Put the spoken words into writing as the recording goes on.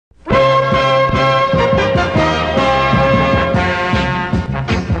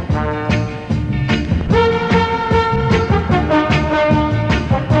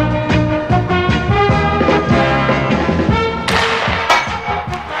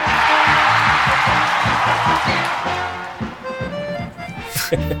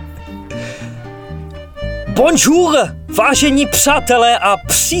Bonjour, vážení přátelé a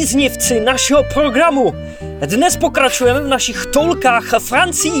příznivci našeho programu. Dnes pokračujeme v našich toulkách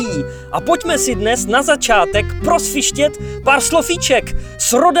Francií a pojďme si dnes na začátek prosvištět pár slovíček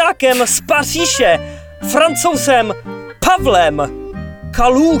s rodákem z Paříže, Francouzem Pavlem.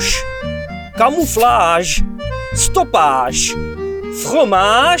 Kaluš, kamufláž, stopáž,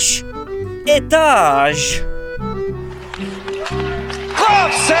 fromáž, étage.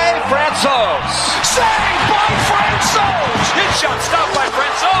 Glove save, Francouz! Saved by Francouz! Hit shot stopped by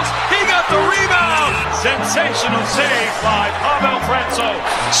Francouz. He got the rebound! Sensational save by Pavel Francouz.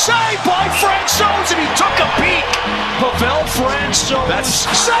 Saved by Francouz, and he took a peek. Pavel Francouz. That's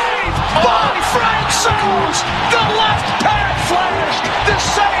saved by Francouz! The left pad flashed. The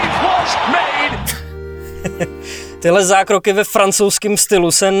save was made. Tyhle zákroky ve francouzském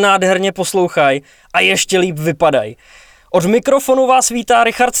stylu se nádherně poslouchají a ještě líp vypadají. Od mikrofonu vás vítá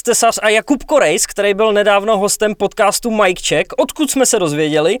Richard Tesař a Jakub Korejs, který byl nedávno hostem podcastu Mike Check, odkud jsme se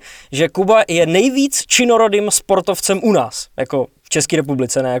dozvěděli, že Kuba je nejvíc činorodým sportovcem u nás, jako v České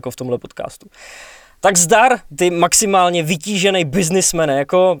republice, ne jako v tomhle podcastu. Tak zdar, ty maximálně vytížený biznismene,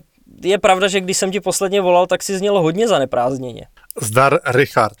 jako je pravda, že když jsem ti posledně volal, tak si znělo hodně zaneprázdněně. Zdar,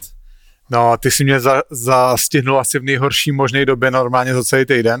 Richard. No, ty si mě zastihnul asi v nejhorší možné době, normálně za celý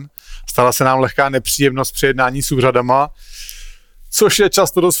týden. Stala se nám lehká nepříjemnost při jednání s úřadama, což je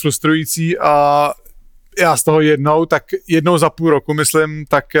často dost frustrující a já z toho jednou za půl roku, myslím,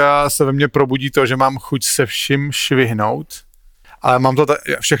 tak se ve mně probudí to, že mám chuť se vším švihnout, ale mám to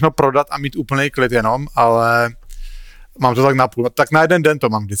všechno prodat a mít úplný klid jenom, ale mám to tak na půl, tak na jeden den to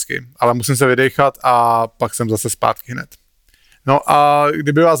mám vždycky, ale musím se vydechat a pak jsem zase zpátky hned. No a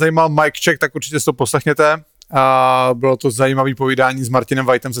kdyby vás zajímal Mike Check, tak určitě si to poslechněte. A bylo to zajímavé povídání s Martinem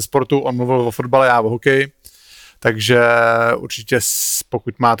Whitem ze Sportu, on mluvil o fotbale, já o hokeji, takže určitě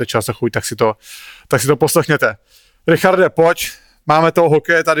pokud máte čas a chuť, tak si to poslechněte. Richarde, pojď, máme toho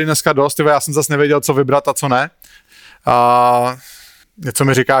hokeje tady dneska dost, já jsem zase nevěděl, co vybrat a co ne. A něco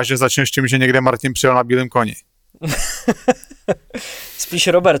mi říká, že začneš tím, že někde Martin přijel na bílém koni. Spíš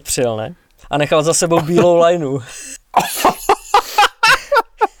Robert přijel, ne? A nechal za sebou bílou lineu.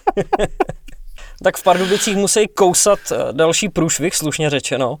 Tak v Pardubicích musí kousat další průšvih, slušně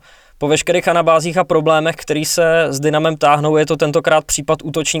řečeno. Po veškerých anabázích a problémech, který se s Dynamem táhnou, je to tentokrát případ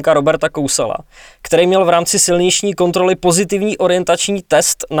útočníka Roberta Kousala, který měl v rámci silniční kontroly pozitivní orientační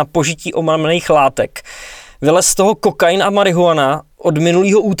test na požití omamných látek. Vylez z toho kokain a marihuana, od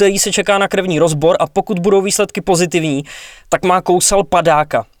minulého úterý se čeká na krevní rozbor a pokud budou výsledky pozitivní, tak má Kousal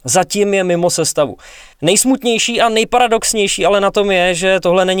padáka. Zatím je mimo sestavu. Nejsmutnější a nejparadoxnější ale na tom je, že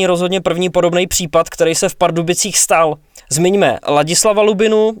tohle není rozhodně první podobný případ, který se v Pardubicích stal. Zmiňme Ladislava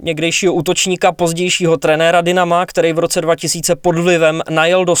Lubinu, někdejšího útočníka, pozdějšího trenéra Dynama, který v roce 2000 pod vlivem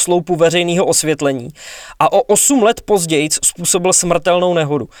najel do sloupu veřejného osvětlení a o 8 let později způsobil smrtelnou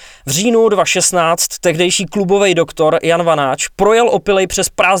nehodu. V říjnu 2016 tehdejší klubový doktor Jan Vanáč projel opilej přes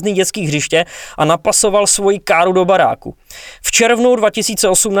prázdný dětský hřiště a napasoval svoji káru do baráku. V červnu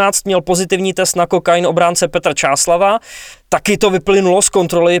 2018 měl pozitivní test na kokain obránce Petra Čáslava, taky to vyplynulo z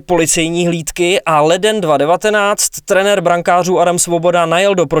kontroly policejní hlídky a leden 2019 trenér brankářů Adam Svoboda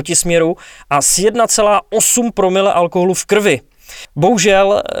najel do protisměru a s 1,8 promile alkoholu v krvi.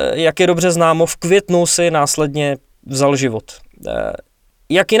 Bohužel, jak je dobře známo, v květnu si následně vzal život.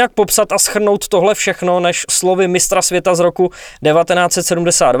 Jak jinak popsat a shrnout tohle všechno, než slovy mistra světa z roku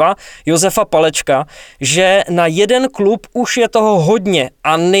 1972, Josefa Palečka, že na jeden klub už je toho hodně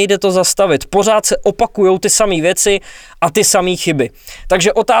a nejde to zastavit. Pořád se opakujou ty samé věci a ty samé chyby.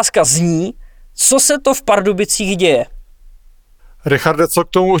 Takže otázka zní, co se to v Pardubicích děje? Richarde, co k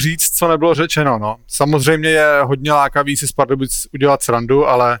tomu říct, co nebylo řečeno? No? Samozřejmě je hodně lákavý si z Pardubic udělat srandu,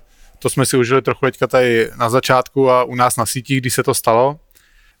 ale to jsme si užili trochu teďka tady na začátku a u nás na sítích, když se to stalo.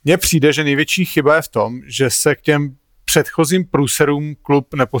 Mně přijde, že největší chyba je v tom, že se k těm předchozím průserům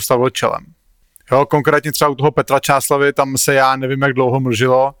klub nepostavil čelem. Jo, konkrétně třeba u toho Petra Čáslavy, tam se já nevím, jak dlouho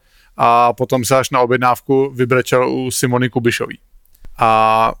mlžilo a potom se až na objednávku vybrečel u Simony Kubišový.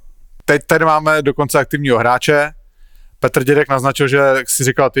 A teď tady máme dokonce aktivního hráče. Petr Dědek naznačil, že jak si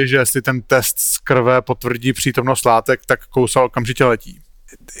říkal ty, že jestli ten test z krve potvrdí přítomnost látek, tak Kousal okamžitě letí.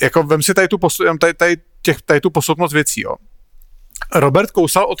 Jako vem si tady tu posloupnost věcí, jo. Robert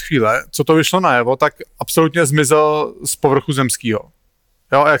Kousal od chvíle, co to vyšlo najevo, tak absolutně zmizel z povrchu zemského.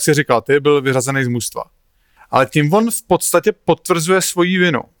 Jo, a jak jsi říkal, ty byl vyřazený z mužstva. Ale tím on v podstatě potvrzuje svoji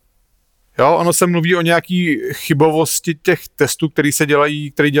vinu. Jo, ono se mluví o nějaký chybovosti těch testů, který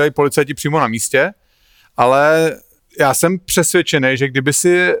dělají policajti přímo na místě, ale já jsem přesvědčený, že kdyby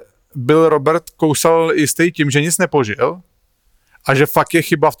si byl Robert Kousal jistý tím, že nic nepožil a že fakt je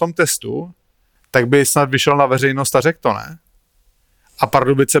chyba v tom testu, tak by snad vyšel na veřejnost a řekl to, ne? A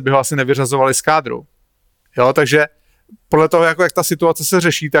Pardubice by ho asi nevyřazovali z kádru. Jo, takže podle toho, jak ta situace se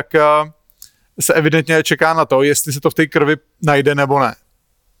řeší, tak se evidentně čeká na to, jestli se to v té krvi najde nebo ne.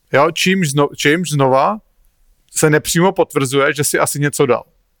 Jo, čímž znova se nepřímo potvrzuje, že si asi něco dal.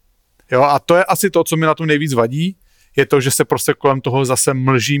 Jo, a to je asi to, co mi na tom nejvíc vadí, je to, že se prostě kolem toho zase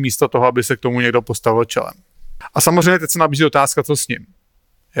mlží místo toho, aby se k tomu někdo postavil čelem. A samozřejmě teď se nabízí otázka, co s ním.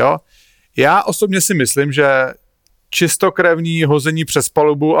 Jo? Já osobně si myslím, že čistokrevní hození přes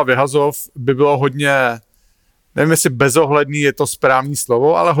palubu a vyhazov by bylo hodně, nevím, jestli bezohledný je to správný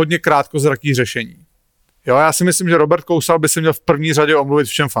slovo, ale hodně krátkozraký řešení. Jo, já si myslím, že Robert Kousal by se měl v první řadě omluvit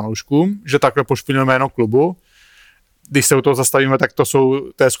všem fanouškům, že takhle pošpinil jméno klubu. Když se u toho zastavíme, tak to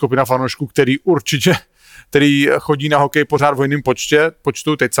je skupina fanoušků, který chodí na hokej pořád v jiném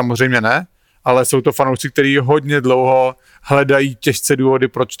počtu, teď samozřejmě ne, ale jsou to fanoušci, kteří hodně dlouho hledají těžce důvody,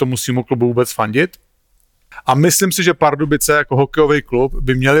 proč to musíme klubu vůbec fandit. A myslím si, že Pardubice jako hokejový klub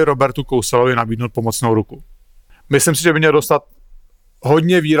by měli Robertu Kousalovi nabídnout pomocnou ruku. Myslím si, že by měl dostat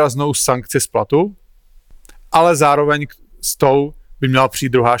hodně výraznou sankci z platu, ale zároveň s tou by měla přijít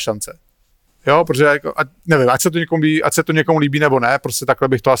druhá šance. Jo, protože jako, nevím, ať se to někomu líbí nebo ne, prostě takhle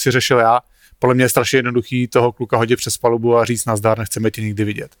bych to asi řešil já. Podle mě je strašně jednoduchý toho kluka hodit přes palubu a říct nazdar, nechceme tě nikdy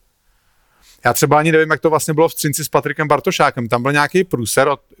vidět. Já třeba ani nevím, jak to vlastně bylo v Třinci s Patrikem Bartošákem. Tam byl nějaký průser,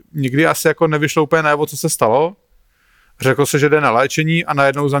 nikdy asi jako nevyšlo úplně najevo, co se stalo. Řekl se, že jde na léčení a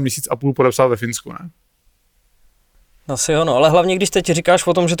najednou za měsíc a půl podepsal ve Finsku, ne? Asi jo, no, ale hlavně když teď říkáš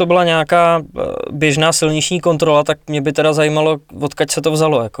o tom, že to byla nějaká běžná silniční kontrola, tak mě by teda zajímalo, odkud se to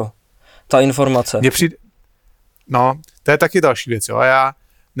vzalo, jako ta informace. No, to je taky další věc, jo. A já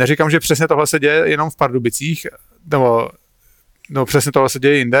neříkám, že přesně tohle se děje jenom v Pardubicích, nebo přesně tohle se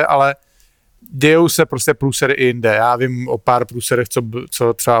děje jinde, ale dějou se prostě průsery i jinde. Já vím o pár průserech,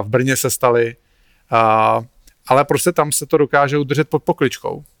 co třeba v Brně se staly, ale prostě tam se to dokáže udržet pod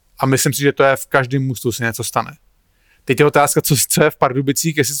pokličkou. A myslím si, že to je v každém můstu se něco stane. Teď je otázka, co je v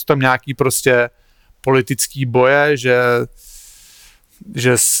Pardubicích, jestli jsou tam nějaký prostě politický boje,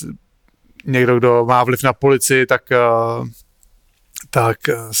 že někdo, kdo má vliv na policii, tak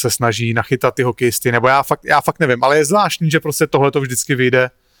se snaží nachytat ty hokejisty, nebo já fakt nevím, ale je zvláštní, že prostě tohle to vždycky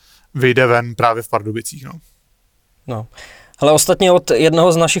vyjde ven právě v Pardubicích, No. Ale ostatně od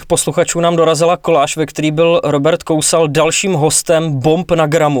jednoho z našich posluchačů nám dorazila koláž, ve který byl Robert Kousal dalším hostem Bomb na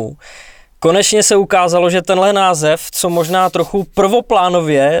gramu. Konečně se ukázalo, že tenhle název, co možná trochu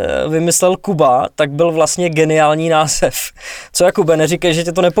prvoplánově vymyslel Kuba, tak byl vlastně geniální název. Co Jakube, neříkej, že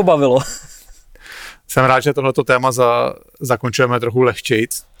tě to nepobavilo. Jsem rád, že tohleto téma zakončujeme trochu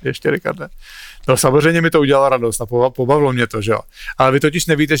lehčejc, ještě Richarde. No samozřejmě mi to udělalo radost a pobavilo mě to, že jo. Ale vy totiž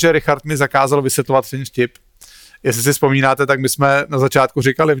nevíte, že Richard mi zakázal vysvětlovat ten vtip. Jestli si vzpomínáte, tak my jsme na začátku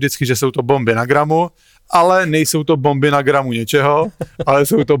říkali vždycky, že jsou to bomby na gramu, ale nejsou to bomby na gramu něčeho, ale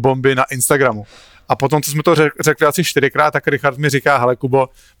jsou to bomby na Instagramu. A potom, co jsme to řekli asi 4krát, tak Richard mi říká, hele Kubo,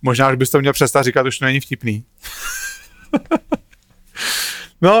 možná, že bys to měl přestat říkat, už to není vtipný.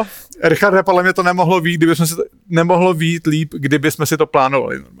 No, Richarde, podle mě to nemohlo vyjít líp, kdyby jsme si to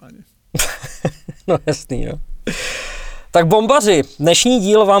plánovali normálně. No jasný, no. Tak bombaři, dnešní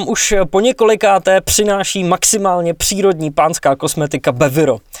díl vám už po několikáté přináší maximálně přírodní pánská kosmetika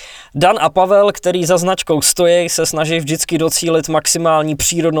Beviro. Dan a Pavel, který za značkou stojí, se snaží vždycky docílit maximální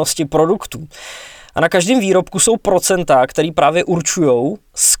přírodnosti produktů. A na každém výrobku jsou procenta, který právě určujou,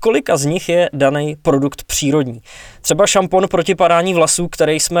 z kolika z nich je daný produkt přírodní. Třeba šampon proti padání vlasů,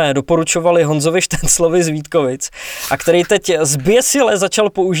 který jsme doporučovali Honzovi Štenclovi z Vítkovic a který teď zběsile začal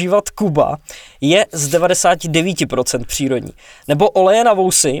používat Kuba, je z 99% přírodní. Nebo oleje na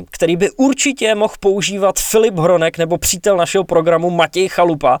vousy, který by určitě mohl používat Filip Hronek nebo přítel našeho programu Matěj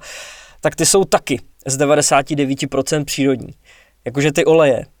Chalupa, tak ty jsou taky z 99% přírodní. Jakože ty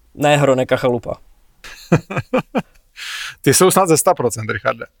oleje, ne Hronek a Chalupa. Ty jsou snad ze 100%,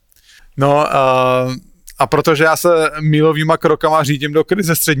 Richarde. No a protože já se mílovýma krokama řídím do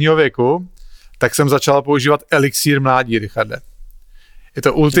krize středního věku, tak jsem začal používat elixír mládí, Richarde. Je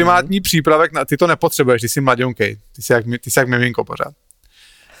to ultimátní přípravek, ty to nepotřebuješ, ty jsi mladionkej, ty jsi jak miminko pořád.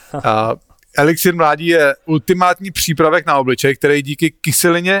 Elixír mládí je ultimátní přípravek na obličej, který díky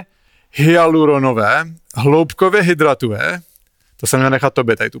kyselině hyaluronové hloubkově hydratuje. To jsem měl nechat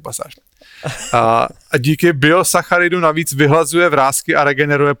tobě, tady tu pasáž. A díky biosacharidu navíc vyhlazuje vrásky a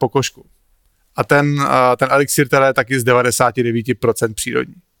regeneruje pokožku. A ten elixír teda je taky z 99%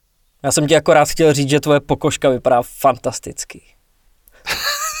 přírodní. Já jsem ti akorát chtěl říct, že tvoje pokožka vypadá fantasticky.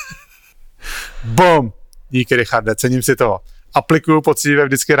 Bom! Díky, Richarde, cením si toho. Aplikuju poctivě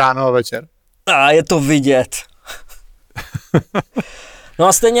vždycky ráno a večer. A je to vidět. No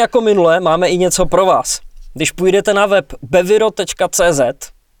a stejně jako minule máme i něco pro vás. Když půjdete na web beviro.cz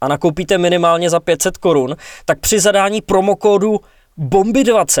a nakoupíte minimálně za 500 korun, tak při zadání promokódu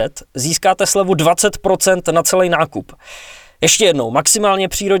BOMBY20 získáte slevu 20% na celý nákup. Ještě jednou, maximálně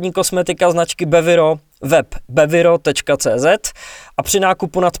přírodní kosmetika značky Beviro, web beviro.cz a při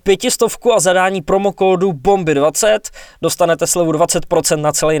nákupu nad 500 a zadání promokódu BOMBY20 dostanete slevu 20%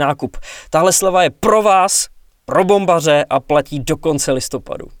 na celý nákup. Tahle sleva je pro vás, pro bombaře a platí do konce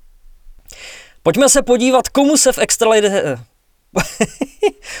listopadu. Pojďme se podívat, komu se v extralize...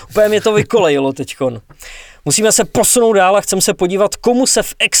 Úplně mě to vykolejilo teďkon. Musíme se posunout dál a chceme se podívat, komu se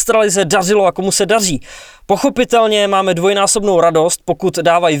v extralize dařilo a komu se daří. Pochopitelně máme dvojnásobnou radost, pokud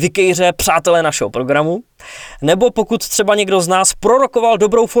dávají vykejře přátelé našeho programu, nebo pokud třeba někdo z nás prorokoval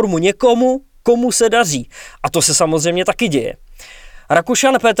dobrou formu někomu, komu se daří. A to se samozřejmě taky děje.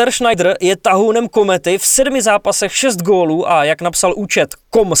 Rakušan Peter Schneider je tahounem komety v 7 zápasech 6 gólů a jak napsal účet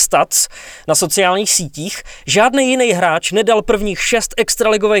Comstats na sociálních sítích, žádný jiný hráč nedal prvních 6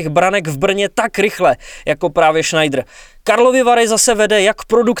 extraligových branek v Brně tak rychle jako právě Schneider. Karlovy Vary zase vede jak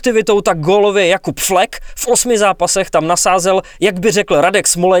produktivitou, tak gólově Jakub Flek. V 8 zápasech tam nasázel, jak by řekl Radek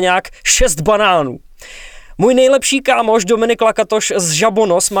Smoleňák, 6 banánů. Můj nejlepší kámoš Dominik Lakatoš z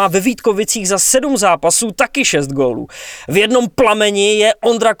Žabonos má ve Vítkovicích za 7 zápasů taky 6 gólů. V jednom plameni je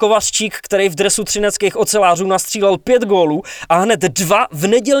Ondra Kovařčík, který v dresu třineckých ocelářů nastřílel 5 gólů a hned 2 v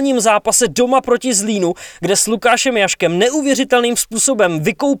nedělním zápase doma proti Zlínu, kde s Lukášem Jaškem neuvěřitelným způsobem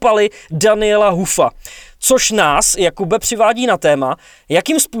vykoupali Daniela Hufa. Což nás, Jakube, přivádí na téma,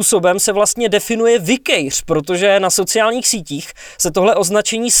 jakým způsobem se vlastně definuje vykejř, protože na sociálních sítích se tohle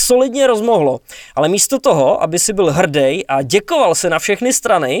označení solidně rozmohlo. Ale místo toho, aby si byl hrdý a děkoval se na všechny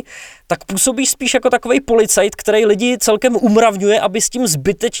strany, tak působíš spíš jako takovej policajt, který lidi celkem umravňuje, aby s tím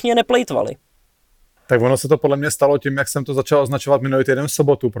zbytečně neplejtvali. Tak ono se to podle mě stalo tím, jak jsem to začal označovat minulý týden v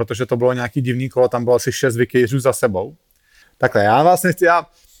sobotu, protože to bylo nějaký divný kolo, tam bylo asi 6 vykejřů za sebou. Takhle,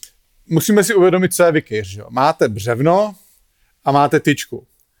 musíme si uvědomit, co je vykejř. Máte břevno a máte tyčku.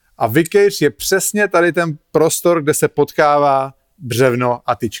 A vykejř je přesně tady ten prostor, kde se potkává břevno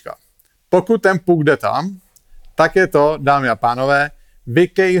a tyčka. Pokud ten puk jde tam, tak je to, dámy a pánové,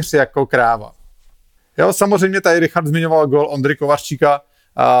 vykejř jako kráva. Jo, samozřejmě tady Richard zmiňoval gól Ondry Kovařčíka,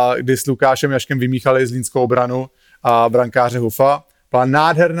 kdy s Lukášem Jaškem vymíchali zlínskou obranu a brankáře Hufa. Byla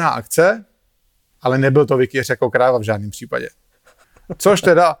nádherná akce, ale nebyl to vykejř jako kráva v žádném případě. Což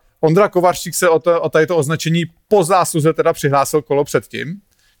teda Ondra Kovařčík se o tato označení po zásluze teda přihlásil kolo předtím,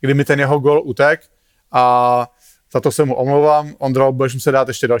 kdy mi ten jeho gól utek a za to se mu omlouvám. Ondro, budeš muset dát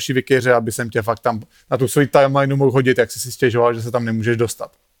ještě další vykejře, aby jsem tě fakt tam na tu svůj timeline mohl hodit, jak jsi si stěžoval, že se tam nemůžeš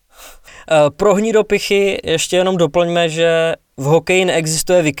dostat. Pro hnidopichy ještě jenom doplňme, že v hokeji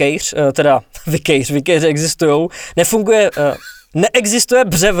neexistuje vykejř, vykejře existujou, neexistuje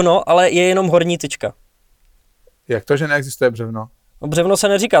břevno, ale je jenom horní tyčka. Jak to, že neexistuje břevno? No, břevno se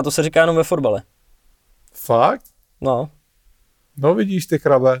neříká, to se říká jenom ve fotbale. Fakt? No. No vidíš ty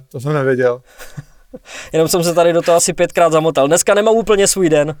krabe, to jsem nevěděl. Jenom jsem se tady do toho asi 5krát zamotal. Dneska nemám úplně svůj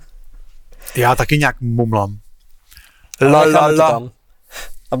den. Já taky nějak mumlám. Tam,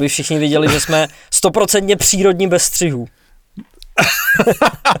 aby všichni viděli, že jsme 100% přírodní bez střihů.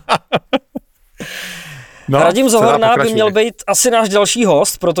 No, Radim Zohorna by měl být asi náš další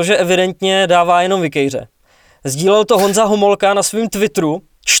host, protože evidentně dává jenom vykejře. Sdílel to Honza Homolka na svém Twitteru,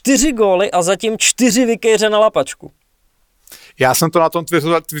 4 góly a zatím 4 vykejře na lapačku. Já jsem to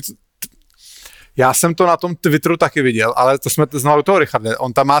na tom Twitteru taky viděl, ale to jsme znali u toho Richarde.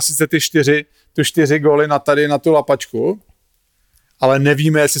 On tam má sice ty 4 góly na tu lapačku, ale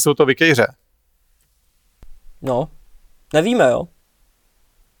nevíme, jestli jsou to vykejře. No, nevíme, jo.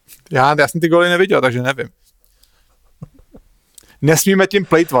 Já jsem ty góly neviděl, takže nevím. Nesmíme tím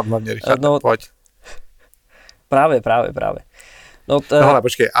plejtvat hlavně, Richarde, pojď. Právě. No hele,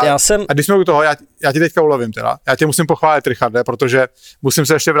 počkej, a když jsme u toho, já ti teďka ulovím teda. Já tě musím pochválit, Richarde, protože musím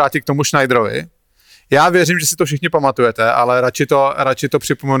se ještě vrátit k tomu Schneiderovi. Já věřím, že si to všichni pamatujete, ale radši to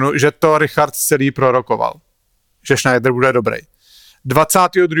připomenu, že to Richard celý prorokoval. Že Schneider bude dobrý.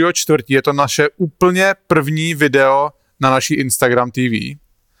 22.4. je to naše úplně první video na naší Instagram TV.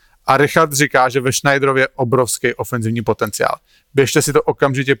 A Richard říká, že ve Schneiderově je obrovský ofenzivní potenciál. Běžte si to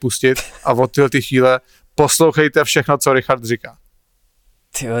okamžitě pustit a od ty chvíle poslouchejte všechno, co Richard říká.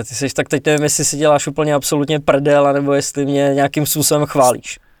 Tyjo, ty seš tak teď nevím, jestli si děláš úplně absolutně prdel, nebo jestli mě nějakým způsobem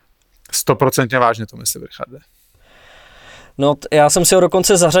chválíš. 100% vážně to myslím, Richarde. No, já jsem si ho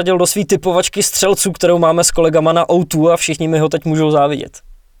dokonce zařadil do svý typovačky střelců, kterou máme s kolegama na O2 a všichni mi ho teď můžou závidět.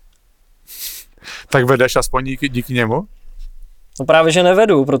 Tak vedeš aspoň díky němu? No právě, že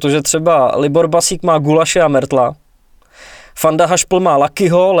nevedu, protože třeba Libor Basík má gulaše a mertla. Fanda Hašpl má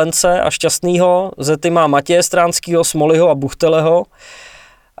Lakyho, Lence a Šťastnýho, Zety má Matěje Stránskýho, Smoliho a Buchteleho.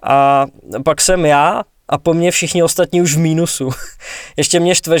 A pak jsem já a po mně všichni ostatní už v mínusu. Ještě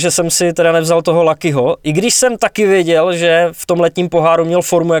mě štve, že jsem si teda nevzal toho Lakyho, i když jsem taky věděl, že v tom letním poháru měl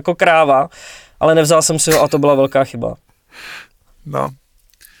formu jako kráva, ale nevzal jsem si ho a to byla velká chyba. No.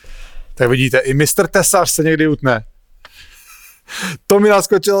 Tak vidíte, i mistr Tesař se někdy utne. To mi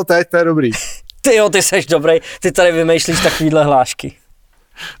naskočilo teď, to je dobrý. Ty seš dobrý, ty tady vymýšlíš takovýhle hlášky.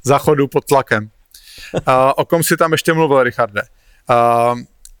 Za chodu pod tlakem. O kom si tam ještě mluvil, Richarde?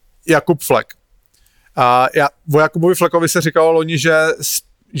 Jakub Flek. O Jakubovi Flekovi se říkalo loni,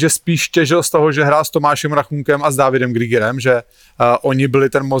 že spíš těžil z toho, že hrál s Tomášem Rachunkem a s Dávidem Grigorem, že oni byli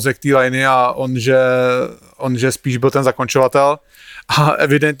ten mozek té liney a on, že spíš byl ten zakončovatel. A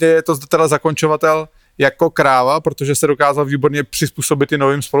evidentně je to teda zakončovatel jako kráva, protože se dokázal výborně přizpůsobit i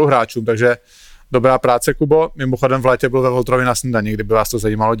novým spoluhráčům, takže dobrá práce, Kubo. Mimochodem v létě byl ve Voltrovi na snídani, kdyby vás to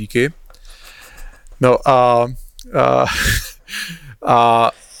zajímalo, díky. No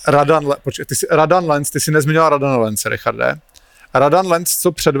a Radan Lenz, ty si nezmínila Radana Lence, Richarde. Radan Lenz,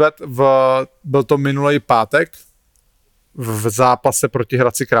 co předved, byl to minulý pátek v zápase proti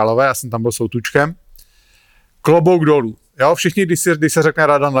Hradci Králové, já jsem tam byl soutůčkem. Klobouk dolů. Jo, všichni, když se řekne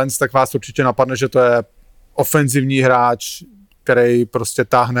Radan Lenz, tak vás určitě napadne, že to je ofenzivní hráč, který prostě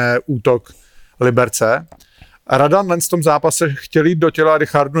táhne útok Liberce. Radan Lenz v tom zápase chtěl jít do těla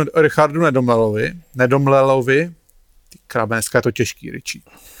Richardu Nedomlelovi. Ty krábe, dneska je to těžký, Richie.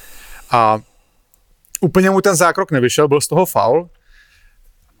 A úplně mu ten zákrok nevyšel, byl z toho faul.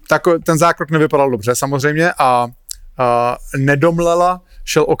 Tak ten zákrok nevypadal dobře samozřejmě a Nedomlela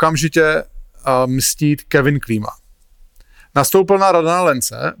šel okamžitě mstít Kevin Klíma. Nastoupil na Radana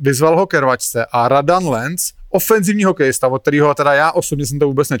Lence, vyzval ho ke rvačce a Radan Lenz, ofenzivní hokejista, od kterého teda já osobně jsem to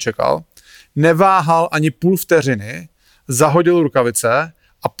vůbec nečekal, neváhal ani půl vteřiny, zahodil rukavice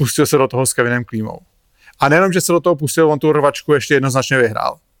a pustil se do toho s Kevinem Klímou. A nejenom, že se do toho pustil, on tu rvačku ještě jednoznačně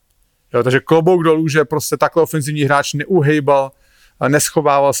vyhrál. Jo, takže klobouk dolů, že prostě takhle ofenzivní hráč neuhejbal,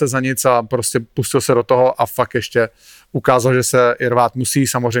 neschovával se za nic a prostě pustil se do toho a fakt ještě ukázal, že se i rvát musí.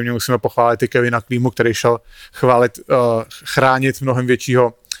 Samozřejmě musíme pochválit i Kevina Klímu, který šel chránit mnohem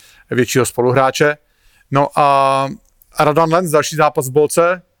většího spoluhráče. No a Radan Lenz, další zápas v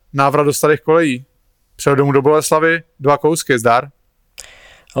Bolce, návrat do starých kolejí. Přijel domů do Boleslavy, 2 kousky, zdar.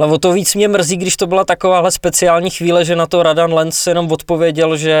 Ale o to víc mě mrzí, když to byla takováhle speciální chvíle, že na to Radan Lenz jenom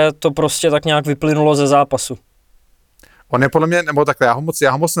odpověděl, že to prostě tak nějak vyplynulo ze zápasu. On je podle mě, nebo takhle,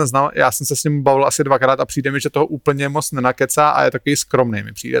 já ho moc neznám, já jsem se s ním bavil asi 2krát a přijde mi, že toho úplně moc nenakecá a je takový skromný,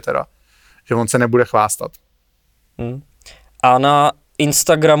 mi přijde teda, že on se nebude chvástat. A na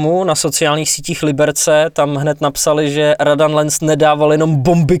Instagramu, na sociálních sítích Liberce, tam hned napsali, že Radan Lenz nedával jenom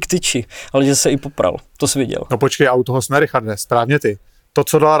bomby k tyči, ale že se i popral. To jsi viděl. No počkej, a u toho jsme, Richarde, správně ty. To,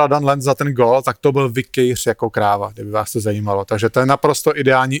 co dal Radan Lenz za ten gól, tak to byl vykejř jako kráva, kdyby vás to zajímalo. Takže to je naprosto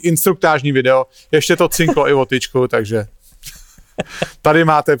ideální instruktážní video. Ještě to cinklo i o tyčku, takže tady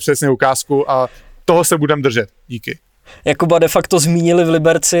máte přesně ukázku a toho se budeme držet. Díky. Jakuba de facto zmínili v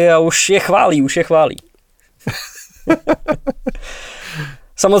Liberci a už je chválí.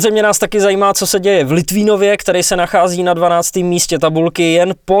 Samozřejmě nás taky zajímá, co se děje v Litvínově, který se nachází na 12. místě tabulky,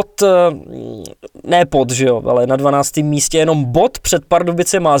 jen ale na 12. místě jenom bod před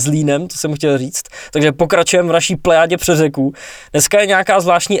Pardubicem a Zlínem, to jsem chtěl říct. Takže pokračujeme v naší plejádě přes řeku. Dneska je nějaká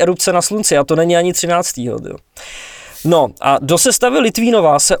zvláštní erupce na slunci a to není ani 13. No a do sestavy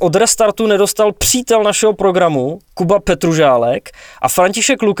Litvínova se od restartu nedostal přítel našeho programu, Kuba Petružálek, a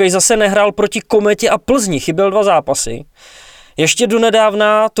František Lukej zase nehrál proti Kometě a Plzni, chyběl 2 zápasy. Ještě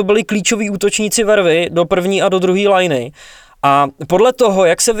donedávna to byli klíčoví útočníci Vervy do první a do druhé liny. A podle toho,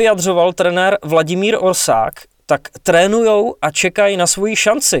 jak se vyjadřoval trenér Vladimír Orsák, tak trénujou a čekají na svoji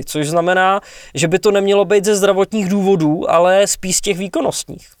šanci, což znamená, že by to nemělo být ze zdravotních důvodů, ale spíš z těch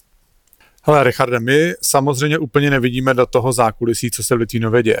výkonnostních. Hele, Richarde, my samozřejmě úplně nevidíme do toho zákulisí, co se v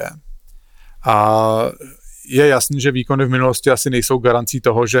Litvínově děje. A je jasný, že výkony v minulosti asi nejsou garancí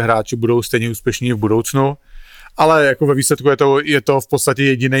toho, že hráči budou stejně úspěšní v budoucnu, ale jako ve výsledku je to v podstatě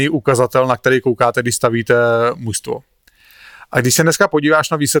jediný ukazatel, na který koukáte, když stavíte mužstvo. A když se dneska podíváš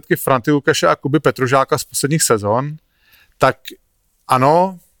na výsledky Franty Lukeše a Kuby Petružáka z posledních sezon, tak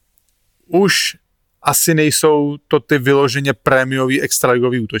ano, už asi nejsou to ty vyloženě prémioví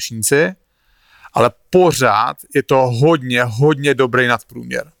extraligoví útočníci, ale pořád je to hodně dobrý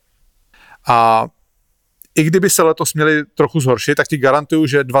nadprůměr. A i kdyby se letos měli trochu zhoršit, tak ti garantuju,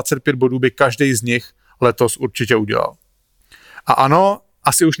 že 25 bodů by každý z nich letos určitě udělal. A ano,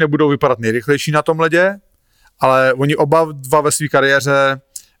 asi už nebudou vypadat nejrychlejší na tom ledě, ale oni oba dva ve své kariéře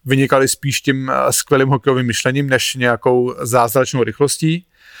vynikali spíš tím skvělým hokejovým myšlením, než nějakou zázračnou rychlostí.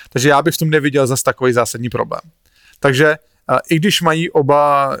 Takže já bych v tom neviděl zas takový zásadní problém. Takže i když mají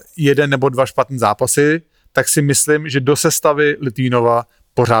oba jeden nebo dva špatné zápasy, tak si myslím, že do sestavy Litvínova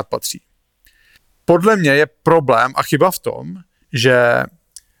pořád patří. Podle mě je problém a chyba v tom, že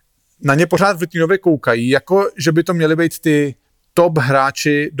na ně pořád v Litvínově koukají, jako že by to měly být ty top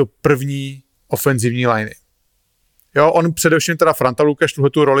hráči do první ofenzivní liney. Jo, on především teda Franta Lukáš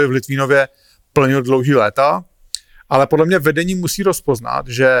tu roli v Litvínově plnil dlouhý léta, ale podle mě vedení musí rozpoznat,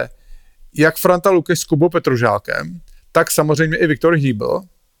 že jak Franta Lukáš s Kubou Petružálkem, tak samozřejmě i Viktor Hýbl,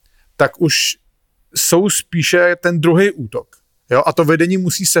 tak už jsou spíše ten druhý útok. Jo, a to vedení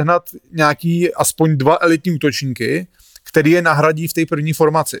musí sehnat nějaký aspoň 2 elitní útočníky, který je nahradí v té první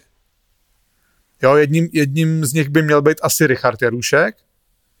formaci. Jo, jedním z nich by měl být asi Richard Jarušek.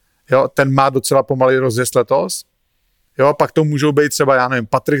 Jo, ten má docela pomalý rozjezd letos. Jo, pak to můžou být třeba, já nevím,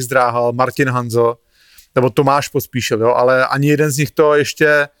 Patrik Zdráhal, Martin Hanzo, nebo Tomáš Pospíšil, jo, ale ani jeden z nich to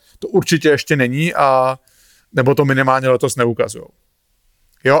určitě ještě není a nebo to minimálně letos neukazujou.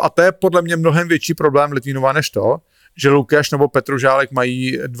 Jo, a to je podle mě mnohem větší problém Litvínova než to, že Lukáš nebo Petružálek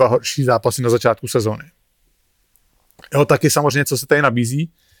mají 2 horší zápasy na začátku sezóny. Jo, taky samozřejmě, co se tady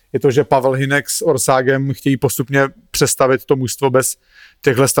nabízí, je to, že Pavel Hynek s Orságem chtějí postupně přestavit to mužstvo bez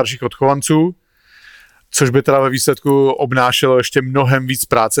těchto starších odchovanců, což by teda ve výsledku obnášelo ještě mnohem víc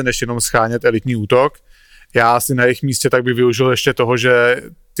práce, než jenom schánět elitní útok. Já si na jejich místě tak bych využil ještě toho, že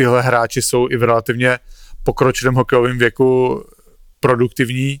tyhle hráči jsou i v relativně pokročilém hokejovém věku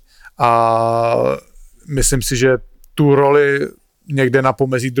produktivní a myslím si, že tu roli někde na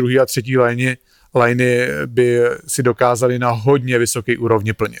pomezí druhé a třetí liney by si dokázali na hodně vysoké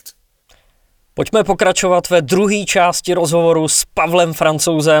úrovni plnit. Pojďme pokračovat ve druhé části rozhovoru s Pavlem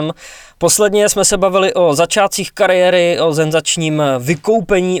Francouzem. Posledně jsme se bavili o začátcích kariéry, o senzačním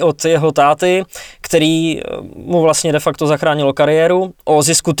vykoupení od jeho táty, který mu vlastně de facto zachránilo kariéru, o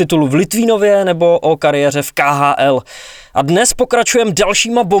zisku titulu v Litvínově nebo o kariéře v KHL. A dnes pokračujeme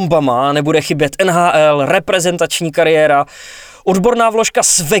dalšíma bombama, nebude chybět NHL, reprezentační kariéra, odborná vložka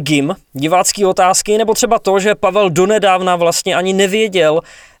s Vegim, divácký otázky, nebo třeba to, že Pavel donedávna vlastně ani nevěděl,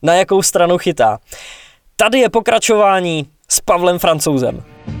 na jakou stranu chytá. Tady je pokračování s Pavlem Francouzem.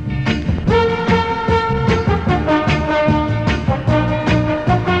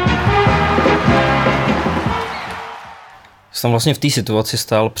 Jsem vlastně v té situaci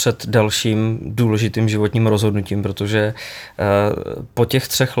stál před dalším důležitým životním rozhodnutím, protože po těch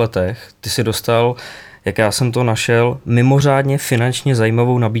 3 letech ty si dostal, jak já jsem to našel, mimořádně finančně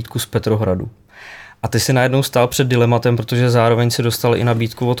zajímavou nabídku z Petrohradu. A ty si najednou stál před dilematem, protože zároveň si dostal i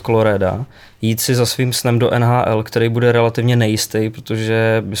nabídku od Colorada, jít si za svým snem do NHL, který bude relativně nejistý,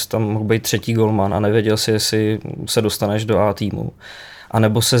 protože bys tam mohl být 3. golman a nevěděl si, jestli se dostaneš do A týmu. A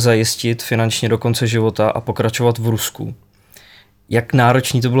nebo se zajistit finančně do konce života a pokračovat v Rusku. Jak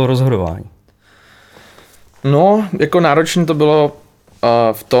náročný to bylo rozhodování? No, jako náročný to bylo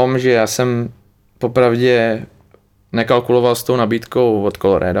v tom, že já jsem popravdě nekalkuloval s tou nabídkou od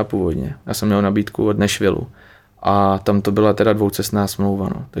Colorada původně. Já jsem měl nabídku od Nashvilleu a tam to byla teda 2cestná smlouva,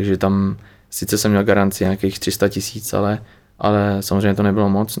 no. Takže tam sice jsem měl garanci nějakých 300 000, ale samozřejmě to nebylo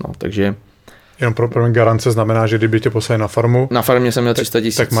moc, no. Takže jenom pro mě garance znamená, že kdyby tě poslali na farmu, na farmě jsem měl 300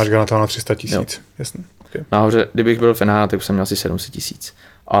 000. Tak máš garantováno 300 000. Jasně. Okay. Nahoře, kdybych byl v NHL, tak jsem měl asi 700 000.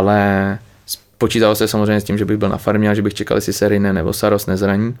 Ale počítalo se samozřejmě s tím, že bych byl na farmě a že bych čekal, jestli se Rine nebo Saros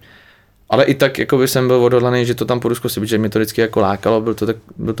nezraní. Ale i tak jako jsem byl odhodlaný, že to tam půjdu zkusit, protože mě to vždycky jako lákalo,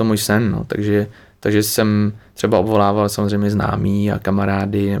 byl to můj sen, no. Takže jsem třeba obvolával samozřejmě známí a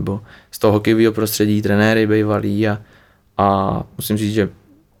kamarády nebo z toho hokejového prostředí, trenéry bývalí a musím říct, že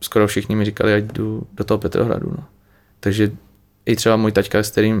skoro všichni mi říkali, ať jdu do toho Petrohradu, no. Takže i třeba můj taťka,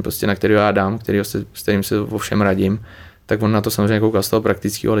 na kterého já dám, s kterým se o všem radím, tak on na to samozřejmě koukal z toho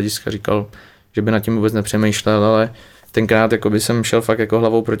praktického hlediska, říkal, že by nad tím vůbec nepřemýšlel, ale tenkrát jako by jsem šel fakt jako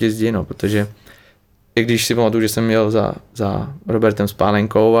hlavou proti zdi, no, protože i když si pamatuju, že jsem jel za Robertem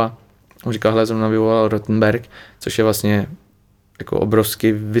Spálenkou a on říkal, hle, zrovna vyvolal Rottenberg, což je vlastně jako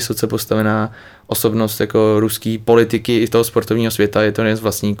obrovsky vysoce postavená osobnost jako ruský politiky i toho sportovního světa, je to jeden z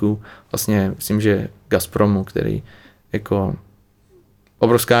vlastníků, vlastně myslím, že Gazpromu, který jako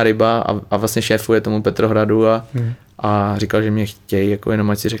obrovská ryba a vlastně šéfuje tomu Petrohradu a říkal, že mě chtějí, jako jenom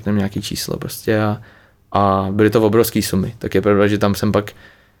ať si řekneme nějaký číslo prostě a byly to obrovský sumy. Tak je pravda, že tam jsem pak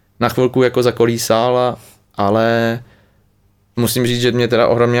na chvilku jako zakolísal, ale musím říct, že mě teda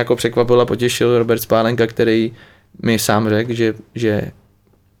ohromně jako překvapil a potěšil Robert Spálenka, který mi sám řekl, že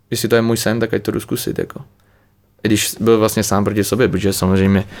jestli to je můj sen, tak ať to jdu zkusit. Jako. I když byl vlastně sám proti sobě, protože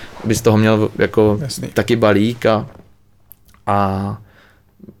samozřejmě by z toho měl jako taky balík a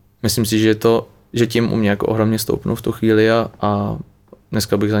myslím si, že tím u mě jako ohromně stoupnul v tu chvíli a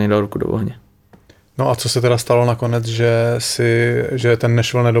dneska bych za ně dal ruku do ohně. No a co se teda stalo nakonec, že ten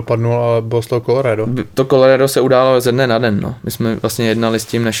Nashville nedopadnul, ale bylo z toho Colorado? To Colorado se událo ze dne na den, no. My jsme vlastně jednali s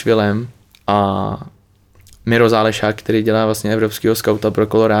tím Nashvillem a Miro Zálešák, který dělá vlastně evropského skauta pro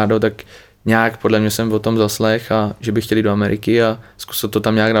Colorado, tak nějak podle mě jsem o tom zaslech a že by chtěli do Ameriky a zkusil to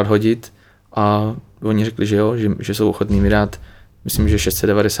tam nějak nadhodit a oni řekli, že jo, že jsou ochotní mi dát, myslím, že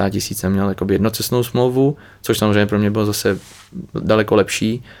 690 000 jsem měl jakoby jednocestnou smlouvu, což samozřejmě pro mě bylo zase daleko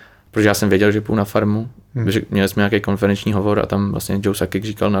lepší, protože já jsem věděl, že půjdu na farmu. Měli jsme nějaký konferenční hovor a tam vlastně Joe Sakic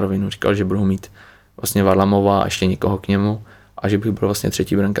říkal na rovinu, říkal, že budu mít vlastně Varlamova a ještě někoho k němu a že bych byl vlastně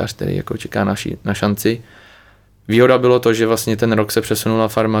třetí brankář, který jako čeká na šanci. Výhoda bylo to, že vlastně ten rok se přesunula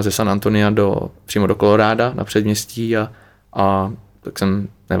farma ze San Antonia přímo do Colorada na předměstí a tak jsem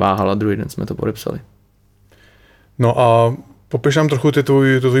neváhal a druhý den jsme to podepsali. No a popiš nám trochu tu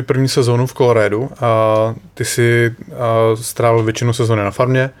tvůj první sezónu v Coloradu. Ty jsi strávil většinu sezóny na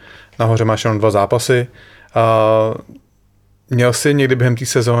farmě, nahoře máš jenom 2 zápasy. Měl jsi někdy během té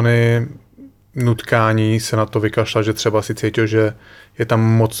sezóny nutkání se na to vykašlat, že třeba si cítil, že je tam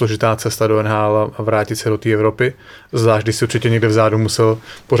moc složitá cesta do NHL a vrátit se do té Evropy? Zvlášť, když si určitě někde vzadu musel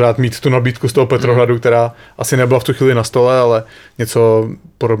pořád mít tu nabídku z toho Petrohradu, která asi nebyla v tu chvíli na stole, ale něco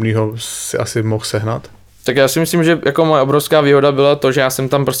podobného si asi mohl sehnat. Tak já si myslím, že jako moje obrovská výhoda byla to, že já jsem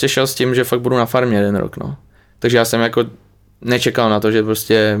tam prostě šel s tím, že fakt budu na farmě 1 rok, no. Takže já jsem jako nečekal na to, že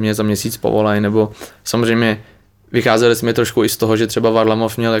prostě mě za měsíc povolají, nebo samozřejmě vycházeli jsme trošku i z toho, že třeba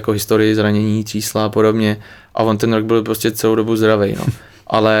Varlamov měl jako historii zranění, čísla a podobně a on ten rok byl prostě celou dobu zdravý, no.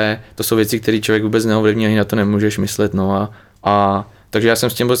 Ale to jsou věci, které člověk vůbec neovlivní, ani na to nemůžeš myslet, no a takže já jsem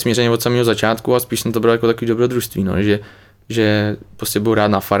s tím byl smířený od samého začátku a spíš jsem to bral jako takový dobrodružství, no, že prostě budu rád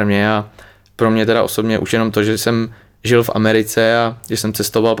na farmě a pro mě teda osobně už jenom to, že jsem žil v Americe a že jsem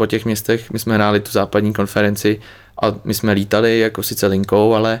cestoval po těch městech, my jsme hráli tu západní konferenci a my jsme lítali jako sice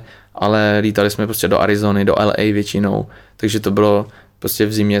linkou, ale lítali jsme prostě do Arizony, do LA většinou, takže to bylo prostě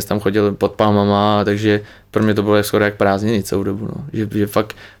v zimě, tam chodil pod palmama, takže pro mě to bylo skoro jak prázdniny celou dobu, no. Že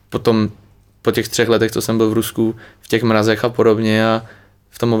fakt potom po těch 3 letech, co jsem byl v Rusku, v těch mrazech a podobně a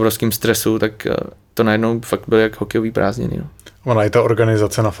v tom obrovském stresu, tak to najednou fakt bylo jak hokejový prázdniny, no. Ona i ta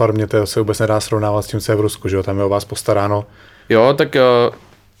organizace na farmě, to se vůbec nedá srovnávat s tím, co je v Rusku, že jo, tam je o vás postaráno. Jo, tak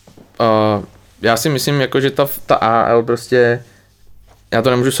já si myslím, jako, že ta AL prostě, já to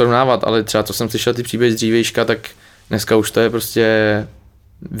nemůžu srovnávat, ale třeba co jsem slyšel ty příběhy z dřívejška, tak dneska už to je prostě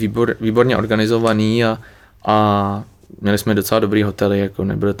výborně organizovaný a měli jsme docela dobrý hotely, jako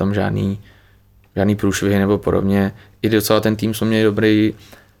nebyly tam žádný průšvihy nebo podobně. I docela ten tým jsme měli dobrý,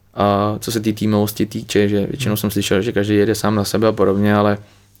 co se té týmovosti týče, že většinou jsem slyšel, že každý jede sám na sebe a podobně, ale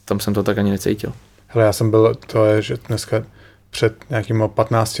tam jsem to tak ani necítil. Hele, já jsem byl, to je, že dneska před nějakými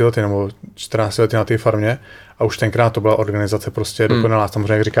 15 lety nebo 14 lety na té farmě a už tenkrát to byla organizace prostě dokonalá.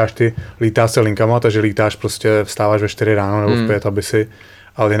 Samozřejmě, jak říkáš, ty lítáš se linkama, takže lítáš prostě, vstáváš ve 4 ráno nebo v 5, aby si,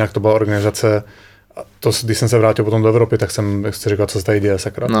 ale jinak to byla organizace. To, když jsem se vrátil potom do Evropy, tak jsem si říkal, co se tady děje,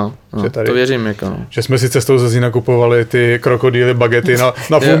 sakra. No, tady, to věřím, jako no. Že jsme si cestou ze Zína kupovali ty krokodýly, bagety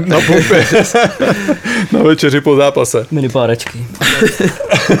na pumpě na večeři po zápase. Mini párečky.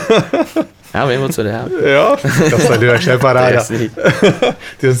 Já vím, o co jde. Jo? To sleduješ, je paráda.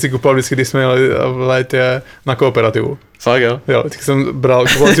 Ty jsem si kupoval vždycky, když jsme jeli v létě na Kooperativu. Fakt jo? Jo, tak jsem bral,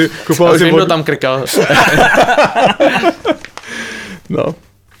 kupoval si vím, kdo tam krkal. No.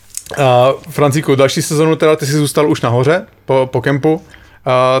 Francíku, další sezonu teda ty jsi zůstal už nahoře po kempu.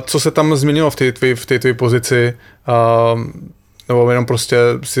 Co se tam změnilo v té tvé pozici? Nebo jenom prostě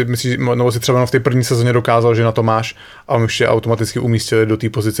si myslíš, nebo si třeba v té první sezóně dokázal, že na to máš a už tě automaticky umístili do té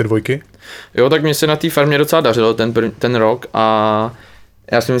pozice 2? Jo, tak mě se na té farmě docela dařilo ten rok a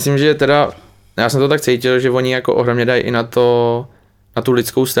já si myslím, že teda, já jsem to tak cítil, že oni jako ohromně dají i na tu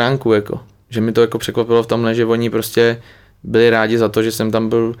lidskou stránku, jako. Že mi to jako překvapilo v tomhle, že oni prostě byli rádi za to, že jsem tam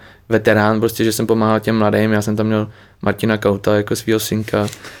byl veterán, prostě, že jsem pomáhal těm mladým, já jsem tam měl Martina Kauta jako svýho synka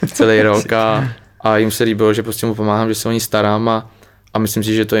celý rok a jim se líbilo, že prostě mu pomáhám, že se o ní starám a myslím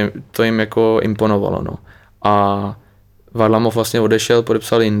si, že to jim jako imponovalo, no. A Varlamov vlastně odešel,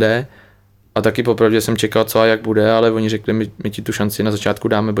 podepsal jinde a taky popravdě jsem čekal, co a jak bude, ale oni řekli, my ti tu šanci na začátku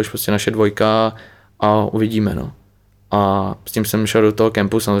dáme, budeš prostě naše 2 a uvidíme, no. A s tím jsem šel do toho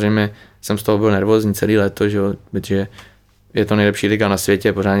kempu, samozřejmě jsem z toho byl nervózní celý léto, že jo, protože je to nejlepší liga na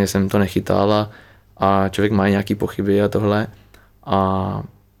světě, pořádně jsem to nechytal a člověk má nějaký pochyby a tohle,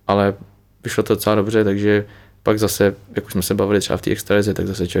 ale vyšlo to docela dobře, takže pak zase, jak už jsme se bavili třeba v té extralize, tak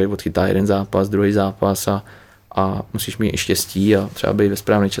zase člověk odchytá jeden zápas, druhý zápas a musíš mít i štěstí a třeba být ve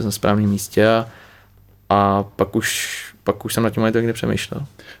správný čas na správném místě a pak už pak už jsem nad tím ani tak nepřemýšlel.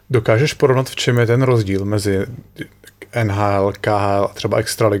 Dokážeš porovnat, v čem je ten rozdíl mezi NHL, KHL a třeba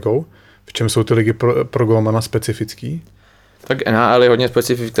Extraligou? V čem jsou ty ligy pro golmana specifický? Tak NHL je hodně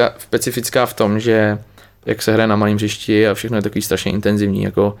specifická v tom, že jak se hraje na malém hřišti a všechno je takový strašně intenzivní.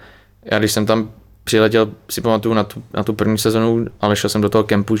 Jako já když jsem tam přiletěl, si pamatuju na tu první sezonu, ale šel jsem do toho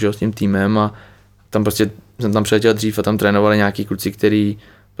kempu, že jo, s tím týmem a tam prostě jsem tam přiletěl dřív a tam trénovali nějaký kluci, kteří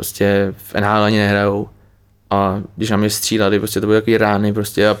prostě v NHL ani nehrajou. A když na mě stříleli, prostě to byly takový rány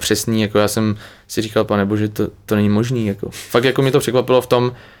prostě a přesný, jako já jsem si říkal, pane bože, to není možný, jako. Fakt jako mě to překvapilo v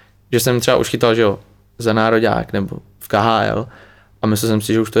tom, že jsem třeba už chytal, že jo, za nároďák nebo v KHL a myslel jsem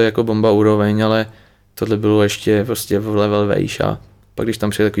si, že už to je jako bomba úroveň, ale tohle bylo ještě prostě v level vejš a pak když tam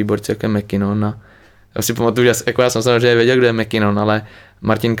přijel takový borci jako McKinnon a já si pamatuju, že jako já jsem samozřejmě věděl, kdo je McKinnon, ale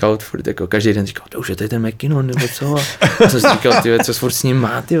Martin Kaut furt jako každý den říkal, to už je tady ten McKinnon nebo co a já jsem si říkal, tyhle, co furt s ním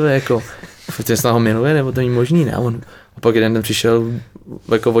má, tyhle, jako furt se ho miluje, nebo to není možný, ne? A pak jeden den přišel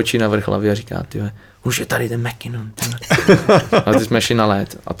jako oči na vrch hlavy a říká, tyhle, už je tady ten McKinnon, tyhle. A teď jsme šli na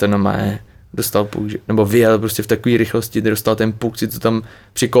let a ten má dostal puk, nebo vyjel prostě v takové rychlosti, dostal ten puk, si to tam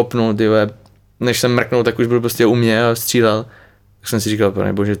přikopnul, tyhle, než jsem mrknul, tak už byl prostě u mě a střílel. Tak jsem si říkal,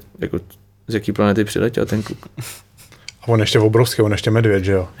 pane bože, jako z jaký planety přiletěl ten kluk. A on ještě obrovský, on ještě medvěd,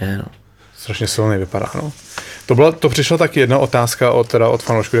 že jo? Je, no. Strašně silný vypadá, no. To přišla taky jedna otázka od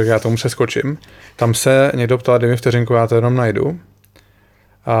fanoušků, tak já tomu přeskočím. Tam se někdo ptal, dej mi vteřinku, já to jenom najdu.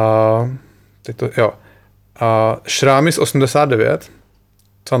 Teď to, jo. Šrámy z 89,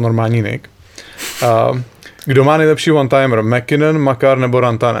 co normální nick. Kdo má nejlepší one-timer? McKinnon, Makar nebo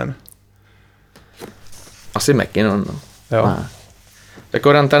Rantanen? Asi McKinnon, no. Jo. Má.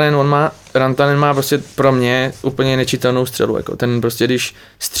 Jako Rantanen má prostě pro mě úplně nečitelnou střelu, jako ten prostě když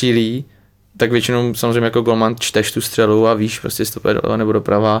střílí, tak většinou samozřejmě jako golman čteš tu střelu a víš, prostě stopuje doleva nebo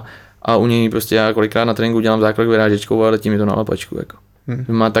doprava a u něj prostě já kolikrát na tréninku dělám zákrok vyrážečkou a letí mi to na lapačku, jako.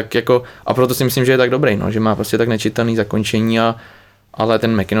 Má tak jako, a proto si myslím, že je tak dobrý, no, že má prostě tak nečitelný zakončení ale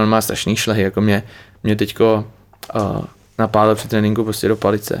ten McKinnon má strašný šlehy, jako mě teďko napálil při tréninku prostě do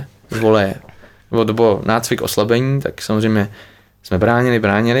palice, z voleje. To bylo nácvik oslabení, tak samozřejmě jsme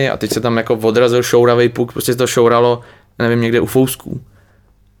bránili a teď se tam jako odrazil šouravej puk, prostě to šouralo, nevím, někde u fousků.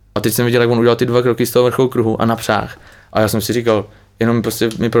 A teď jsem viděl, jak on udělal ty 2 kroky z toho vrcholu kruhu a napřáh. A já jsem si říkal, jenom prostě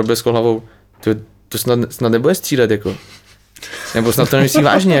mi problesklo hlavou, to snad nebude střílet, jako. Nebo snad to nemyslí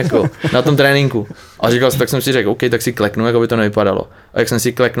vážně, jako, na tom tréninku. A říkal jsem, tak jsem si řekl, OK, tak si kleknu, jako by to nevypadalo. A jak jsem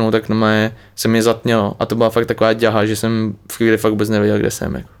si kleknul, tak se mě zatmělo. A to byla fakt taková děha, že jsem v chvíli fakt vůbec nevěděl, kde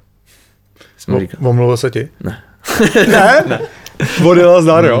jsem, jako. Omluvil se ti? Ne. Ne? Vodila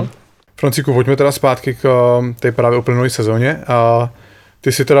zdar, jo? Francíku, pojďme teda zpátky k té právě uplynulé sezóně.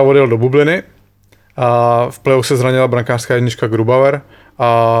 Ty jsi teda odjel do bubliny, v playoff se zranila brankářská jednička Grubauer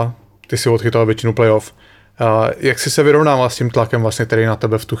a ty si odchytal většinu playoff. Jak jsi se vyrovnával s tím tlakem, vlastně, který na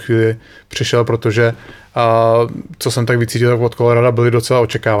tebe v tu chvíli přišel, protože co jsem tak vycítil, tak od Colorada byly docela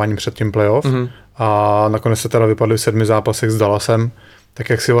očekávání před tím playoff a nakonec se teda vypadli v 7 zápasech s Dallasem. Tak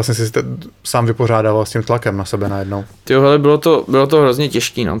jak si vlastně sám vypořádával s tím tlakem na sebe najednou? Hele, bylo to hrozně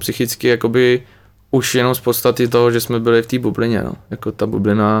těžký, no, psychicky, jakoby už jenom z podstaty toho, že jsme byli v té bublině, no. Jako ta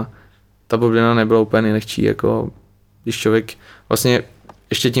bublina nebyla úplně nejlehčí, jako když člověk vlastně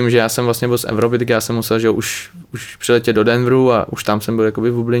ještě tím, že já jsem vlastně byl z Evropy, tak já jsem musel, že už přiletět do Denveru a už tam jsem byl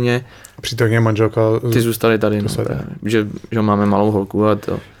jakoby v bublině. Přítelkyně manželka. Ty zůstali tady, no, že máme malou holku a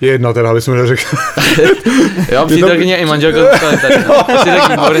to. Jedna teda, abys mi neřekl. Jo, přítelkyně i manželka zůstali tady. Si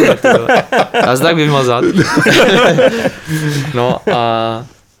tak výborně. Já se tak vymazat. No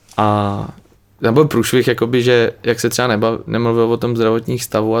a tam byl průšvih, jakoby, že jak se třeba nemluvil o tom zdravotních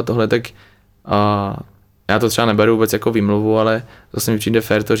stavu a tohle, tak já to třeba neberu vůbec jako výmluvu, ale zase mi přijde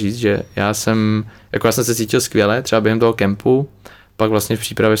fér to říct, že já jsem se cítil skvěle, třeba během toho kempu, pak vlastně v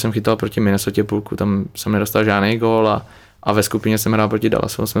přípravě jsem chytal proti Minnesota půlku, tam jsem nedostal žádný gól a ve skupině jsem hrál proti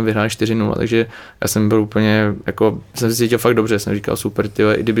Dallasu, jsme vyhráli 4-0, takže já jsem byl úplně, jako jsem se cítil fakt dobře, jsem říkal super,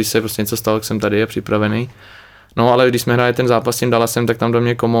 tyhle, i kdyby se prostě něco stalo, tak jsem tady a připravený. No ale když jsme hráli ten zápas s tím Dallasem, tak tam do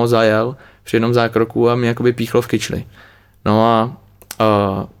mě Komo zajel při jednom zákroku a mě jakoby píchlo v kyčli. No a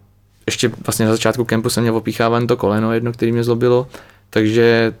ještě vlastně na začátku kempu jsem měl opícháván to koleno jedno, který mě zlobilo,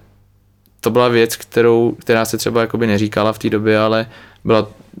 takže to byla věc, která se třeba jakoby neříkala v té době, ale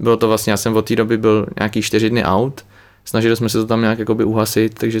bylo to vlastně, já jsem od té doby byl nějaký 4 dny out, snažili jsme se to tam nějak jakoby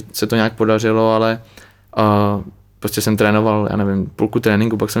uhasit, takže se to nějak podařilo, ale prostě jsem trénoval, já nevím, půlku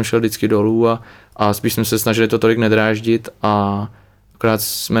tréninku, pak jsem šel vždycky dolů a spíš jsme se snažili to tolik nedráždit a akorát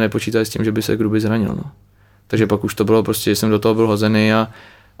jsme nepočítali s tím, že by se Gruby zranil, no. Takže pak už to bylo prostě, jsem do toho byl hozený a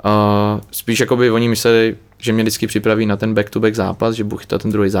spíš jakoby oni mysleli, že mě vždycky připraví na ten back-to-back zápas, že budu chytat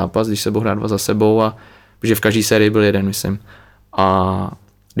ten druhý zápas, když se budu hrát 2 za sebou a protože v každé sérii byl jeden, myslím. A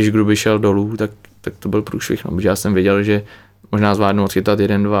když Gruby šel dolů, tak to byl průšvih, no, protože já jsem věděl, že možná zvládnu odchytat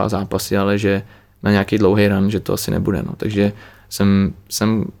 1-2 zápasy, ale že na nějaký dlouhý run, že to asi nebude, no. Takže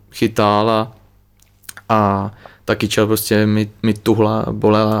jsem chytal a ta kyčel prostě mi tuhla,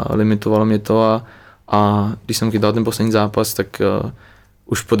 bolela, limitovalo mě to a když jsem chytal ten poslední zápas, tak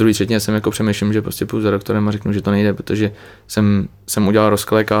už po druhé třetině jsem jako přemýšlím, že prostě půjdu za doktorem a řeknu, že to nejde, protože jsem udělal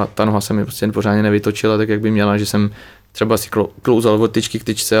rozklek a ta noha se mi prostě pořádně nevytočila tak, jak by měla, že jsem třeba si klouzal od tyčky k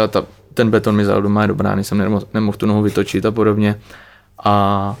tyčce a ten beton mi vzal doma do brány, jsem nemohl tu nohu vytočit a podobně.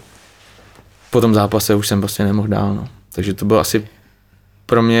 A po tom zápase už jsem prostě nemohl dál, no. Takže to bylo asi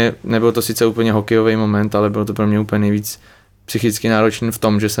pro mě, nebyl to sice úplně hokejový moment, ale bylo to pro mě úplně nejvíc psychicky náročný v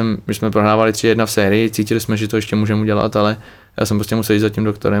tom, že jsme prohrávali 3-1 v sérii, cítili jsme, že to ještě můžeme udělat, ale já jsem prostě musel jít za tím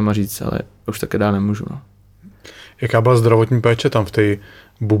doktorem a říct, ale už také dál nemůžu. No. Jaká byla zdravotní péče tam v té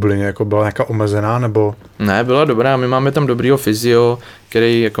bublině, jako byla nějaká omezená, nebo? Ne, byla dobrá, my máme tam dobrýho fyzio,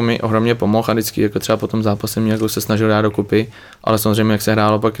 který jako mi ohromně pomohl a vždycky jako třeba po tom zápase mě jako se snažil dát dokupy, ale samozřejmě jak se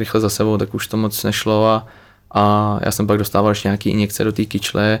hrálo pak rychle za sebou, tak už to moc nešlo a já jsem pak dostával ještě nějaký injekce do té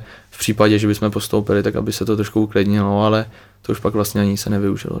kyčle v případě, že bychom postoupili, tak aby se to trošku uklidnilo, ale to už pak vlastně ani se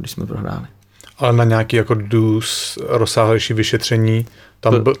nevyužilo, když jsme prohráli. Ale na nějaký jako rozsáhlejší vyšetření,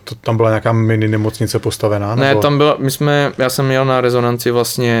 tam byla nějaká mini nemocnice postavená? Nebo? Ne, tam byla, já jsem měl na rezonanci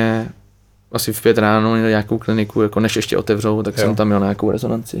vlastně asi v 5 ráno na nějakou kliniku, jako než ještě otevřou, tak jsem tam měl na nějakou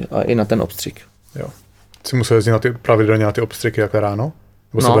rezonanci a i na ten obstřik. Jo. Jsi musel jezdit pravidelně na ty obstřiky jako ráno?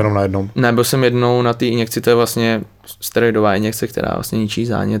 Nebo jsem jenom na jednom? Ne, byl jsem jednou na té injekci, to je vlastně steroidová injekce, která vlastně ničí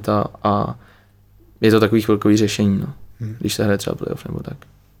zánět a je to takový chvilkový řešení, no. Když se hraje třeba playoff nebo tak.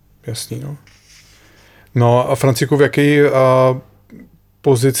 Jasný, no. No a Franciku, v jaké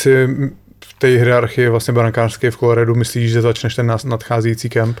pozici v té hierarchii vlastně brankářské v Coloradu myslíš, že začneš ten nadcházející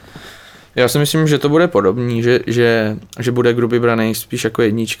kemp? Já si myslím, že to bude podobný, že bude Gruby branej spíš jako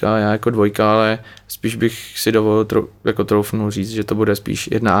jednička, já jako dvojka, ale spíš bych si dovolil jako troufnul říct, že to bude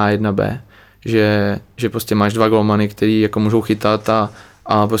spíš 1A, 1B, že prostě máš 2 golmany, který jako můžou chytat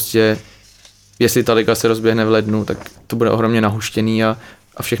a prostě jestli ta liga se rozběhne v lednu, tak to bude ohromně nahuštěný a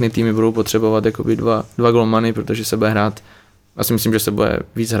všechny týmy budou potřebovat jakoby dva golmany, protože se bude hrát, já si myslím, že se bude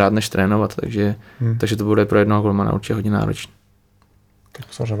víc hrát než trénovat, takže to bude pro jednoho golmana určitě hodně náročné. Tak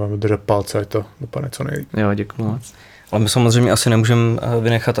samozřejmě budeme držet palce, ať to dopadne co nejlíp. Jo, děkuju moc. Ale my samozřejmě asi nemůžeme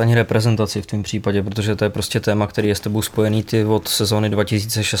vynechat ani reprezentaci v tom případě, protože to je prostě téma, který je s tebou spojený. Ty od sezóny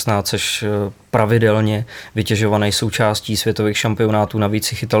 2016 seš pravidelně vytěžovaný součástí světových šampionátů, navíc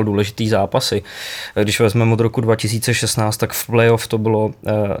si chytal důležitý zápasy. Když vezmeme od roku 2016, tak v playoff to bylo,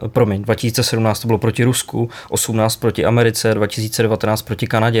 2017 to bylo proti Rusku, 18 proti Americe, 2019 proti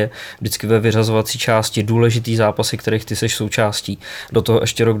Kanadě, vždycky ve vyřazovací části důležitý zápasy, kterých ty seš součástí. Do toho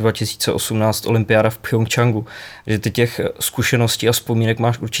ještě rok 2018 olympiáda v Pyeongchangu, že ty těch zkušeností a vzpomínek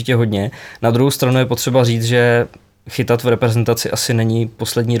máš určitě hodně. Na druhou stranu je potřeba říct, že chytat v reprezentaci asi není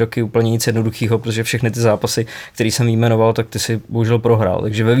poslední roky úplně nic jednoduchého, protože všechny ty zápasy, které jsem jmenoval, tak ty si bohužel prohrál.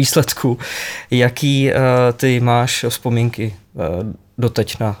 Takže ve výsledku, jaký ty máš vzpomínky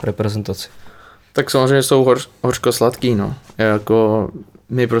doteď na reprezentaci? Tak samozřejmě jsou hořko-sladký, no. Jako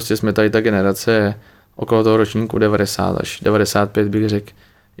my prostě jsme tady ta generace okolo toho ročníku 90 až 95 bych řekl,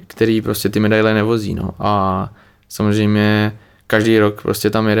 který prostě ty medaile nevozí, no. A samozřejmě každý rok prostě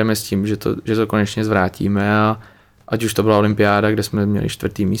tam jedeme s tím, že to konečně zvrátíme a ať už to byla olympiáda, kde jsme měli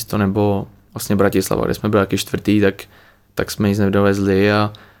 4. místo, nebo vlastně Bratislava, kde jsme byli taky 4., tak jsme nic nedovezli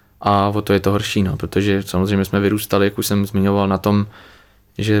a o to je to horší, no, protože samozřejmě jsme vyrůstali, jak už jsem zmiňoval, na tom,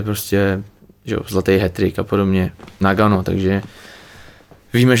 že prostě že zlatý hat-trick a podobně, Nagano, takže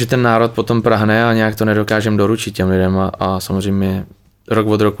víme, že ten národ potom prahne a nějak to nedokážeme doručit těm lidem a samozřejmě rok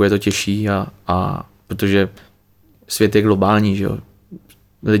od roku je to těžší a protože svět je globální, že jo.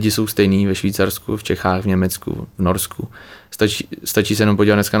 Lidi jsou stejný ve Švýcarsku, v Čechách, v Německu, v Norsku. Stačí se jenom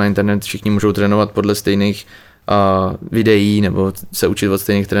podívat dneska na internet, všichni můžou trénovat podle stejných videí nebo se učit od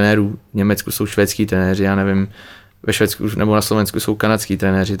stejných trenérů. V Německu jsou švédský trenéři, já nevím, ve Švédsku nebo na Slovensku jsou kanadský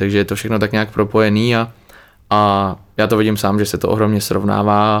trenéři, takže je to všechno tak nějak propojený a já to vidím sám, že se to ohromně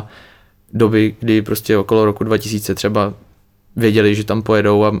srovnává. Doby, kdy prostě okolo roku 2000 třeba věděli, že tam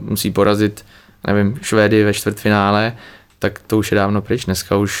pojedou a musí porazit, nevím, Švédy ve čtvrtfinále, tak to už je dávno pryč.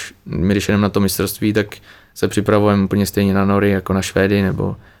 Dneska už, my když jdeme na to mistrovství, tak se připravujeme úplně stejně na Nory jako na Švédy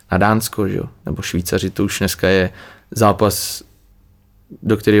nebo na Dánsko, že jo? Nebo Švýcaři, to už dneska je zápas,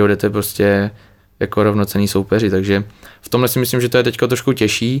 do kterého jdete prostě jako rovnocenní soupeři, takže v tomhle si myslím, že to je teďka trošku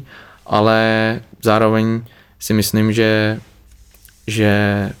těžší, ale zároveň si myslím,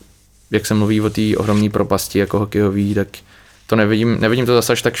 že jak se mluví o té ohromné propasti jako hokejový, tak to nevidím to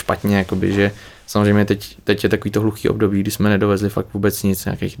zase až tak špatně, jakoby, že samozřejmě teď je takový to hluchý období, kdy jsme nedovezli fakt vůbec nic,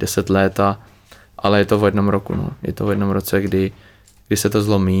 nějakých 10 let, ale je to v jednom roku, no. Je to v jednom roce, kdy se to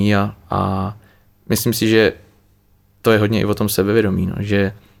zlomí a myslím si, že to je hodně i o tom sebevědomí, no.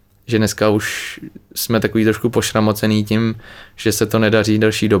 že dneska už jsme takový trošku pošramocený tím, že se to nedaří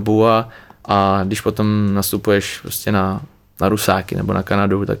další dobu a když potom nastupuješ prostě na Rusáky nebo na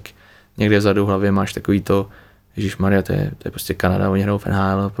Kanadu, tak někde vzadu v hlavě máš takový to, ježišmarja, to je prostě Kanada, oni hrajou v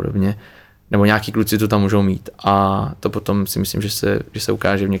NHL a podobně, nebo nějaký kluci to tam můžou mít a to potom si myslím, že se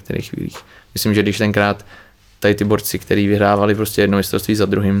ukáže v některých chvílích. Myslím, že když tenkrát tady ty borci, kteří vyhrávali prostě jedno mistrovství za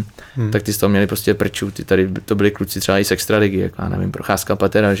druhým, tak ty z toho měli prostě prču, ty tady to byli kluci třeba i z extraligy, jako já nevím, Procházka,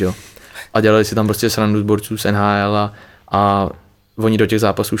 Patera, že jo. A dělali si tam prostě srandu z borců z NHL a oni do těch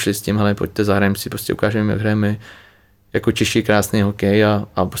zápasů šli s tím, hele, pojďte zahrajeme si, prostě ukážeme, jak hrajeme jako Češi krásný hokej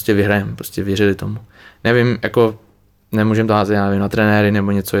a prostě vyhrajeme, prostě věřili tomu. Nevím, jako nemůžeme to házet, já nevím, na trenéry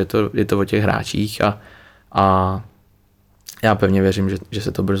nebo něco, je to o těch hráčích a já pevně věřím, že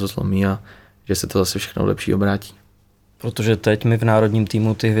se to brzo zlomí a že se to zase všechno lepší obrátí. Protože teď my v národním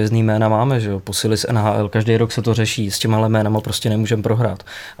týmu ty hvězdný jména máme, že jo, posily z NHL, každý rok se to řeší, s těma jménama prostě nemůžeme prohrát.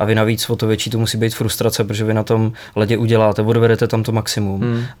 A vy navíc o to větší to musí být frustrace, protože vy na tom ledě uděláte, odvedete tam to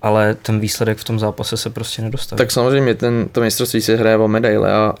maximum, ale ten výsledek v tom zápase se prostě nedostaví. Tak samozřejmě to mistrovství se hraje o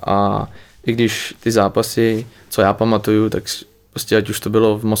medaile a i když ty zápasy, co já pamatuju, tak prostě ať už to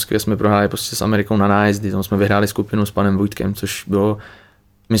bylo v Moskvě, jsme prohráli prostě s Amerikou na nájezdy, tam jsme vyhráli skupinu s panem Vojtkem, což bylo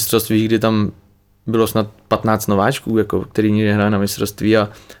mistrovství, kdy tam bylo snad 15 nováčků, jako, který nikdy hráli na mistrovství a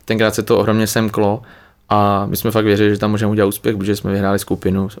tenkrát se to ohromně semklo a my jsme fakt věřili, že tam můžeme udělat úspěch, protože jsme vyhráli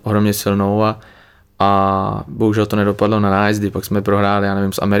skupinu ohromně silnou a bohužel to nedopadlo na nájezdy, pak jsme prohráli, já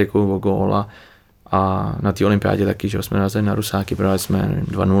nevím, s Amerikou o gól a na té olympiádě taky, že jsme narazili na Rusáky, prohráli jsme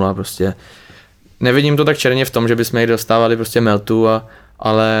 2-0 prostě. Nevidím to tak černě v tom, že bychom jich dostávali prostě meltu,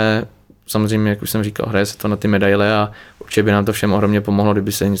 ale samozřejmě, jak už jsem říkal, hraje se to na ty medaile a určitě by nám to všem ohromně pomohlo,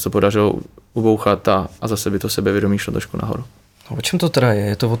 kdyby se něco podařilo ubouchat a zase by to sebevědomí šlo trošku nahoru. O čem to teda je?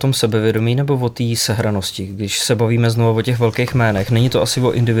 Je to o tom sebevědomí nebo o té sehranosti? Když se bavíme znovu o těch velkých jménech, není to asi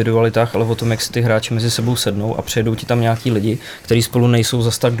o individualitách, ale o tom, jak si ty hráči mezi sebou sednou a přijedou ti tam nějaký lidi, kteří spolu nejsou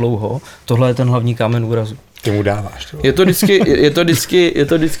zas tak dlouho. Tohle je ten hlavní kámen úrazu. Ty mu dáváš. Je to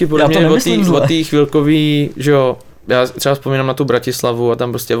vždycky podle mě o té chvilkový, že jo, já třeba vzpomínám na tu Bratislavu a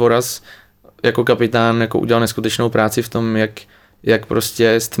tam prostě Voraz jako kapitán jako udělal neskutečnou práci v tom, jak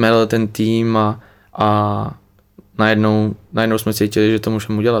prostě stmelil ten tým a najednou jsme cítili, že to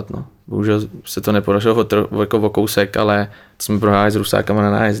můžeme udělat. No. Bohužel se to nepodařilo jako o kousek, ale jsme prohráli s Rusákama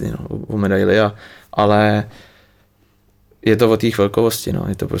na nájezdy, no, o medaili, ale je to o té chvilkovosti, no.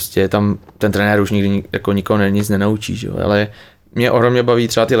 Je to prostě tam ten trenér už nikdy jako nikoho nic nenaučí, že jo? Ale mě ohromně baví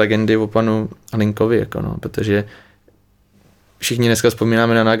třeba ty legendy o panu Hlinkovi, jako no, protože všichni dneska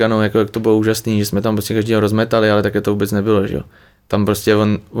vzpomínáme na Nagano, jako jak to bylo úžasný, že jsme tam prostě každého rozmetali, ale také to vůbec nebylo, že jo. Tam prostě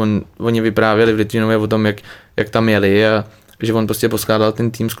oni vyprávěli v Litvínově o tom, jak tam jeli a že on prostě poskládal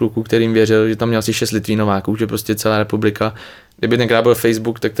ten tým z kluků, kterým věřil, že tam měl asi 6 Litvínováků, že prostě celá republika, kdyby tenkrát byl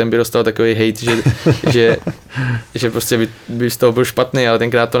Facebook, tak ten by dostal takový hate, že prostě by z toho byl špatný, ale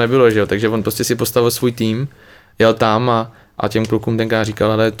tenkrát to nebylo, že jo. Takže on prostě si postavil svůj tým, jel tam a těm klukům tenkrát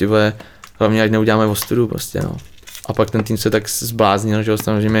říkal, ale ty vole, hlavně ať neuděláme ostudu prostě, no. A pak ten tým se tak zbláznil, že jo,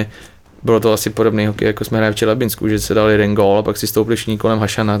 samozřejmě bylo to asi podobný hokej, jako jsme hráli v Čelebinsku, že se dal jeden gól a pak si stoupli všichni kolem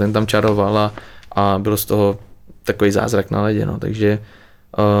Hašana, ten tam čaroval a bylo z toho takový zázrak na ledě, no, takže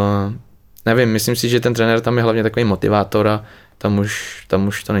nevím, myslím si, že ten trenér tam je hlavně takový motivátor a tam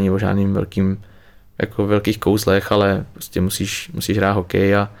už to není o žádným velkých kouzlech, ale prostě musíš hrát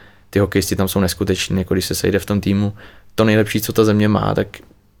hokej a ty hokejisti tam jsou neskuteční, jako když se sejde v tom týmu to nejlepší, co ta země má, tak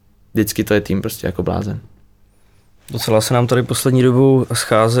vždycky to je tým prostě jako blázen. Docela se nám tady poslední dobou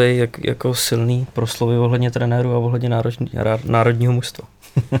scházejí jako silný proslovy ohledně trenéru a ohledně národního mužstva.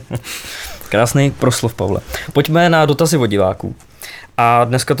 Krásný proslov, Pavle. Pojďme na dotazy od diváků. A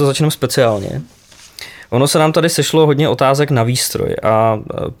dneska to začneme speciálně. Ono se nám tady sešlo hodně otázek na výstroj a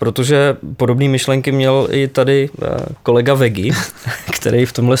protože podobné myšlenky měl i tady kolega Vegi, který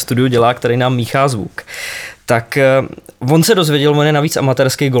v tomhle studiu dělá, který nám míchá zvuk, tak on se dozvěděl, on je navíc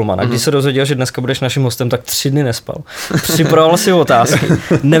amatérský golman a když se dozvěděl, že dneska budeš naším hostem, tak 3 dny nespal. Připravoval si otázky.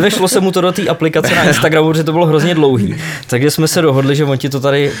 Nevešlo se mu to do té aplikace na Instagramu, protože to bylo hrozně dlouhý. Takže jsme se dohodli, že on ti to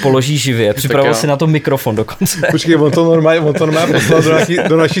tady položí živě. Připravil si na to mikrofon dokonce. Počkej, on to normálně poslal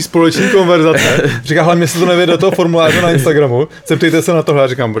do naší společní konverzace. Říká, hlavně se to nevěděl do toho formuláře na Instagramu. Zeptejte se na tohle a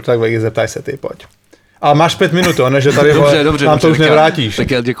říkám, tak Vegi, zeptaj se ty, pojď. A máš 5 minut, ne, že tady dobře, nám to už nevrátíš.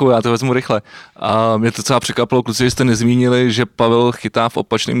 Tak já děkuju, já to vezmu rychle. A mě to celá překvapilo, kluci, že jste nezmínili, že Pavel chytá v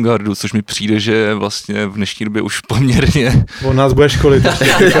opačném gardu, což mi přijde, že je vlastně v dnešní době už poměrně... On nás bude školit,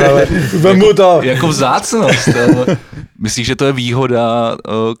 ale vemu to. Jako vzácnost. Myslíš, že to je výhoda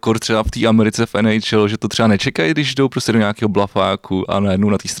kor třeba v té Americe v NHL, že to třeba nečekají, když jdou prostě do nějakého blafáku a najednou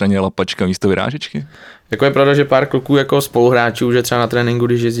na té straně je lapačka místo vyrážečky? Jako je pravda, že pár kluků jako spoluhráčů, že třeba na tréninku,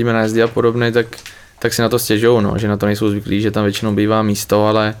 když jezdíme na jezdy a podobně, tak si na to stěžují, no, že na to nejsou zvyklí, že tam většinou bývá místo,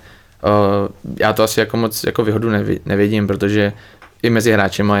 ale já to asi jako moc jako výhodu nevidím, protože i mezi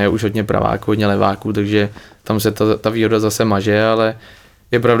hráčema je už hodně praváků, hodně leváků, takže tam se ta výhoda zase maže, ale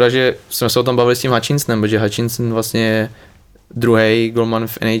je pravda, že jsme se o tom bavili s tím Hutchinsonem, protože Hutchinson vlastně je druhý golman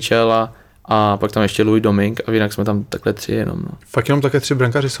v NHL a pak tam ještě Louis Domingue a jinak jsme tam takhle 3 jenom. No. Fakt jenom také 3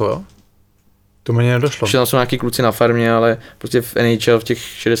 brankaři jsou, jo? To mi nedošlo. Ještě tam jsou nějaký kluci na farmě, ale prostě v NHL v těch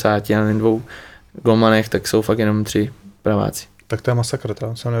 60 a 2 golmanech, tak jsou fakt jenom 3 praváci. Tak to je masakr,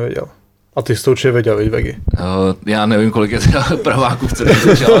 to jsem nevěděl. A ty jsi to určitě věděl, víš, Vegy? Já nevím, kolik je teda praváků v celé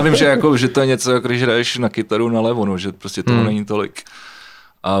řeči, ale vím, že, jako, že to je něco, jako když hraješ na kytaru na levo, no, že prostě toho není tolik.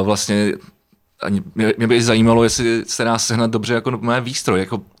 A vlastně mě by zajímalo, jestli se dá sehnat dobře jako mé výstroj,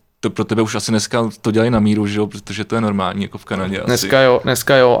 jako to pro tebe už asi dneska to dělají na míru, že jo, protože to je normální jako v Kanadě asi.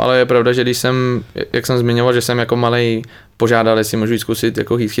 Dneska jo, ale je pravda, že když jsem, jak jsem zmiňoval, že jsem jako malej požádal, jestli můžu jít zkusit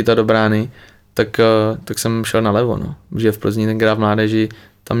jako chytat do brány, tak jsem šel na levo, no. Protože v Plzni tenkrát v mládeži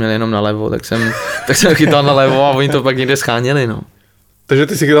tam měl jenom na levo, tak jsem chytal na levo a oni to pak někde scháněli, no. Takže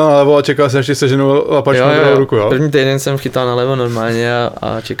ty si chytal na levo a čekal jsi, až ti seženou lapačku na druhou ruku, jo? První týden jsem chytal na levo normálně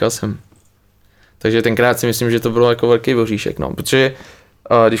a čekal jsem. Takže tenkrát si myslím, že to bylo jako velký voříšek, no, protože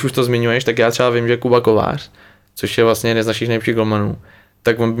když už to zmiňuješ, tak já třeba vím, že Kuba Kovář, což je vlastně jeden z našich nejlepších golmanů,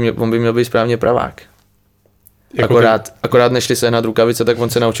 tak on by měl být správně pravák. Jako akorát nešli sehnat rukavice, tak on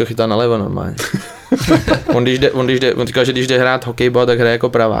se naučil chytat na levo normálně. On říkal, že když jde hrát hokejbal, tak hraje jako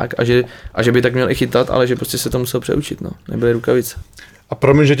pravák a že by tak měl i chytat, ale že prostě se to musel přeučit, no. Nebyly rukavice. A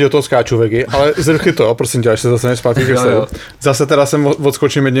promiň, že ti o toho skáču, Vegy, ale zruchy to, prosím tě, až se zase zpátky ke slovu. Zase teda jsem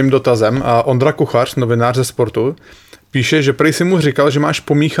odskočím jedním dotazem a Ondra Kuchař, novinář ze Sportu, píše, že prý si mu říkal, že máš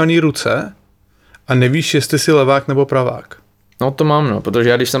pomíchaný ruce a nevíš, jestli jsi levák nebo pravák. No to mám, no, protože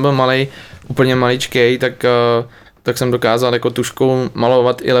já když jsem byl malej, úplně maličkej, tak jsem dokázal jako tuškou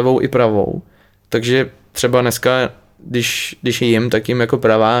malovat i levou, i pravou. Takže třeba dneska, když jim, tak jim jako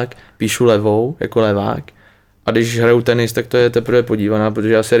pravák píšu levou, jako levák. A když hraju tenis, tak to je teprve podívaná,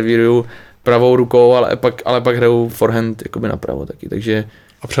 protože já servíruju pravou rukou, ale pak hraju forehand jakoby napravo taky, takže...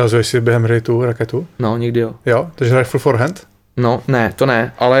 A přehazuješ si během hry tu raketu? No, nikdy jo. Jo? Takže hraješ full forehand? No, ne, to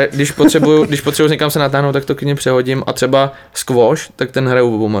ne, ale když potřebuju někam se natáhnout, tak to k něm přehodím a třeba squash, tak ten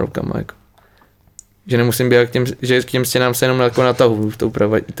hraju obouma rukama, jako. Že nemusím být že k těm stěnám se jenom jako natahu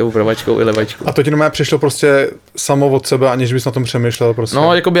tou pravačkou i levačkou. A to ti normálně přišlo prostě samo od sebe, aniž bys na tom přemýšlel prostě?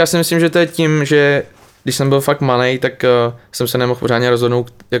 No, jakoby já si myslím, že to je tím, že když jsem byl fakt malej, tak jsem se nemohl pořádně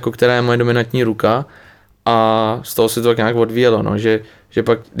rozhodnout, jako která je moje dominantní ruka a z toho se to tak nějak odvíjelo, no, že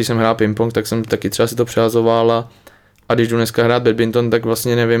pak, když jsem hrál ping-pong, tak jsem taky třeba si to přehazoval a když jdu dneska hrát badminton, tak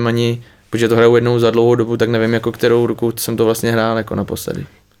vlastně nevím ani, protože to hraju jednou za dlouhou dobu, tak nevím, jako kterou ruku jsem to vlastně hrál jako naposledy.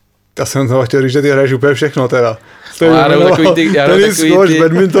 Já jsem to chtěl říct, že ty hraješ úplně všechno teda.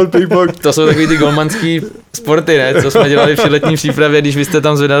 Badminton, ping-pong. To jsou takový ty golmanský sporty, ne? Co jsme dělali při letní přípravě, když vy jste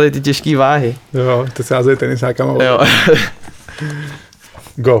tam zvedali ty těžké váhy. Jo, to se házejí tenisákama. Jo.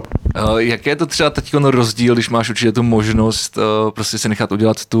 Go. Jak je to třeba teď rozdíl, když máš určitě tu možnost prostě si nechat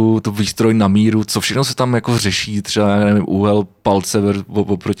udělat tu výstroj na míru, co všechno se tam jako řeší, třeba nevím, úhel palce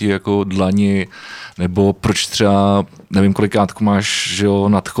oproti jako dlani, nebo proč třeba, nevím kolikátku máš, že jo,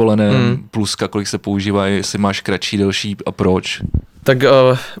 nad kolenem, pluska, kolik se používá, jestli máš kratší, delší a proč? Tak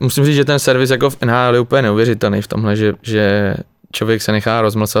musím říct, že ten servis jako v NHL je úplně neuvěřitelný v tomhle, že člověk se nechá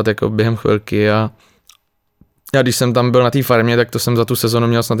rozmlsat jako během chvilky a já když jsem tam byl na té farmě, tak to jsem za tu sezonu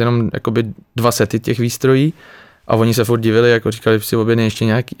měl snad jenom jakoby 2 sety těch výstrojí a oni se furt divili, jako říkali si objednej ještě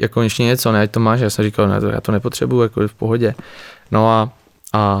nějaký, jako ještě něco, ne, to máš, já jsem říkal, ne, já to nepotřebuju, jako v pohodě. No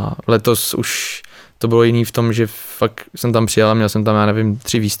a letos už to bylo jiný v tom, že fakt jsem tam přijel a měl jsem tam, já nevím,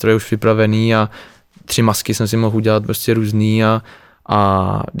 3 výstroje už připravený a 3 masky jsem si mohl udělat prostě různý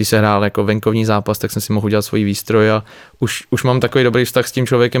a když se hrál jako venkovní zápas, tak jsem si mohl udělat svůj výstroj a už mám takový dobrý vztah s tím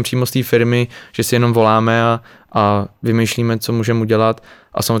člověkem přímo z té firmy, že si jenom voláme a vymýšlíme, co můžeme udělat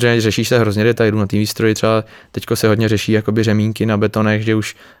a samozřejmě řeší se hrozně detailů na té výstroji, třeba teďko se hodně řeší jakoby řemínky na betonech, že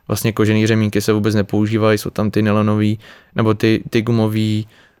už vlastně kožený řemínky se vůbec nepoužívají, jsou tam ty nylonový nebo ty gumový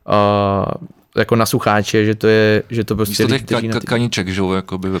jako na sucháče, že to prostě kaniček, že jo,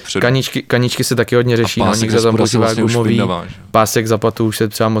 jakoby vepředu. Kaničky se taky hodně řeší, no, někdo tam používá gumový, pásek za patu už se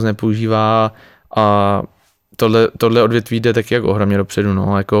třeba moc nepoužívá A tohle odvětví jde taky jako ohromně dopředu,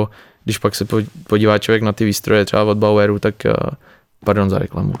 no, jako když pak se podívá člověk na ty výstroje třeba od Baueru, tak pardon za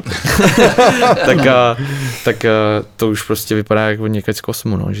reklamu, tak to už prostě vypadá jako někde z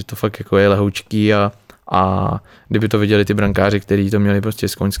kosmu, no, že to fakt jako je lehoučký a kdyby to viděli ty brankáři, kteří to měli prostě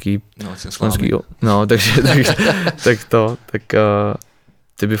z koňský,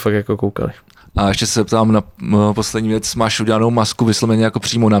 ty by fakt jako koukali. A ještě se ptám na poslední věc, máš udělanou masku vysloveně jako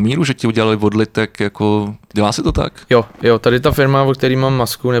přímo na míru, že ti udělali odlitek, jako dělá se to tak? Jo, tady ta firma, o který mám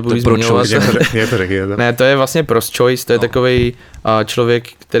masku, nebudu jí zmiňovat. Ne, to je vlastně Prost Choice, to je takovej člověk,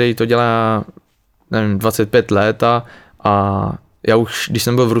 který to dělá, nevím, 25 let a já už, když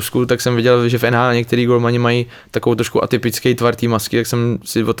jsem byl v Rusku, tak jsem viděl, že v NHL některý golmani mají takovou trošku atypický tvar té masky, tak jsem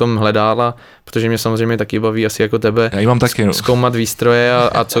si o tom hledala, protože mě samozřejmě taky baví asi jako tebe. Já ji mám taky, no. Zkoumat výstroje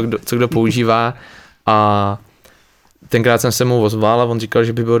a co kdo používá. A tenkrát jsem se mu ozval a on říkal,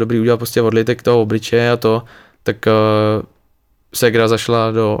 že by bylo dobrý udělat prostě odlitek toho obličeje a to, tak ségra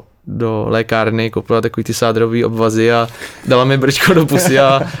zašla do lékárny, koupila takový ty sádrový obvazy a dala mi brčko do pusy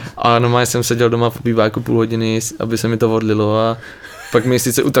a normálně jsem seděl doma v obýváku půl hodiny, aby se mi to odlilo a pak mi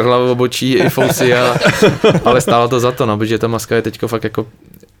sice utrhla v obočí i fousy, ale stálo to za to, no, protože ta maska je teďko fakt jako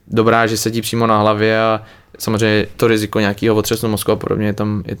dobrá, že sedí přímo na hlavě a samozřejmě to riziko nějakého otřesnu mozku a podobně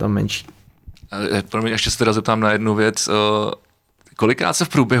je tam menší. Pro mě ještě se teda zeptám na jednu věc. Kolikrát se v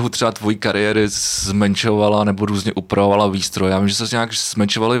průběhu třeba tvojí kariéry zmenšovala nebo různě upravovala výstroj? Já vím, že se nějak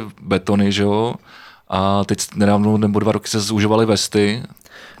zmenšovaly betony, že jo? A teď nedávno nebo 2 roky se zúžovaly vesty.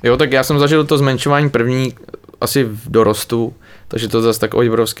 Jo, tak já jsem zažil to zmenšování první asi v dorostu, takže to zase tak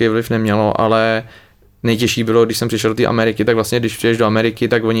obrovský vliv nemělo, ale nejtěžší bylo, když jsem přišel do té Ameriky, tak vlastně když přijdeš do Ameriky,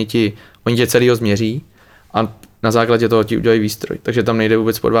 tak oni tě celýho změří a na základě toho ti udělají výstroj. Takže tam nejde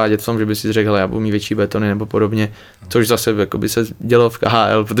vůbec podvádět v tom, že by si řekl, hele, já budu mít větší betony nebo podobně, což zase jako by se dělo v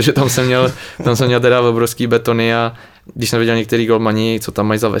KHL, protože tam jsem měl teda obrovský betony a když jsem viděl některý golmani, co tam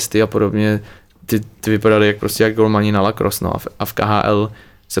mají za vesty a podobně, ty vypadaly jak golmani na lacrosse, no, a v KHL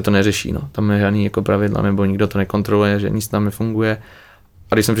se to neřeší, no. Tam je žádný jako pravidla, nebo nikdo to nekontroluje, že nic tam nefunguje.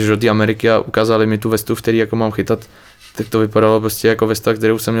 A když jsem přišel do té Ameriky a ukázali mi tu vestu, v který jako mám chytat, tak to vypadalo prostě jako vesta,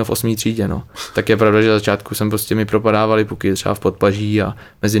 kterou jsem měl v 8. třídě, no. Tak je pravda, že na začátku jsem prostě mi propadávaly puky třeba v podpaží a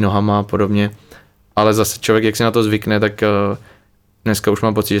mezi nohama a podobně. Ale zase člověk, jak si na to zvykne, tak dneska už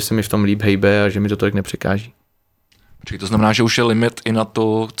mám pocit, že se mi v tom líp hejbe a že mi to tolik nepřekáží. Počkej, to znamená, že už je limit i na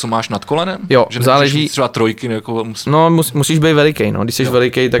to, co máš nad kolenem? Jo, že záleží. Třeba trojky jako No, musíš být veliký, no. Když jsi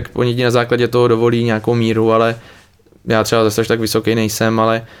veliký, tak oni ti na základě toho dovolí nějakou míru, ale já třeba zase tak vysoký nejsem,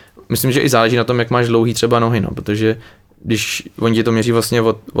 ale myslím, že i záleží na tom, jak máš dlouhý třeba nohy, no, protože když oni ti to měří vlastně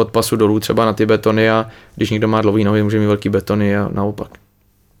od pasu dolů třeba na ty betony a když někdo má dlouhý nohy, může mít velký betony a naopak.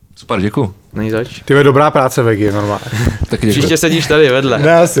 Super, děkuju. Není zač. Ty je dobrá práce, Vegy, normálně. Příště sedíš tady vedle.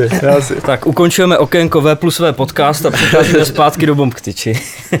 Ne, asi. Tak ukončujeme okénko V+V podcast a přicházíme zpátky do Bombktyči.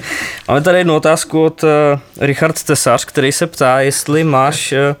 Máme tady jednu otázku od Richard Tesař, který se ptá, jestli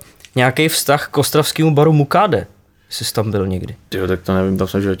máš nějaký vztah k ostravskému baru Mukáde. Jestli jsi tam byl někdy. Jo, tak to nevím, tam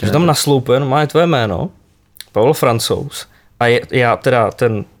jsem životě. Že tam nasloupen, má tvoje jméno, Pavel Francouz. A já teda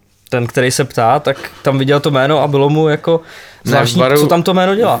ten, který se ptá, tak tam viděl to jméno a bylo mu jako zvláštní, co tam to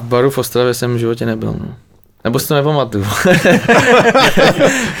jméno dělá. V baru v Ostravě jsem v životě nebyl, no. Nebo si to nepamatuju.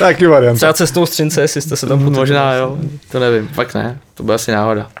 Taky variant. Třeba cestou Střince, jestli jste se tam potřebovali. Možná jo, to nevím, fakt ne, to byla asi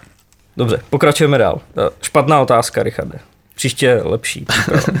náhoda. Dobře, pokračujeme dál. Špatná otázka, Richarde. Příště lepší.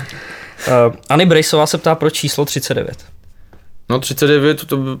 Anny Brejsová se ptá, proč číslo 39? No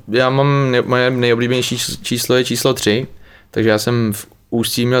 39, já mám, moje nejoblíbenější číslo je číslo 3, takže já jsem v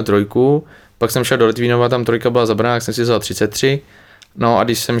Ústí měl 3, pak jsem šel do Litvínova, tam 3 byla zabraná, tak jsem si vzal 33, no a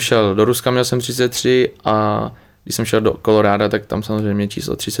když jsem šel do Ruska, měl jsem 33 a když jsem šel do Koloráda, tak tam samozřejmě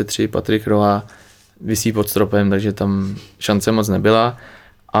číslo 33, Patrik Roa visí pod stropem, takže tam šance moc nebyla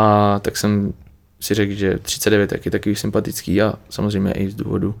a tak jsem si řekl, že 39 je takový sympatický a samozřejmě i z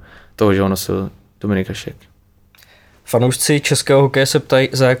důvodu toho, že ho nosil Dominik Hašek. Fanoušci českého hokeje se ptají,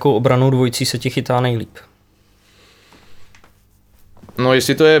 za jakou obranou dvojicí se ti chytá nejlíp. No,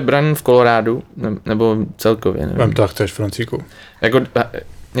 jestli to je Bran v Kolorádu, nebo celkově, nevím. Vem to, jak chceš, Francíku. Jako,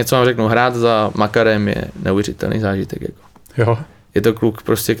 něco vám řeknu, hrát za Makarem je neuvěřitelný zážitek. Jako. Jo. Je to kluk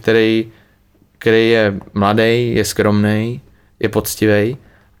prostě, který je mladý, je skromný, je poctivý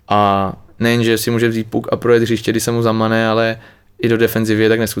a nejen, že si může vzít puk a projet hřiště, když se mu zamane, ale i do defenzivy je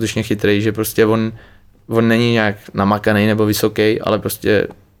tak neskutečně chytrý, že prostě on není nějak namakaný nebo vysoký, ale prostě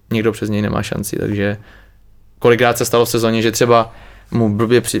nikdo přes něj nemá šanci, takže kolikrát se stalo v sezóně, že třeba mu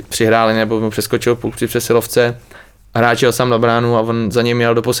blbě přihráli nebo mu přeskočil puk při přesilovce, hráč jel sám na bránu a on za něm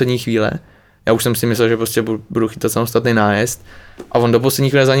jel do poslední chvíle Já už jsem si myslel, že prostě budu chytat samostatný nájezd a on do poslední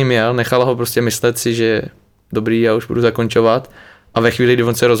chvíle za ním jel, nechal ho prostě myslet si, že dobrý, já už budu zakončovat a ve chvíli, kdy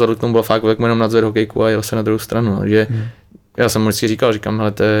on se rozhodl k tomu byl fakt, jak mu jenom nadzvedl hokejku a jel se na druhou stranu, takže já jsem mu vždycky říkám,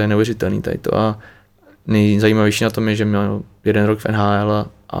 hele, to je neuvěřitelný tady to a nejzajímavější na tom je, že měl 1 rok v NHL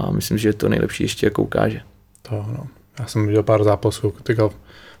a myslím, že je to nejlepší ještě jako ukáže. To, no. Já jsem viděl pár zápasů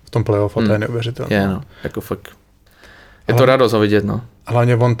v tom playoff a to je neuvěřitelné. Je, no, jako fakt. Je to radost ho vidět, no.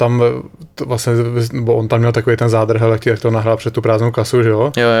 Hlavně on tam, vlastně, on tam měl takový ten zádrhel, jak to nahrál před tu prázdnou kasu, že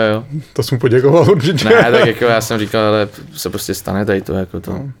jo? Jo. To jsem mu poděkoval určitě. Ne, tak jako já jsem říkal, ale se prostě stane tady to, jako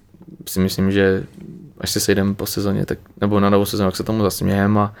to. No. Si myslím, že až se sejdeme po sezóně, tak, nebo na novou sezónu, tak se tomu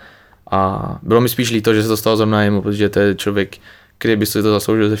zasmějem a bylo mi spíš líto, že se to stalo zrovna jemu, protože to je člověk, který by si to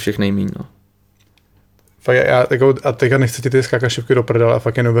zasloužil ze všech nejmíň, no. Fakt a teďka nechci ti ty skákašivky do prdele a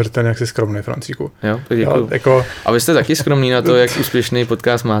fakt je neuvěřitelně, jak jsi skromný, Francíku. Jo, tak děkuju. Jako... A vy jste taky skromný na to, jak úspěšný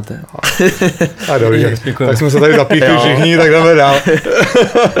podcast máte. A dobře, tak jsme se tady zapíchli všichni, tak jdeme dál.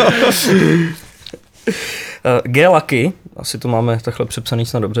 G-Lucky, asi to máme takhle přepsaný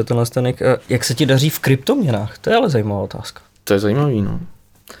snad dobře, tenhle stenek. Jak se ti daří v kryptoměnách? To je ale zajímavá otázka. To je zajímavý, no.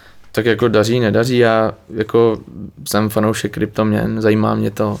 Tak jako daří, nedaří, já jako jsem fanoušek kryptoměn, zajímá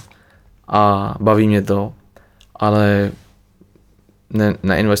mě to a baví mě to, ale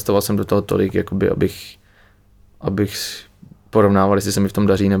neinvestoval jsem do toho tolik, jakoby, abych porovnával, jestli se mi v tom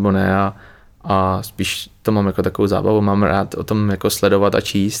daří nebo ne a spíš to mám jako takovou zábavu, mám rád o tom jako sledovat a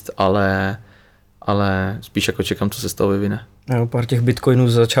číst, ale spíš jako čekám, co se z toho vyvine. Jo, pár těch bitcoinů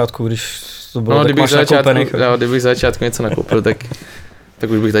z začátku, když to bylo, no, tak máš nakoupených. Kdybych za začátku něco nakoupil, tak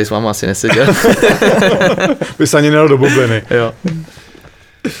už bych tady s váma asi neseděl. By se ani nedal do bubliny. Jo.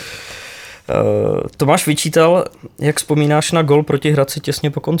 Tomáš vyčítal, jak vzpomínáš na gol proti Hradci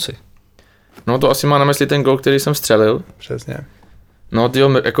těsně po konci. No to asi má na mysli ten gol, který jsem střelil. Přesně. No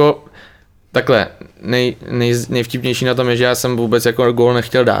tyjo, jako takhle, nejvtipnější na tom je, že já jsem vůbec jako gól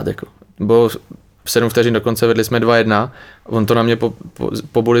nechtěl dát, jako. Bylo 7 vteřin do konce, vedli jsme 2-1, on to na mě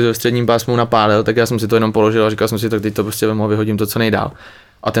po boli ve středním pásmu napálil, tak já jsem si to jenom položil a říkal jsem si, tak teď to prostě vemu a vyhodím to co nejdál.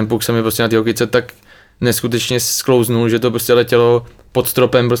 A ten puk se mi prostě na té hokejce tak neskutečně sklouznul, že to prostě letělo pod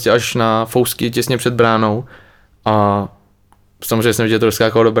stropem prostě až na fousky těsně před bránou a samozřejmě jsem viděl, že to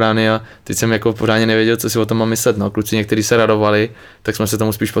rozskákalo do brány a teď jsem jako pořádně nevěděl, co si o tom mám myslet. No, kluci někteří se radovali, tak jsme se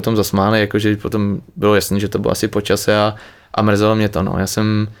tomu spíš potom zasmáli, jakože potom bylo jasné, že to bylo asi po čase a mrzelo mě to. No.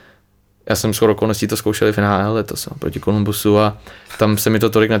 Já jsem shodou okolností to zkoušel v NHL letos proti Columbusu a tam se mi to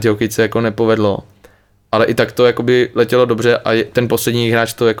tolik na té hokejce jako nepovedlo. Ale i tak to jakoby letělo dobře a ten poslední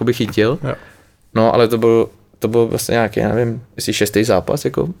hráč to jakoby chytil. Jo. No, ale to byl vlastně nějaký, já nevím, jestli 6. zápas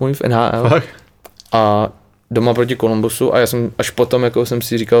jako můj v NHL. A doma proti Columbusu a já jsem až potom jako jsem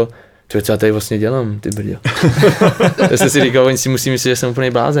si říkal, co já tady vlastně dělám, ty brďo. Já jsem si říkal, oni si musí myslet, že jsem úplný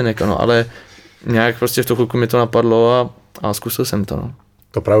blázen, jako no, ale nějak prostě v tu chvilku mi to napadlo a zkusil jsem to, no.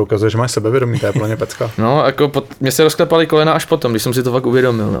 To právě ukazuje, že máš sebevědomí, to je plně pecka. No, jako mě se rozklepaly kolena až potom, když jsem si to fakt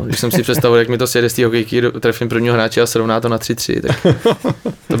uvědomil, no. Když jsem si představil, jak mi to sjede z té hokejky, trefím prvního hráče a srovná to na 3-3, tak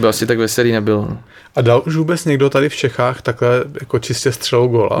to by asi tak veselý nebylo, no. A dal už vůbec někdo tady v Čechách takhle jako čistě střelou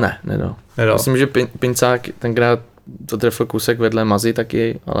góla? Ne, nedal. Myslím, že Pincák tenkrát to trefil kousek vedle Mazy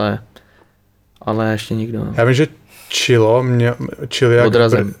taky, ale ještě nikdo. No. Já vím, že Čiliak,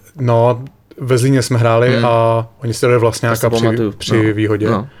 no, ve Zlíně jsme hráli a oni si dali vlastně nějaká při výhodě.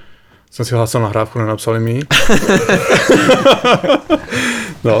 No. Jsem si hlásil nahrávku, nenapsali mi.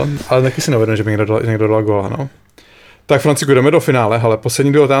 No, ale taky si neuvědomil, že by někdo dal góla, no. Tak Franciku, jdeme do finále, ale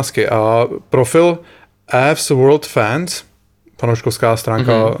poslední 2 otázky. A profil AFC World Fans, fanouškovská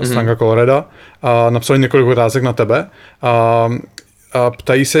stránka Colorada, napsali několik otázek na tebe a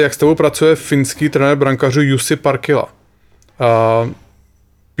ptají se, jak s tebou pracuje finský trenér brankařů Jussi Parkkila.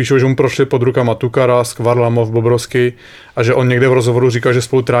 Píšou, že mu prošli pod rukama Tukaras, Varlamov, Bobrovský a že on někde v rozhovoru říkal, že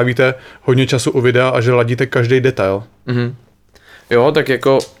spolu trávíte hodně času u videa a že ladíte každý detail. Mm-hmm. Jo, tak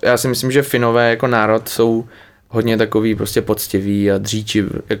jako já si myslím, že Finové jako národ jsou hodně takový prostě poctiví a dříči,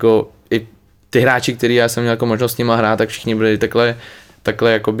 jako i ty hráči, který já jsem měl jako možnost s nima hrát, tak všichni byli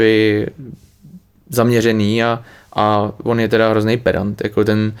takhle jakoby zaměřený a on je teda hrozný pedant, jako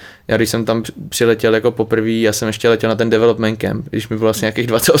já když jsem tam přiletěl jako poprvé, já jsem ještě letěl na ten development camp, když mi bylo vlastně nějakých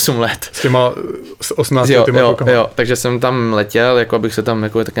 28 let. S těma 18 jo, takže jsem tam letěl, jako abych se tam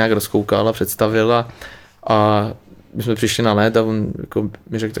jako tak nějak rozkoukal a představil a my jsme přišli na let a on jako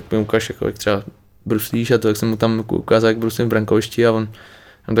mi řekl, tak mi ukáž, jako, jak třeba bruslíš a to, jak jsem mu tam ukázal, jak bruslím v brankovišti a on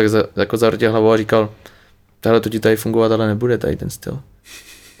tak jako zavrtěl hlavou a říkal, tohle to ti tady fungovat, ale nebude tady ten styl.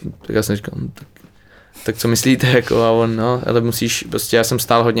 Tak já jsem říkal, no, tak co myslíte, jako a on, no, ale musíš, prostě já jsem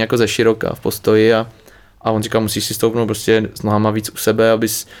stál hodně jako ze široka v postoji a A on říkal, musíš si stoupnout prostě s nohama víc u sebe,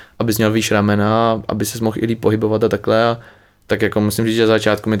 abys měl výš ramena, aby ses mohl i líp pohybovat a takhle. A tak jako musím říct, že za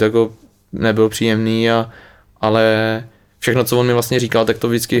začátku mi to jako nebylo příjemný, ale všechno, co on mi vlastně říkal, tak to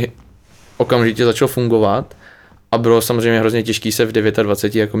vždycky okamžitě začalo fungovat. A bylo samozřejmě hrozně těžké se v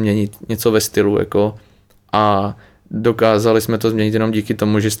 29 jako měnit něco ve stylu jako a dokázali jsme to změnit jenom díky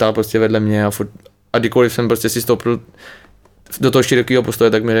tomu, že stál prostě vedle mě a kdykoliv jsem prostě si stoupil do toho širokého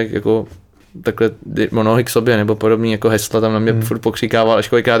postoje, tak mi řekl jako takhle nohy k sobě nebo podobný jako hesla tam na mě furt pokřikával, až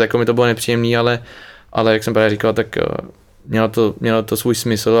kolikrát jako mi to bylo nepříjemný, ale jak jsem právě říkal, tak mělo to svůj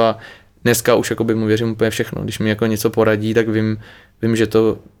smysl a dneska už jako by mu věřím úplně všechno. Když mi jako něco poradí, tak vím, že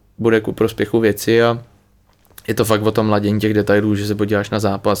to bude ku prospěchu věci a je to fakt o tom ladění těch detailů, že se podíváš na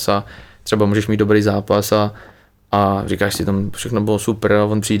zápas a třeba můžeš mít dobrý zápas a říkáš si, tam všechno bylo super a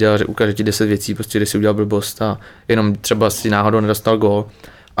on přijde a ukáže ti 10 věcí, prostě kde si udělal blbost a jenom třeba si náhodou nedostal gól.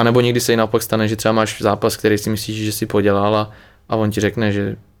 A nebo někdy se jí naopak stane, že třeba máš zápas, který si myslíš, že si podělal a on ti řekne,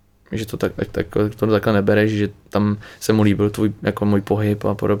 že to to takhle nebereš, že tam se mu líbil jako můj pohyb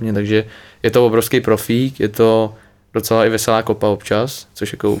a podobně, takže je to obrovský profík, je to docela i veselá kopa občas,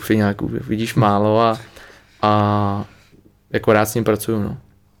 což jako u Fiňáků vidíš málo a jako rád s ním pracuju, no.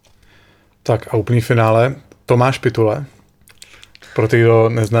 Tak a úplný finále, Tomáš Pitule. Pro ty, kdo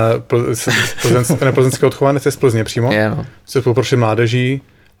nezná, plzeňský odchovanec je z Plzně přímo. Je, no. Jsi poprošil mládeží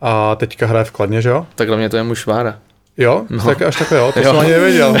a teďka hraje v Kladně, že jo? Takhle mě to je muž Švára. Jo? No. Tak až takhle, jo? To jsem ani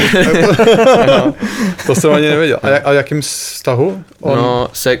nevěděl. To jsem ani nevěděl. A jakým vztahu? No,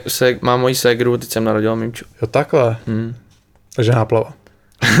 má moji ségru, teď jsem narodil Mimču. Jo, takhle. Takže náplava.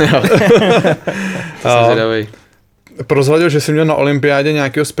 To jsem zvědavej. Prozradil, že jsi měl na olympiádě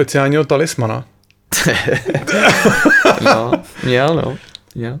nějakého speciálního talismana. No.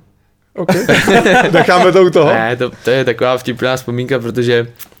 OK. Necháme to u toho? Ne, to je taková vtipná vzpomínka, protože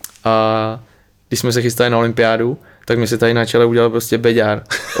když jsme se chystali na olympiádu, tak mi se tady na čele udělal prostě beďár,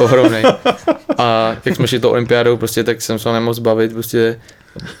 ohromnej. A jak jsme šli to olympiádou, prostě tak jsem se ho nemohl zbavit, prostě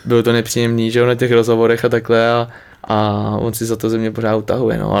bylo to nepříjemný, že jo, na těch rozhovorech a takhle a on si za to ze mě pořád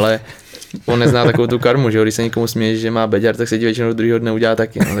utahuje, no, ale on nezná takovou tu karmu, že jo, když se někomu směješ, že má beďar, tak se ti většinou do druhého dne udělá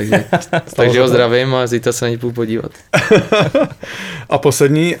taky, no, takže ho zdravím a zítra se na ně půjdu podívat. A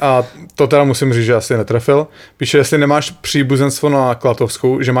poslední, a to teda musím říct, že asi netrefil, píše, jestli nemáš příbuzenstvo na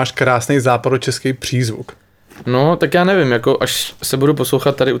Klatovsku, že máš krásný západočeský přízvuk. No, tak já nevím, jako až se budu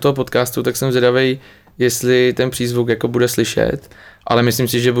poslouchat tady u toho podcastu, tak jsem zvědavej, jestli ten přízvuk jako bude slyšet, ale myslím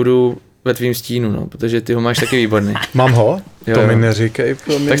si, že budu ve tvým stínu, no, protože ty ho máš taky výborný. Mám ho? Jo, to jo. mi neříkej.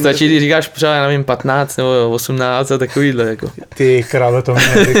 Tak stačí, když říkáš třeba, já nevím, 15 nebo 18 a takovýhle, jako. Ty krále, to mi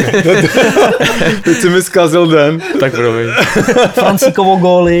neříkej. Teď jsi mi zkazil den. Tak promiň. Francíkovo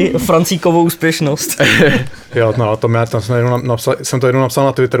góly, Francíkovou úspěšnost. Jo, no, jsem to jednou napsal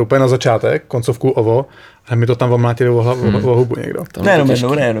na Twitteru úplně na začátek, koncovku ovo, a mi to tam omlátili o hubu někdo. Nejenom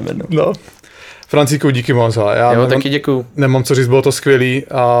jednou. No. Francíku, díky moc. Já taky děkuju. Nemám co říct, bylo to skvělý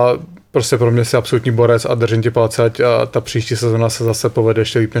a prostě pro mě jsi absolutní borec a držím ti palce, ať ta příští sezona se zase povede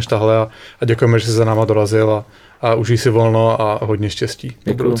ještě líp než tahle a děkujeme, že jsi za náma dorazil a užij si volno a hodně štěstí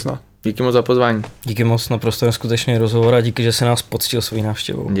do budoucna. Díky moc za pozvání. Díky moc, naprosto neskutečný rozhovor a díky, že se nás poctil svou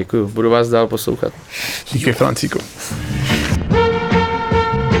návštěvou. Děkuju, budu vás dál poslouchat. Díky, Francíku.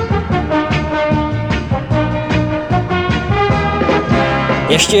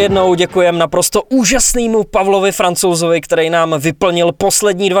 Ještě jednou děkujem naprosto úžasnému Pavlovi Francouzovi, který nám vyplnil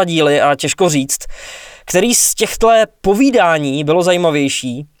poslední 2 díly a těžko říct, který z těchto povídání bylo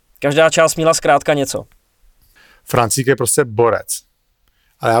zajímavější. Každá část měla zkrátka něco. Francík je prostě borec.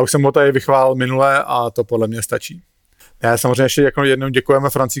 A já už jsem ho tady vychválil minule a to podle mě stačí. Já samozřejmě ještě jednou děkujeme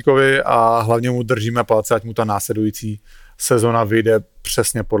Francíkovi a hlavně mu držíme palce, ať mu ta následující sezona vyjde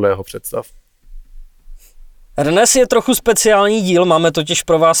přesně podle jeho představ. Dnes je trochu speciální díl, máme totiž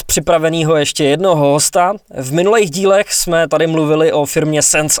pro vás připravenýho ještě jednoho hosta. V minulých dílech jsme tady mluvili o firmě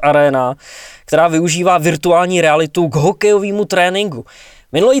Sense Arena, která využívá virtuální realitu k hokejovému tréninku.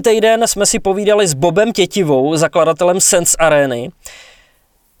 Minulý týden jsme si povídali s Bobem Tětivou, zakladatelem Sense Areny.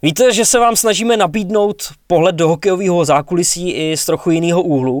 Víte, že se vám snažíme nabídnout pohled do hokejového zákulisí i z trochu jiného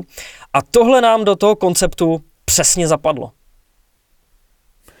úhlu a tohle nám do toho konceptu přesně zapadlo.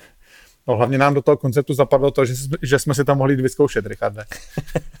 No, hlavně nám do toho konceptu zapadlo to, že jsme si tam mohli jít vyzkoušet, Richarde.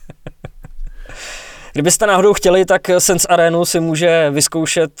 Kdybyste náhodou chtěli, tak Sense Arenu si může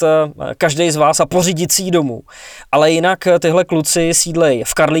vyzkoušet každý z vás a pořídit si ji domů. Ale jinak tyhle kluci sídlej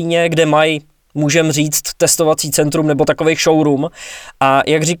v Karlíně, kde mají, můžem říct, testovací centrum nebo takový showroom. A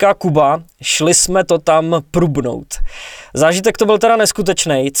jak říká Kuba, šli jsme to tam prubnout. Zážitek to byl teda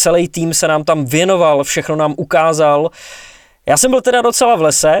neskutečný, celý tým se nám tam věnoval, všechno nám ukázal. Já jsem byl teda docela v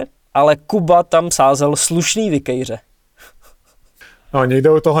lese, ale Kuba tam sázel slušný vykejře. No, někde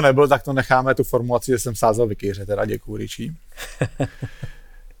u toho nebyl, tak to necháme tu formulaci, že jsem sázel vykejře, teda děkuju, Richie.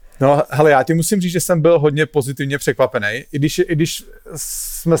 No, hele, já ti musím říct, že jsem byl hodně pozitivně překvapený. I když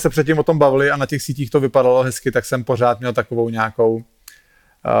jsme se předtím o tom bavili a na těch sítích to vypadalo hezky, tak jsem pořád měl takovou nějakou,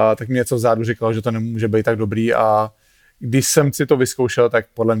 tak mi něco vzadu říkalo, že to nemůže být tak dobrý a když jsem si to vyzkoušel, tak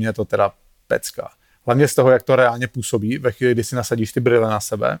podle mě je to teda pecka. Hlavně z toho, jak to reálně působí, ve chvíli, kdy si nasadíš ty brýle na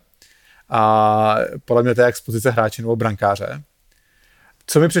sebe a podle mě to je jak z pozice hráče nebo brankáře.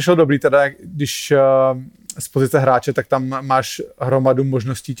 Co mi přišlo dobrý, teda, když z pozice hráče, tak tam máš hromadu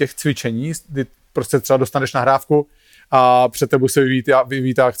možností těch cvičení, kdy prostě třeba dostaneš nahrávku a před tebou se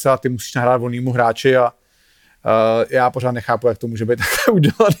vyvíjí ta akce a ty musíš nahrát volnému hráči a já pořád nechápu, jak to může být takhle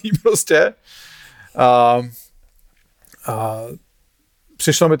udělaný prostě.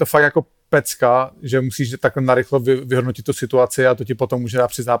 Přišlo mi to fakt jako pecka, že musíš takhle narychlo vyhodnotit tu situaci a to ti potom může dát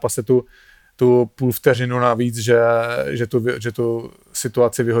při zápase tu půl vteřinu navíc, že tu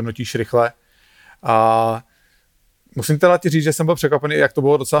situaci vyhodnotíš rychle. A musím teda ti říct, že jsem byl překvapený, jak to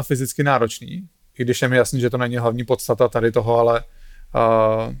bylo docela fyzicky náročný, i když je mi jasný, že to není hlavní podstata tady toho, ale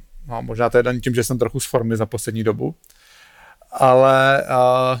no, možná to je daný tím, že jsem trochu z formy za poslední dobu. Ale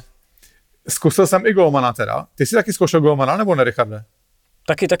zkusil jsem i golmana teda. Ty jsi taky zkoušel golmana, nebo ne, Richarde?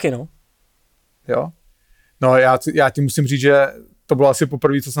 Taky, no. Jo? No já ti musím říct, že to bylo asi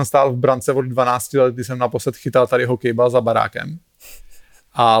poprvé, co jsem stál v brance od 12 let, kdy jsem naposled chytal tady hokejbal za barákem.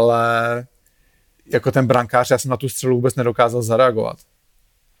 Ale jako ten brankář, já jsem na tu střelu vůbec nedokázal zareagovat.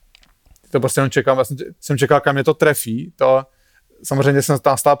 To prostě jenom čekám, já jsem čekal, kam mě to trefí. To, samozřejmě jsem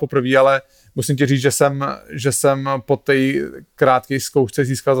tam stál poprvé, ale musím ti říct, že jsem po té krátké zkoušce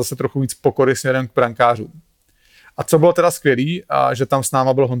získal zase trochu víc pokory směrem k brankářům. A co bylo teda skvělý, že tam s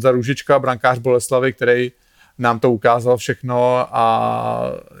náma byl Honza Růžička, brankář Boleslavy, který nám to ukázal všechno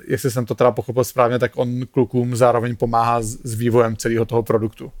a jestli jsem to teda pochopil správně, tak on klukům zároveň pomáhá s vývojem celého toho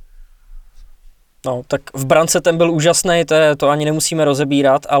produktu. No, tak v brance ten byl úžasný, to ani nemusíme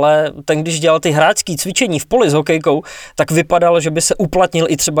rozebírat, ale ten, když dělal ty hráčský cvičení v poli s hokejkou, tak vypadal, že by se uplatnil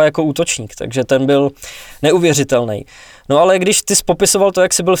i třeba jako útočník, takže ten byl neuvěřitelný. No ale když ty jsi popisoval to,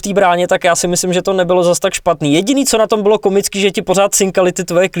 jak jsi byl v té bráně, tak já si myslím, že to nebylo zas tak špatný. Jediný, co na tom bylo komický, že ti pořád cinkali ty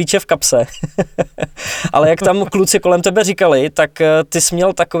tvoje klíče v kapse. Ale jak tam kluci kolem tebe říkali, tak ty jsi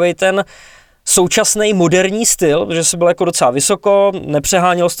měl takovej ten současný moderní styl, že jsi byl jako docela vysoko,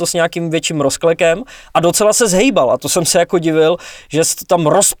 nepřeháněl jsi to s nějakým větším rozklekem a docela se zhejbal a to jsem se jako divil, že jsi tam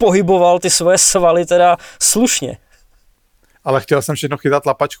rozpohyboval ty svoje svaly teda slušně. Ale chtěl jsem všechno chytat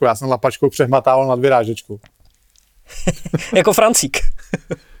lapačkou, já jsem lapačkou přehmatával na vyrážečku. Jako Francík.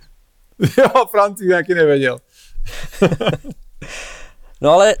 Jo, Francík nějaký nevěděl.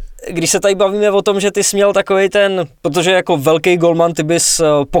 No ale když se tady bavíme o tom, že ty jsi měl takovej ten, protože jako velký golman ty bys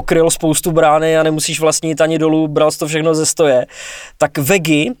pokryl spoustu brány a nemusíš vlastně jít ani dolů, bral jsi to všechno ze stoje, tak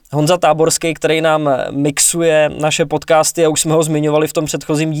Vegi, Honza Táborský, který nám mixuje naše podcasty a už jsme ho zmiňovali v tom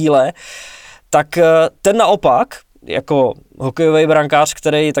předchozím díle, tak ten naopak, jako hokejový brankář,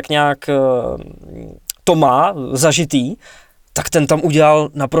 který tak nějak to má zažitý, tak ten tam udělal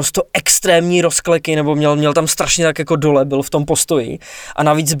naprosto extrémní rozkleky, nebo měl tam strašně tak jako dole, byl v tom postoji. A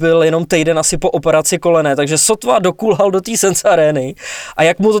navíc byl jenom týden asi po operaci kolene, takže sotva dokulhal do té Sense Arény. A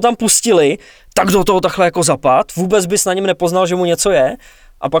jak mu to tam pustili, tak do toho takhle jako zapad, vůbec bys na něm nepoznal, že mu něco je.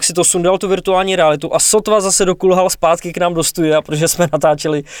 A pak si to sundal tu virtuální realitu a sotva zase dokulhal zpátky k nám do studia, protože jsme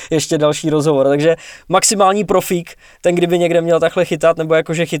natáčeli ještě další rozhovor. Takže maximální profík, ten kdyby někde měl takhle chytat, nebo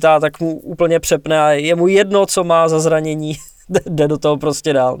jakože chytá, tak mu úplně přepne a je mu jedno, co má za zranění, jde do toho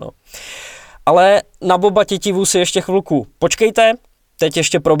prostě dál. No. Ale na Boba Tětivu si ještě chvilku počkejte, teď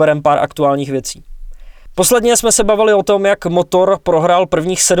ještě proberem pár aktuálních věcí. Posledně jsme se bavili o tom, jak Motor prohrál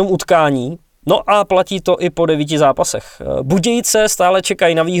prvních 7 utkání, no a platí to i po 9 zápasech. Budějice stále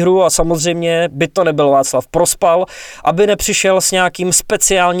čekají na výhru a samozřejmě by to nebyl Václav Prospal, aby nepřišel s nějakým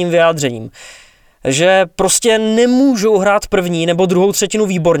speciálním vyjádřením. Že prostě nemůžou hrát první nebo druhou třetinu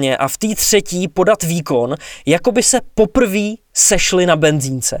výborně a v té třetí podat výkon, jako by se poprvé sešli na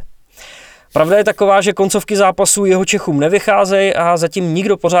benzínce. Pravda je taková, že koncovky zápasů jeho Čechům nevycházejí a zatím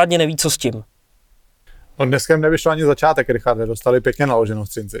nikdo pořádně neví, co s tím. No dneska jim nevyšlo ani začátek, Richarde, dostali pěkně naloženou v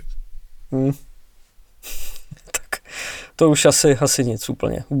Třinci. Tak to už asi nic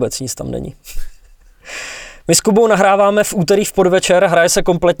úplně, vůbec nic tam není. My s Kubou nahráváme v úterý v podvečer, hraje se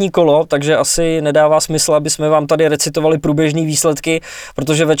kompletní kolo, takže asi nedává smysl, aby jsme vám tady recitovali průběžný výsledky,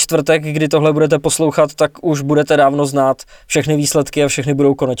 protože ve čtvrtek, kdy tohle budete poslouchat, tak už budete dávno znát všechny výsledky a všechny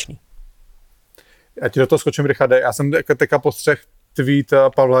budou konečný. Já ti do toho skočím, Richarde. Já jsem teďka postřeh tweet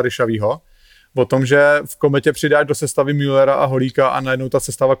Pavla Ryšavýho. o tom, že v Kometě přidáš do sestavy Müllera a Holíka a najednou ta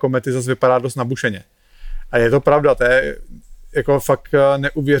sestava Komety zase vypadá dost nabušeně. A je to pravda, to je jako fakt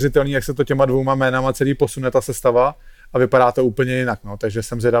neuvěřitelný, jak se to těma dvouma jménama celý posune ta sestava a vypadá to úplně jinak, no. Takže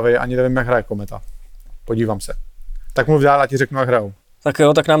jsem zvědavý, ani nevím, jak hraje Kometa. Podívám se. Tak mluv dál, a ti řeknu, jak hrajou. Tak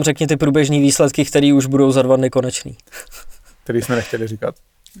jo, tak nám řekni ty průběžný výsledky, které už budou za 2 dny konečný. Který jsme nechtěli říkat.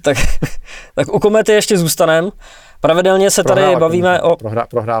 Tak u Komety ještě zůstanem. Pravidelně se tady bavíme o...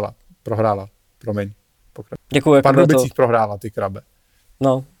 Prohrála. Promiň. Děkuju, jak Pardubicích prohrála, ty krabe.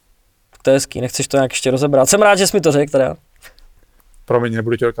 No, to je hezký, nechceš to nějak ještě rozebrat. Jsem rád, že jsi mi to řekl teda. Promiň,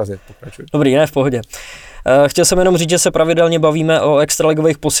 nebudu tě dokazit, pokračuj. Dobrý, ne, v pohodě. Chtěl jsem jenom říct, že se pravidelně bavíme o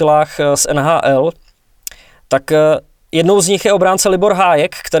extraligových posilách z NHL. Tak jednou z nich je obránce Libor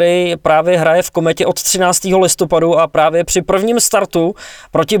Hájek, který právě hraje v Kometě od 13. listopadu a právě při prvním startu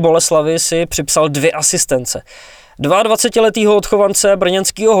proti Boleslavi si připsal 2 asistence. 22letého odchovance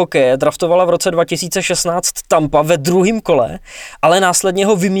brněnského hokeje draftovala v roce 2016 Tampa ve 2. kole, ale následně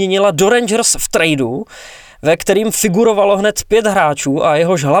ho vyměnila do Rangers v tradu, ve kterým figurovalo hned 5 hráčů a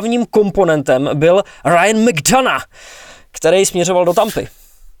jehož hlavním komponentem byl Ryan McDonough, který směřoval do Tampy.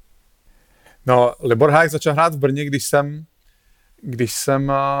 No, Libor Hájek začal hrát v Brně, když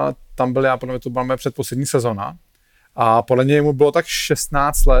jsem tam byl, já podle mě to byla moje předposlední sezona a podle něj mu bylo tak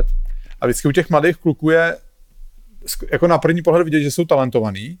 16 let a vždycky u těch mladých kluků je jako na první pohled vidět, že jsou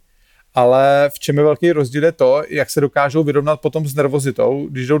talentovaný, ale v čem je velký rozdíl je to, jak se dokážou vyrovnat potom s nervozitou,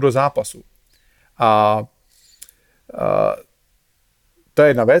 když jdou do zápasu. A to je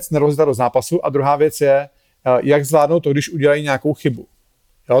jedna věc, nervozita do zápasu a druhá věc je, jak zvládnou to, když udělají nějakou chybu.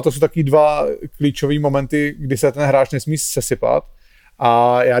 Jo, to jsou taky 2 klíčové momenty, kdy se ten hráč nesmí sesypat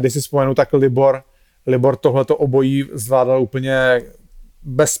a já když si vzpomenu, tak Libor tohleto obojí zvládal úplně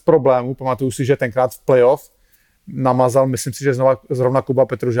bez problémů. Pamatuju si, že tenkrát v playoff namazal, myslím si, že zrovna Kuba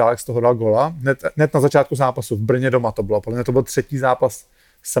Petružálek z toho dal gola. Hned na začátku zápasu, v Brně doma to bylo. Podle mě to byl 3. zápas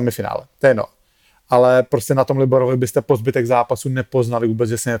semifinále. To je no. Ale prostě na tom Liborovi byste po zbytek zápasu nepoznali vůbec,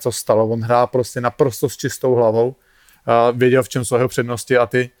 že se něco stalo. On hrál prostě naprosto s čistou hlavou. Věděl, v čem jsou jeho přednosti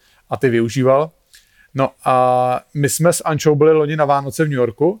a ty využíval. No a my jsme s Ančou byli loni na Vánoce v New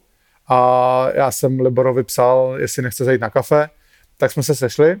Yorku a já jsem Liborovi psal, jestli nechce zajít na kafe, tak jsme se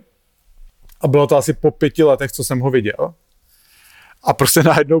sešli a bylo to asi po 5 letech, co jsem ho viděl. A prostě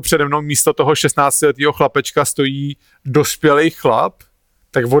najednou přede mnou místo toho 16letého chlapečka stojí dospělý chlap,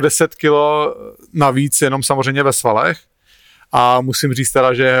 tak o 10 kilo navíc, jenom samozřejmě ve svalech. A musím říct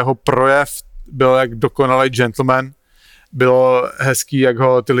teda, že jeho projev byl jak dokonalý gentleman. Bylo hezký, jak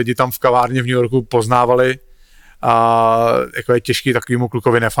ho ty lidi tam v kavárně v New Yorku poznávali. A jako je těžký takovému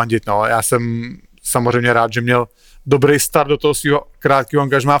klukovi nefandit. No. Já jsem samozřejmě rád, že měl dobrý start do toho svého krátkého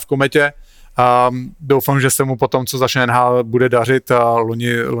angažmá v Kometě. A doufám, že se mu potom, co začne NHL, bude dařit. A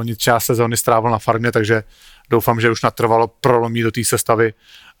loni část sezóny strávil na farmě, takže doufám, že už natrvalo prolomí do té sestavy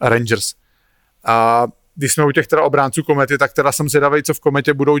Rangers. A když jsme u těch teda obránců Komety, tak teda jsem zvědavý, co v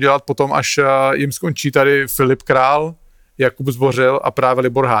Kometě budou dělat potom, až jim skončí tady Filip Král, Jakub Zbořil a právě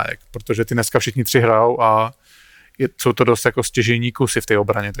Libor Hájek, protože ty dneska všichni 3 hrajou a jsou to dost jako stěžejní kusy v té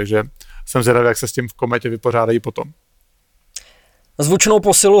obraně, takže jsem zvědavý, jak se s tím v Kometě vypořádají potom. Zvučnou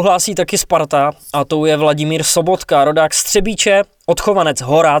posilu hlásí taky Sparta a tou je Vladimír Sobotka, rodák z Třebíče, odchovanec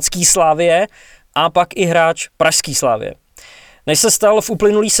Horácký Slávie a pak i hráč Pražský Slávie. Než se stal v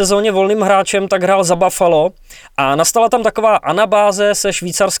uplynulý sezóně volným hráčem, tak hrál za Buffalo a nastala tam taková anabáze se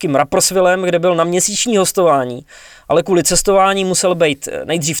švýcarským Rapperswillem, kde byl na měsíční hostování, ale kvůli cestování musel být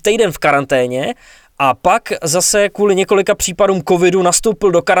nejdřív týden v karanténě a pak zase kvůli několika případům covidu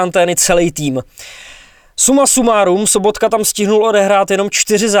nastoupil do karantény celý tým. Suma sumárum, Sobotka tam stihnul odehrát jenom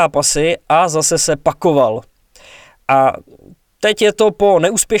 4 zápasy a zase se pakoval. A teď je to po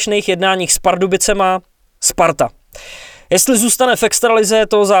neúspěšných jednáních s Pardubicema Sparta. Jestli zůstane v extralize,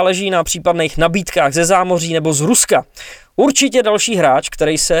 to záleží na případných nabídkách ze zámoří nebo z Ruska. Určitě další hráč,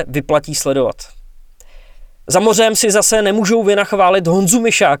 který se vyplatí sledovat. Za mořem si zase nemůžou vynachválit Honzu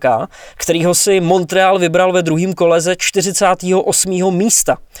Mišáka, kterýho si Montreal vybral ve 2. kole ze 48.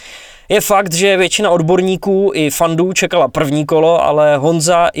 místa. Je fakt, že většina odborníků i fandů čekala 1. kolo, ale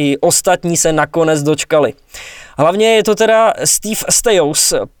Honza i ostatní se nakonec dočkali. Hlavně je to teda Steve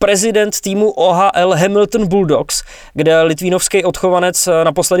Staios, prezident týmu OHL Hamilton Bulldogs, kde litvínovský odchovanec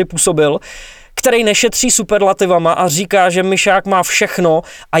naposledy působil, který nešetří superlativama a říká, že Mišák má všechno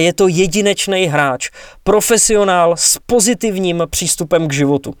a je to jedinečný hráč, profesionál s pozitivním přístupem k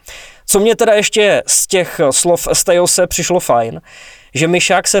životu. Co mě teda ještě z těch slov Staiose přišlo fajn, že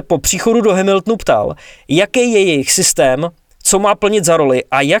Mišák se po příchodu do Hamiltonu ptal, jaký je jejich systém, co má plnit za roli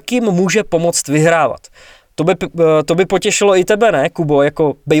a jak jim může pomoct vyhrávat. To by potěšilo i tebe, ne, Kubo,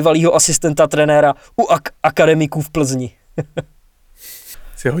 jako bývalýho asistenta trenéra u akademiků v Plzni.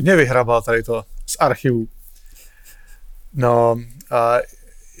 Jsi hodně vyhrabal tady to z archivu. No,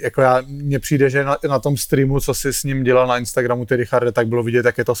 jako mně přijde, že na tom streamu, co jsi s ním dělal na Instagramu, ty Richarde, tak bylo vidět,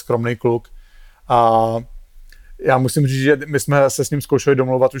 jak je to skromný kluk. A já musím říct, že my jsme se s ním zkoušeli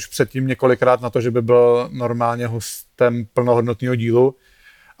domlouvat už předtím několikrát na to, že by byl normálně hostem plnohodnotného dílu.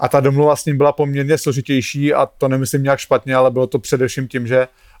 A ta domluva s ním byla poměrně složitější a to nemyslím nějak špatně, ale bylo to především tím, že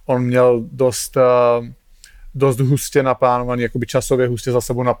on měl dost hustě naplánovaný, jakoby časově hustě za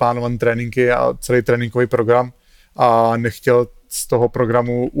sebou naplánovaný tréninky a celý tréninkový program a nechtěl z toho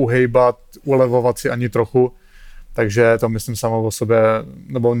programu uhejbat, ulevovat si ani trochu, takže to myslím samo o sobě,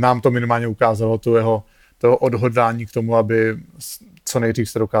 nebo nám to minimálně ukázalo toho odhodlání k tomu, aby co nejdřív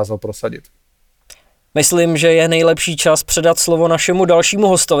se dokázal prosadit. Myslím, že je nejlepší čas předat slovo našemu dalšímu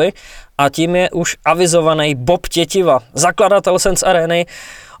hostovi a tím je už avizovaný Bob Tětiva, zakladatel Sense Areny,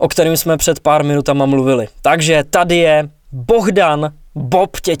 o kterém jsme před pár minutama mluvili. Takže tady je Bohdan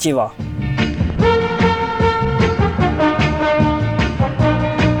Bob Tětiva.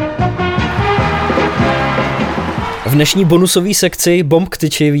 V dnešní bonusové sekci Bomb k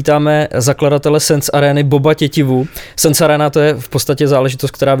tyči vítáme zakladatele Sense Areny Boba Tětivu. Sense Arena to je v podstatě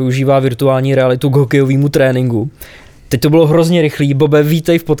záležitost, která využívá virtuální realitu k hokejovému tréninku. Teď to bylo hrozně rychlý. Bobe,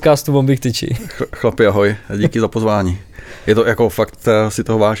 vítej v podcastu Bomby k tyči. Chlapi, ahoj, díky za pozvání. Je to jako fakt, si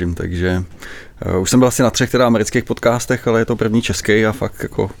toho vážím, takže už jsem byl asi na 3 amerických podcastech, ale je to první český a fakt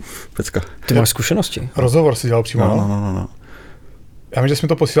jako pecka. Ty máš zkušenosti. Rozhovor si dělal přímo, No. Já vím, že jsme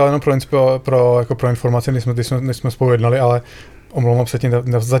to posílali jenom pro informaci, než jsme spolu jednali, ale omlouvám se tím,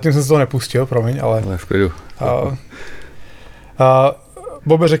 zatím jsem se to nepustil, promiň, ale v klidu.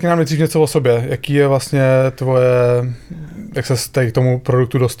 Bobe, řekni nám nejdřív něco o sobě, jaký je vlastně jak se k tomu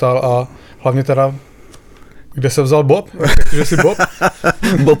produktu dostal a hlavně teda, kde se vzal Bob? Že jsi Bob?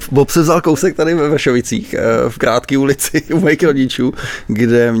 Bob se vzal kousek tady ve Vršovicích, v Krátké ulici u mých rodičů,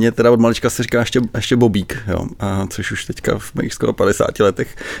 kde mě teda od malička se říká ještě Bobík, jo, což už teďka v mých skoro 50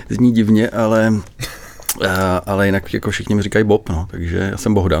 letech zní divně, ale jinak jako všichni mi říkají Bob, no, takže já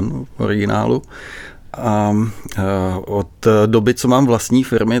jsem Bohdan v originálu. A od doby, co mám vlastní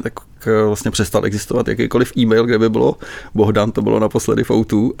firmy, tak vlastně přestal existovat jakýkoliv e-mail, kde by bylo Bohdan, to bylo naposledy v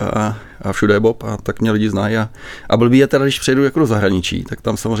O2 a všude je Bob a tak mě lidi znají a blbý je teda, když přejdu jako do zahraničí, tak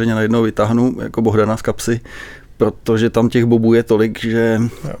tam samozřejmě najednou vytáhnu jako Bohdana z kapsy, protože tam těch Bobů je tolik, že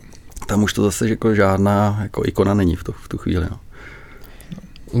tam už to zase jako žádná jako ikona není v tu chvíli. No.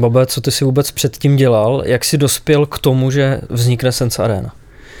 Bobe, co ty si vůbec předtím dělal? Jak jsi dospěl k tomu, že vznikne Sense Arena?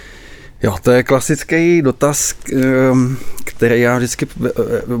 Jo, to je klasický dotaz, který já vždycky,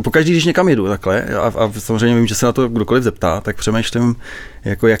 pokaždý, když někam jedu takhle, a samozřejmě vím, že se na to kdokoliv zeptá, tak přemýšlím,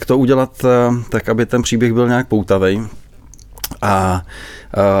 jako jak to udělat tak, aby ten příběh byl nějak poutavý a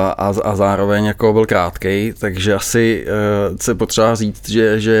zároveň jako byl krátkej, takže asi se potřeba říct,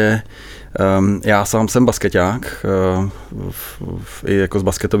 že já sám jsem baskeťák, i jako z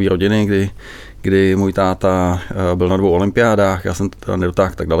basketové rodiny, kdy můj táta byl na 2 olympiádách, já jsem teda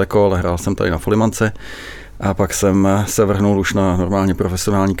nedotáhl tak daleko, ale hrál jsem tady na Folimance a pak jsem se vrhnul už na normálně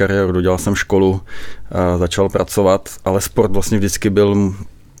profesionální kariéru, dodělal jsem školu, začal pracovat, ale sport vlastně vždycky byl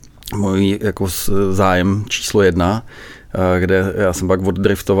můj jako zájem číslo 1, kde já jsem pak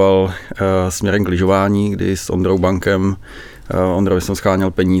oddriftoval směrem k lyžování, kdy s Ondrou Bankem Ondrovi jsem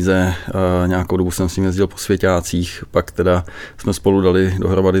scháněl peníze, nějakou dobu jsem s ním jezdil po svěťácích, pak teda jsme spolu dali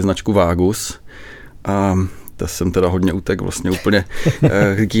dohromady značku Vágus a to jsem teda hodně utek vlastně úplně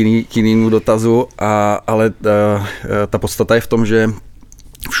k jinému dotazu, ale ta podstata je v tom, že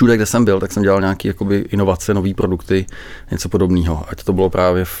všude, kde jsem byl, tak jsem dělal nějaké jakoby inovace, nové produkty, něco podobného. Ať to bylo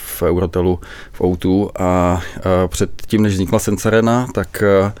právě v Eurotelu, v O2 a předtím, než vznikla Sense Arena, tak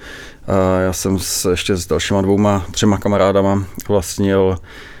já jsem ještě s dalšíma 2, 3 kamarádama vlastnil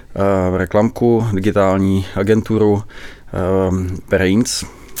reklamku, digitální agenturu Brains,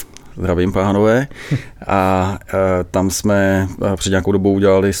 zdravím pánové, a tam jsme před nějakou dobou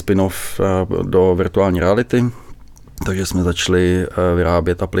udělali spin-off do virtuální reality, takže jsme začali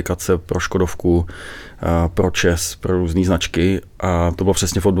vyrábět aplikace pro Škodovku, pro ČES, pro různé značky a to bylo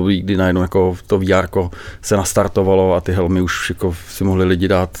přesně v období, kdy najednou jako to VR se nastartovalo a ty helmy už jako si mohli lidi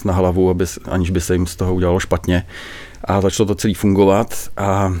dát na hlavu, aniž by se jim z toho udělalo špatně. A začalo to celý fungovat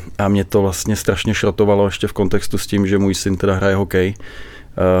a mě to vlastně strašně šrotovalo ještě v kontextu s tím, že můj syn teda hraje hokej,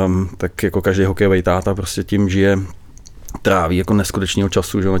 tak jako každý hokejový táta prostě tím žije, tráví jako neskutečného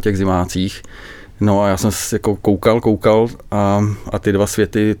času, že na těch zimácích. No a já jsem jako koukal a ty 2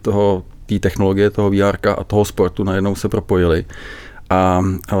 světy té technologie, toho VR a toho sportu najednou se propojily. A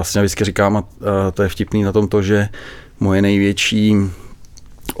vlastně vždycky říkám, a to je vtipný na tom to, že moje největší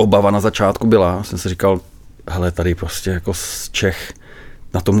obava na začátku byla, jsem si říkal, hele, tady prostě jako z Čech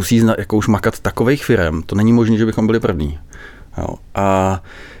na to musí jako už makat takovejch firem, to není možné, že bychom byli první. Jo. A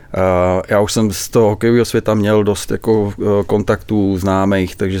já už jsem z toho hokejového světa měl dost jako kontaktů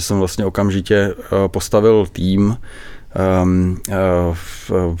známých, takže jsem vlastně okamžitě postavil tým.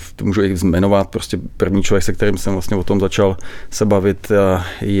 To můžu i jmenovat, prostě první člověk, se kterým jsem vlastně o tom začal se bavit,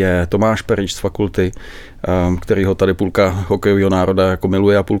 je Tomáš Perič z fakulty, kterýho tady půlka hokejového národa jako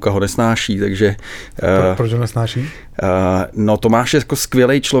miluje a půlka ho nesnáší, takže... Proč ho nesnáší? No Tomáš je jako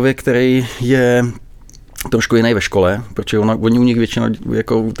skvělý člověk, který je trošku jiný ve škole, protože oni u nich většinou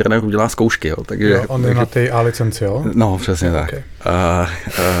jako trenérů dělá zkoušky, jo, takže... Jo, on je na té A licenci, jo? No, přesně tak. Okay.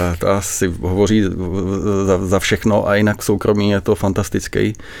 To asi hovoří za všechno a jinak soukromí je to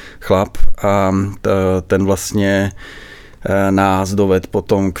fantastický chlap a ten vlastně nás doved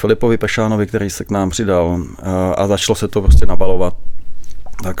potom k Filipovi Pešánovi, který se k nám přidal a začalo se to prostě nabalovat.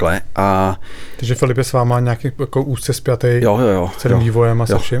 Takhle. Takže Filip je s váma nějaký jako úzce spjatý s celým vývojem a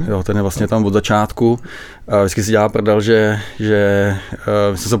se vším? Jo, ten je vlastně tam od začátku. Vždycky si dělá prdel, že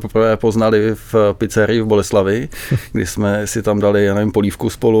my jsme se poprvé poznali v pizzerii v Boleslavi, kdy jsme si tam dali, já nevím, polívku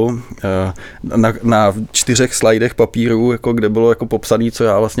spolu. Na 4 slajdech papíru, jako kde bylo jako popsané, co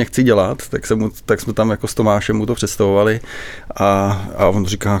já vlastně chci dělat, tak jsme tam jako s Tomášem mu to představovali a on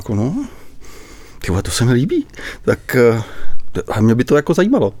říká jako, no, tyhle, to se mi líbí. Tak a mě by to jako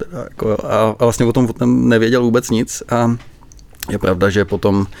zajímalo. A vlastně o tom nevěděl vůbec nic a je pravda, že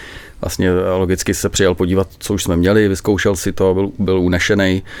potom vlastně logicky se přijel podívat, co už jsme měli, vyzkoušel si to, byl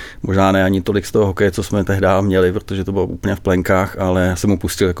unešenej, možná ne ani tolik z toho hokeje, co jsme tehdy měli, protože to bylo úplně v plenkách, ale já jsem mu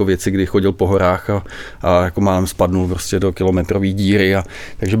pustil jako věci, kdy chodil po horách a jako málem spadnul prostě do kilometrové díry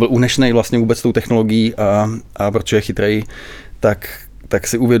takže byl unešenej vlastně vůbec tou technologií a protože je chytrej, tak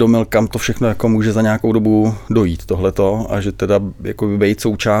si uvědomil, kam to všechno jako může za nějakou dobu dojít tohleto a že teda jako být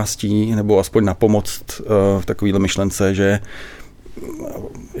součástí nebo aspoň napomoct v takovýhle myšlence, že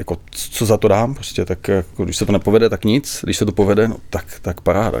jako co za to dám, prostě tak jako, když se to nepovede, tak nic, když se to povede, no, tak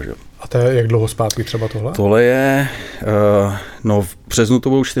paráda, že? A to je jak dlouho zpátky třeba tohle? Tohle je, no v březnu to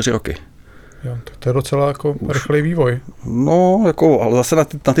bylo 4 roky. Jo, tak to je docela jako rychlý vývoj. No, jako, ale zase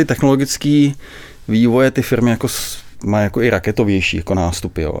na ty technologické vývoje ty firmy jako má jako i raketovější jako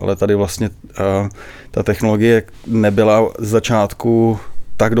nástupy, jo. Ale tady vlastně ta technologie nebyla z začátku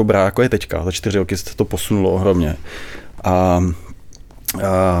tak dobrá, jako je teďka. Za 4 roky se to posunulo ohromně. A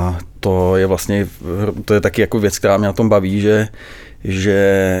to je vlastně, to je taky jako věc, která mě na tom baví,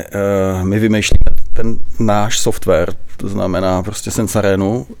 že my vymýšlíme ten náš software, to znamená prostě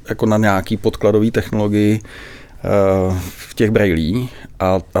Sensarenu, jako na nějaký podkladový technologii v těch brailí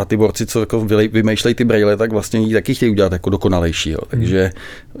a ty borci, co jako vymýšlejí ty braille, tak vlastně ji taky chtějí udělat jako dokonalejší. Jo. Takže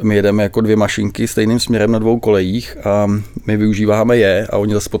my jedeme jako 2 mašinky stejným směrem na 2 kolejích a my využíváme je a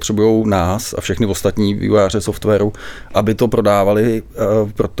oni zase potřebují nás a všechny ostatní vývojáře softwaru, aby to prodávali,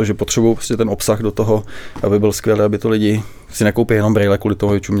 protože potřebují prostě ten obsah do toho, aby byl skvělý, aby to lidi si nekoupí jenom braille kvůli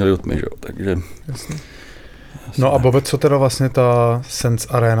toho, že měli od mě. Takže... Jasně. No a Bobe, co teda vlastně ta Sense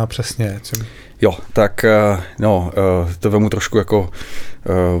Arena přesně je? Jo, tak to vemu trošku jako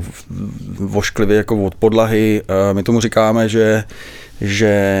vošklivě jako od podlahy. My tomu říkáme,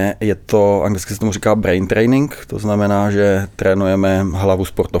 že je to, anglicky se tomu říká brain training, to znamená, že trénujeme hlavu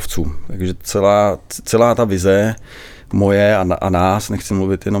sportovců. Takže celá ta vize moje a nás, nechci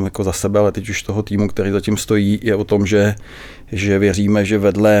mluvit jenom jako za sebe, ale teď už toho týmu, který zatím stojí, je o tom, že věříme, že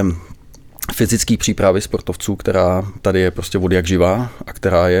vedle fyzické přípravy sportovců, která tady je prostě od jak živá a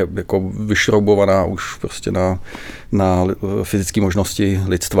která je jako vyšroubovaná už prostě na fyzické možnosti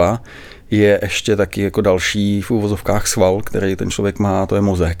lidstva, je ještě taky jako další v uvozovkách sval, který ten člověk má, to je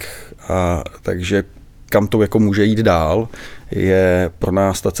mozek. A takže kam to jako může jít dál, je pro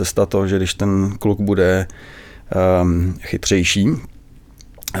nás ta cesta to, že když ten kluk bude chytřejší,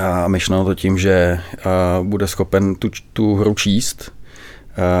 a myšleno to tím, že bude schopen tu hru číst,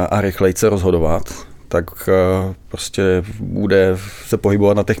 a rychleji se rozhodovat, tak prostě bude se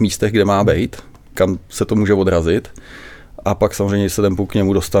pohybovat na těch místech, kde má být, kam se to může odrazit. A pak samozřejmě, když se ten puk k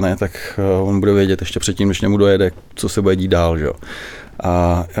němu dostane, tak on bude vědět ještě předtím, než němu dojede, co se bude dít dál. Že?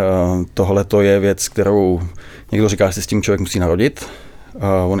 A tohle to je věc, kterou někdo říká, že si s tím člověk musí narodit.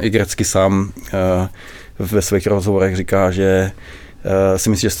 On i Grecky sám ve svých rozhovorech říká, že si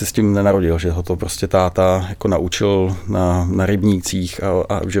myslí, že jste s tím nenarodil, že ho to prostě táta jako naučil na rybnících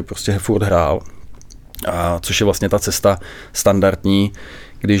a že prostě furt hrál. A což je vlastně ta cesta standardní,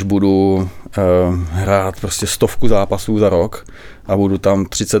 když budu hrát prostě 100 zápasů za rok a budu tam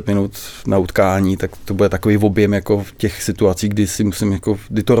 30 minut na utkání, tak to bude takový objem jako v těch situacích, kdy si musím jako,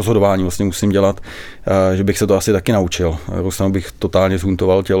 kdy to rozhodování vlastně musím dělat, že bych se to asi taky naučil. Rusanu bych totálně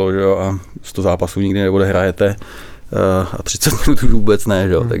zhuntoval tělo, že jo, a 100 zápasů nikdy neodehrajete a 30 minut už vůbec ne,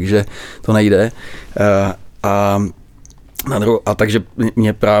 že jo, takže to nejde. A takže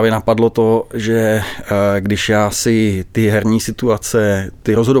mě právě napadlo to, že když já si ty herní situace,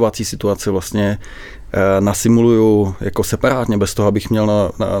 ty rozhodovací situace vlastně nasimuluju jako separátně, bez toho, abych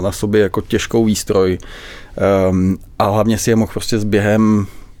měl na sobě jako těžkou výstroj a hlavně si je mohl prostě s během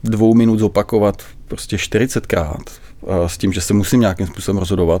 2 minut zopakovat prostě 40krát s tím, že se musím nějakým způsobem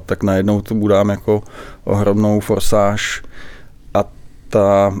rozhodovat, tak najednou to budám jako ohromnou forsáž a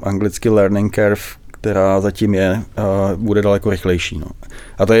ta anglicky learning curve, která zatím je, bude daleko rychlejší. No.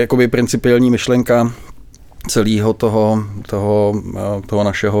 A to je jakoby principiální myšlenka celého toho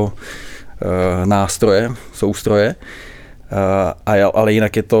našeho nástroje, soustroje. Ale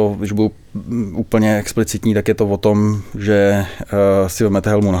jinak je to, když budu úplně explicitní, tak je to o tom, že si vezmete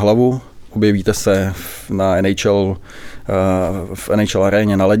helmu na hlavu, objevíte se v NHL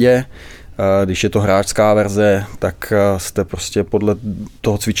aréně na ledě. Když je to hráčská verze, tak jste prostě podle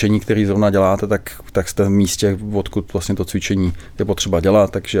toho cvičení, který zrovna děláte, tak jste v místě, odkud vlastně to cvičení je potřeba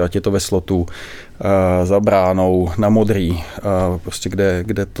dělat, takže ať je to ve slotu, za bránou, na modrý, prostě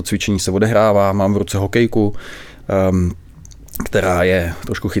kde to cvičení se odehrává. Mám v ruce hokejku, která je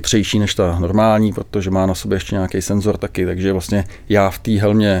trošku chytřejší než ta normální, protože má na sobě ještě nějaký senzor taky, takže vlastně já v té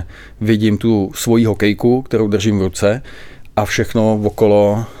helmě vidím tu svoji hokejku, kterou držím v ruce a všechno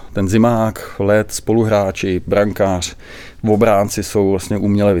okolo, ten zimák, led, spoluhráči, brankář, obránci jsou vlastně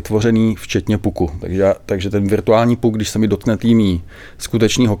uměle vytvořený, včetně puku. Takže ten virtuální puk, když se mi dotkne týmí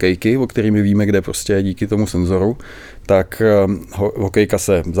skutečný hokejky, o kterými víme, kde prostě je díky tomu senzoru, tak hokejka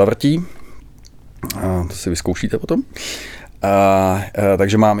se zavrtí, to si vyzkoušíte potom.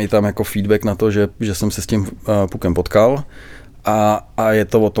 Takže mám i tam jako feedback na to, že jsem se s tím pukem potkal a je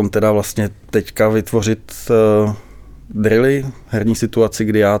to o tom teda vlastně teďka vytvořit drily, herní situaci,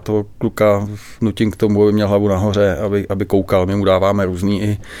 kdy já toho kluka nutím k tomu, aby měl hlavu nahoře, aby koukal. My mu dáváme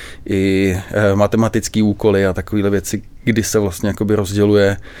různý i matematický úkoly a takovéhle věci, kdy se vlastně jakoby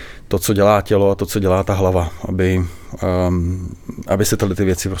rozděluje to, co dělá tělo a to, co dělá ta hlava, aby se tyhle ty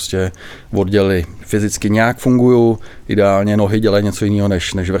věci prostě oddělily. Fyzicky nějak fungují, ideálně nohy dělají něco jiného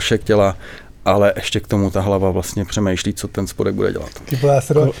než vršek těla, ale ještě k tomu ta hlava vlastně přemýšlí, co ten spodek bude dělat.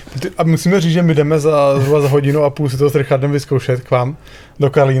 A musíme říct, že my jdeme zhruba za 1,5 hodiny si to s Richardem vyzkoušet k vám do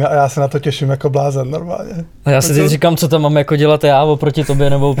Karlína a já se na to těším jako blázen normálně. A já si teď říkám, co tam mám jako dělat já oproti tobě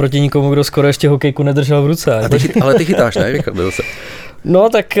nebo oproti nikomu, kdo skoro ještě hokejku nedržel v ruce. Ale ty chytáš, ne, Richard? Zase. No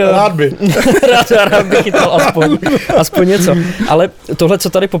tak... Rád by. rád by chytal aspoň něco. Ale tohle, co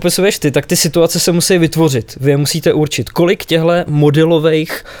tady popisuješ ty, tak ty situace se musí vytvořit. Vy je musíte určit. Kolik těchto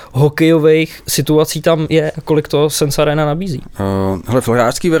modelových, hokejových situací tam je a kolik to Sense Arena nabízí? V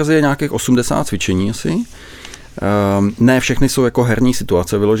hráčské verzi je nějakých 80 cvičení asi. Ne všechny jsou jako herní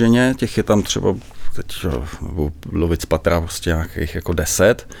situace vyloženě, těch je tam třeba teď lovit z patra prostě nějakých jako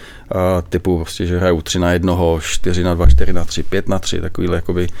 10, typu prostě, že hrajou 3-1, 4-2, 4-3, 5-3, takovýhle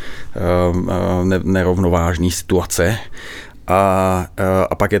jakoby nerovnovážný situace.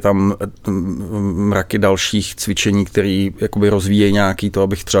 A pak je tam mraky dalších cvičení, které jakoby rozvíjejí nějaký to,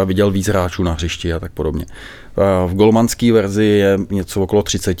 abych třeba viděl víc hráčů na hřišti a tak podobně. V golmanské verzi je něco okolo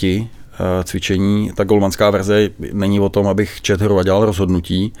 30 cvičení. Ta golmanská verze není o tom, abych četl hru a dělal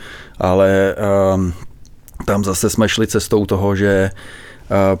rozhodnutí, ale tam zase jsme šli cestou toho, že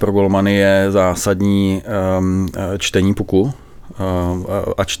pro golmany je zásadní čtení puku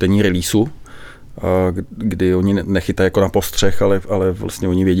a čtení releaseu, kdy oni nechytají jako na postřeh, ale vlastně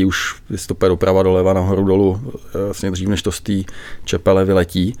oni vědí už, jestli to půjde doprava, doleva, nahoru, dolů, vlastně dřív, než to z té čepele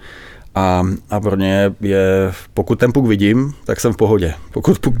vyletí. A pro ně je, pokud ten puk vidím, tak jsem v pohodě.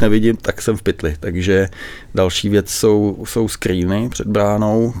 Pokud puk nevidím, tak jsem v pytli. Takže další věc jsou screeny před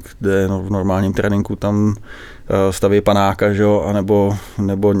bránou, kde v normálním tréninku tam staví panáka, že jo,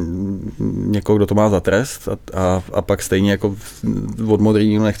 nebo někoho, kdo to má za trest a pak stejně jako od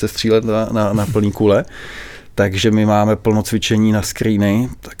modrý nechce střílet na plný kule. Takže my máme plno cvičení na screeny,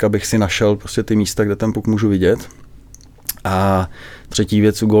 tak abych si našel prostě ty místa, kde ten puk můžu vidět. A třetí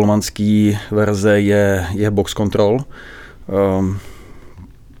věc u golmanské verze je box control.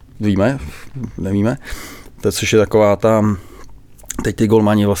 Víme? Nevíme? To, což je taková ta teď ty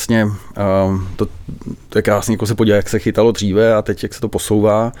golmani vlastně, to je krásný, jako se podívat, jak se chytalo dříve a teď jak se to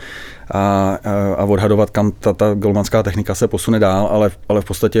posouvá a odhadovat, kam ta golmanská technika se posune dál, ale v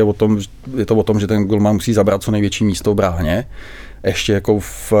podstatě je to o tom, že ten golman musí zabrat co největší místo v bráně, ještě jako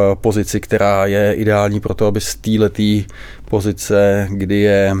v pozici, která je ideální pro to, aby z této pozice, kdy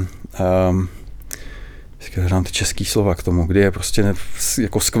je dám ty český slova k tomu, kdy je prostě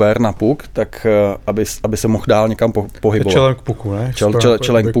jako skvér na puk, tak aby se mohl dál někam pohybovat. Čelem k puku, ne?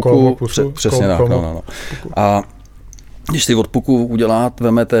 Čelem k puku, přesně tak. No. A když si od puku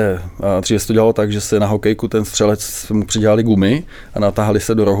vemete, dříve se to dělalo tak, že se na hokejku ten střelec mu přidělali gumy a natáhli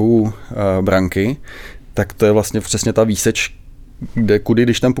se do rohu branky, tak to je vlastně přesně ta výseč, kudy,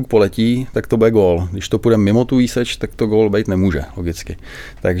 když ten puk poletí, tak to bude gól. Když to půjde mimo tu výseč, tak to gól být nemůže, logicky.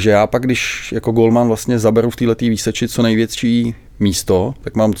 Takže já pak, když jako gólman vlastně zaberu v této výseči co největší místo,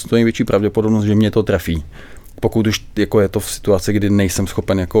 tak mám co největší pravděpodobnost, že mě to trefí. Pokud už jako je to v situaci, kdy nejsem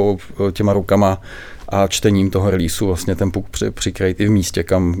schopen jako těma rukama a čtením toho releaseu vlastně ten puk přikrýt i v místě,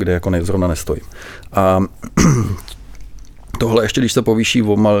 kde jako zrovna nestojím. A tohle ještě, když se povýší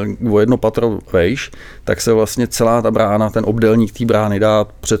o jedno patro vejš, tak se vlastně celá ta brána, ten obdélník té brány dá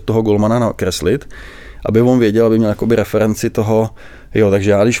před toho golmana nakreslit, aby on věděl, aby měl jakoby referenci toho, jo,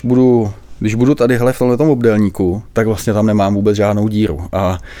 takže já když budu tadyhle v tomhletom obdélníku, tak vlastně tam nemám vůbec žádnou díru.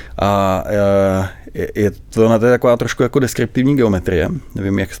 A je to taková trošku jako deskriptivní geometrie.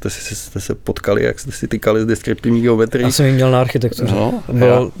 Nevím, jak jste se potkali, jak jste si tykali s deskriptivní geometrií. Já jsem ji měl na architektuře. No,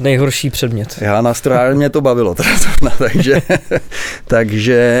 byl nejhorší předmět. Já na strojárně mě to bavilo,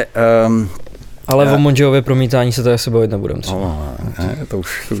 takže ale o Mongeově promítání se to asi bavit nebudeme třeba. No, to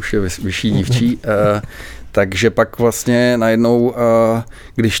už je vyšší dívčí. Takže pak vlastně najednou,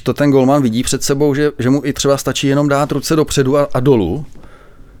 když to ten golman vidí před sebou, že mu i třeba stačí jenom dát ruce dopředu a dolů,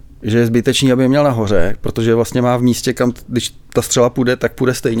 že je zbytečný, aby je měl nahoře, protože vlastně má v místě, kam, když ta střela půjde, tak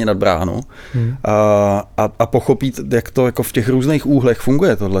půjde stejně nad bránu a pochopí, jak to jako v těch různých úhlech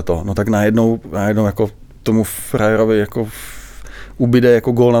funguje tohleto, no tak najednou jako tomu frajerovi jako ubyde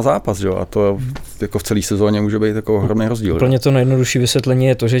jako gól na zápas, jo? A to jako v celé sezóně může být jako ohromný rozdíl. Úplně to nejjednodušší vysvětlení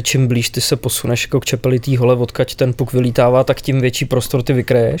je to, že čím blíž ty se posuneš jako k čepelitý hole, odkud ten puk vylítává, tak tím větší prostor ty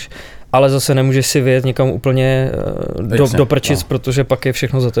vykreješ, ale zase nemůžeš si vyjet někam úplně do prčic, no. Protože pak je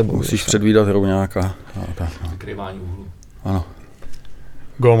všechno za tebou. Musíš předvídat hru nějaká. Vykrývání úhlu. Ano.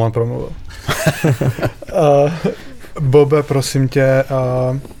 Golman promluvil. Bobe, prosím tě,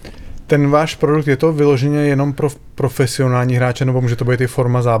 ten váš produkt, je to vyloženě jenom pro profesionální hráče, nebo může to být i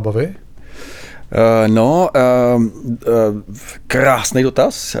forma zábavy? Krásný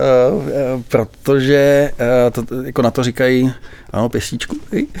dotaz, protože jako na to říkají, ano, pěsíčku,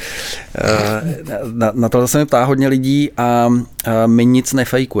 na to se mi ptá hodně lidí a my nic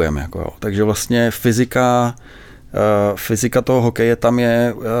nefejkujeme, jako, takže vlastně fyzika toho hokeje tam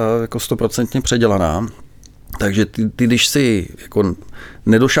je jako 100% předělaná. Takže ty když si jako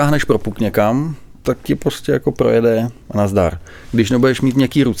nedošáhneš pro puk někam, tak ti prostě jako projede a nazdar. Když nebudeš mít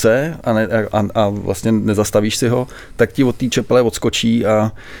měkký ruce a vlastně nezastavíš si ho, tak ti od té čepele odskočí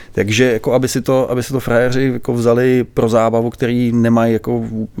a takže jako aby si to frajeři jako vzali pro zábavu, který nemají jako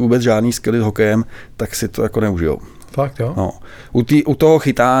vůbec žádný skilly s hokejem, tak si to jako neužijou. Fakt, jo? No. U toho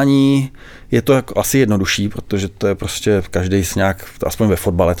chytání je to jako asi jednodušší, protože to je prostě každý s nějak, aspoň ve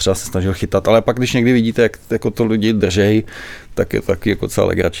fotbale třeba se snažil chytat, ale pak když někdy vidíte, jak jako to lidi držej, tak je to taky jako celé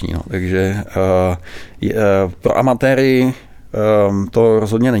legrační. No. Takže pro amatéry to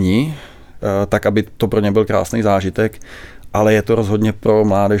rozhodně není, tak aby to pro ně byl krásný zážitek, ale je to rozhodně pro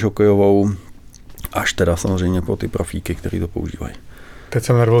mládež hokejovou, až teda samozřejmě pro ty profíky, kteří to používají. Teď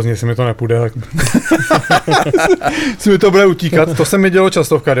jsem nervózní, jestli mi to nepůjde, tak si mi to bude utíkat. To se mi dělo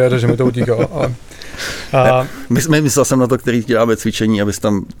často v kariéře, že mi to utíkalo. Ale, myslel jsem na to, který ti dáme cvičení, abys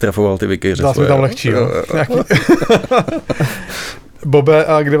tam trefoval ty vykyře. Dá se mi tam lehčí. Bobe,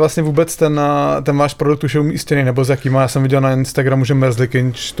 a kde vlastně vůbec ten váš produkt už je umístěný, nebo s jakýma? Já jsem viděl na Instagramu, že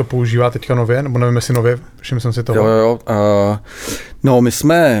Merzlikinč to používá teďka nově, nebo nevím, jestli nově, všiml jsem si toho. Jo. No, my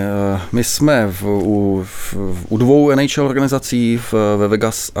jsme u dvou NHL organizací ve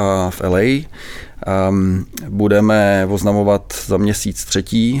Vegas a v LA. Budeme oznamovat za měsíc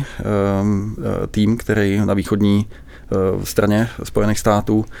třetí tým, který na východní straně Spojených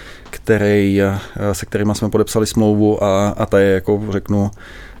států, se kterými jsme podepsali smlouvu a ta je, jako řeknu,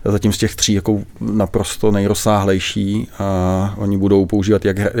 zatím z těch tří jako naprosto nejrozsáhlejší a oni budou používat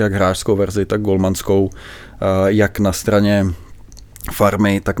jak hráčskou verzi, tak golmanskou, jak na straně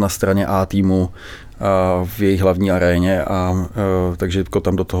farmy, tak na straně A týmu v jejich hlavní aréně takže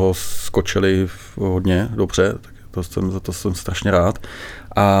tam do toho skočili hodně dobře, za to jsem strašně rád.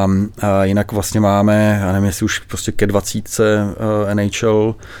 A jinak vlastně máme, já nevím, jestli už prostě ke 20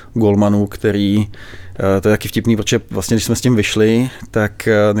 NHL golmanů, který, to je taky vtipný, protože vlastně, když jsme s tím vyšli, tak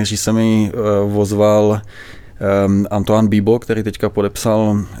než se mi ozval Antoine Bibo, který teďka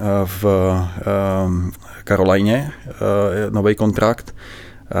podepsal v Karolíně nový kontrakt.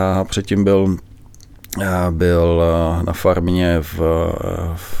 A předtím byl na farmě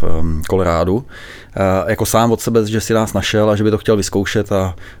v Kolorádu. Jako sám od sebe, že si nás našel a že by to chtěl vyzkoušet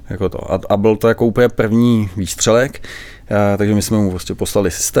a byl to jako úplně první výstřelek. Takže my jsme mu prostě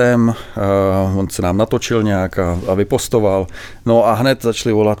poslali systém, on se nám natočil nějak a vypostoval. No a hned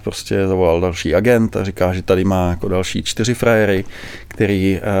začali volat, prostě zavolal další agent a říká, že tady má jako další 4 frajery,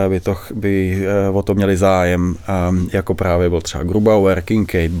 který by o to měli zájem, jako právě byl třeba Grubauer,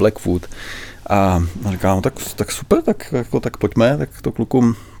 Kincaid, Blackwood. A říkám, no, tak super, tak pojďme, tak to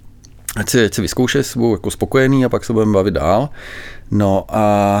klukům, ať si vyzkoušej, budou jako spokojený a pak se budeme bavit dál. No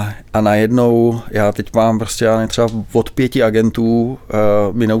a najednou já teď mám prostě třeba od 5 agentů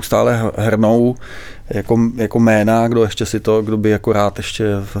mi neustále hrnou jako jména, kdo by jako rád ještě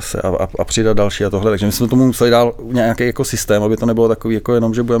zase a přidat další a tohle. Takže my jsme tomu museli dát nějaký jako systém, aby to nebylo takový jako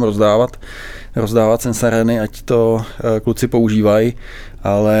jenom, že budeme rozdávat sensareny, ať to kluci používají,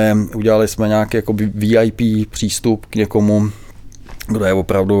 ale udělali jsme nějaký jako VIP přístup k někomu, kdo je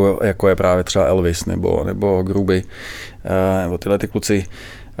opravdu, jako je právě třeba Elvis nebo Gruby, nebo tyhle ty kluci.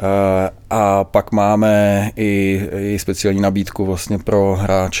 A pak máme i speciální nabídku vlastně pro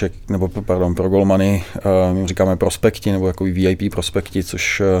hráče, nebo pro golmany, my říkáme prospekti, nebo jako VIP prospekti,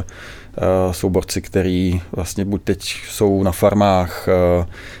 což jsou borci, který vlastně buď teď jsou na farmách,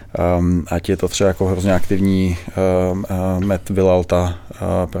 ať je to třeba jako hrozně aktivní Matt Villalta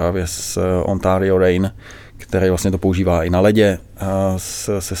právě z Ontario Reign, který vlastně to používá i na ledě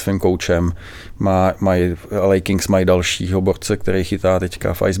se svým koučem. LA Kings mají dalšího borce, který chytá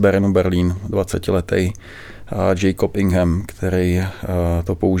teďka v Eisbärenu Berlín, 20letý Jacob Ingham, který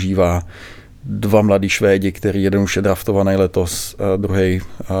to používá. 2 mladí Švédi, který jeden už je draftovaný letos, druhý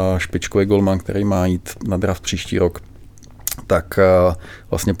špičkový golman, který má jít na draft příští rok, tak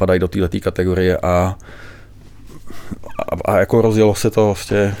vlastně padají do této kategorie a jako rozjelo se to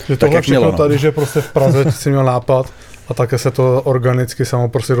vlastně tak, jak mělo. Tady, že prostě v Praze si měl nápad a také se to organicky samo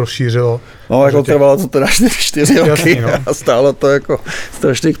prostě rozšířilo. No, jako trvalo to teda 4 roky a stálo to jako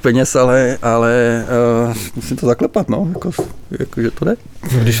strašných peněz, ale musím to zaklepat, no, jako že to jde.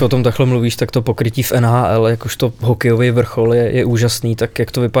 Když o tom takhle mluvíš, tak to pokrytí v NHL, jakožto hokejový vrchol je úžasný, tak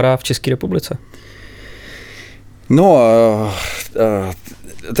jak to vypadá v České republice? No,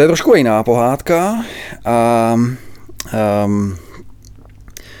 to je trošku jiná pohádka.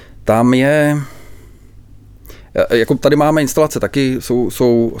 Tam je, jako tady máme instalace taky,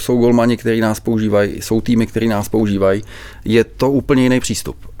 jsou golmani, kteří nás používají, jsou týmy, kteří nás používají, je to úplně jiný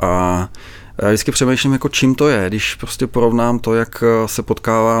přístup. A vždycky přemýšlím, jako čím to je, když prostě porovnám to, jak se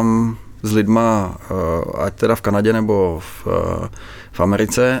potkávám s lidma, ať teda v Kanadě nebo v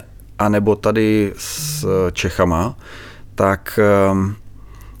Americe, a nebo tady s Čechama, tak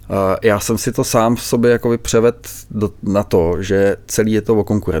já jsem si to sám v sobě jakoby převedl na to, že celý je to o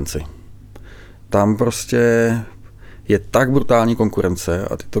konkurenci. Tam prostě je tak brutální konkurence,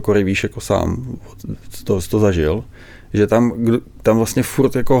 a ty to Kory víš jako sám, to zažil, že tam vlastně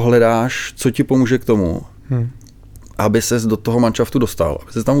furt jako hledáš, co ti pomůže k tomu, aby ses do toho manšaftu dostal,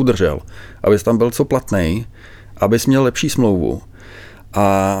 aby ses tam udržel, aby tam byl co platnej, abys měl lepší smlouvu.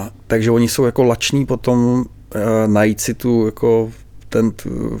 A takže oni jsou jako lační potom najít si tu jako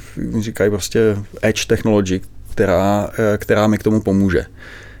říkají prostě edge technology, která mi k tomu pomůže.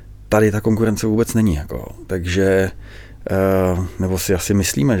 Tady ta konkurence vůbec není, jako, takže nebo si asi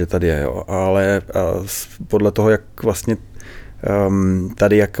myslíme, že tady je, jo, ale podle toho, jak vlastně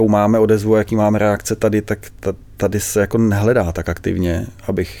tady, jakou máme odezvu, jaký máme reakce tady, tak tady se jako nehledá tak aktivně,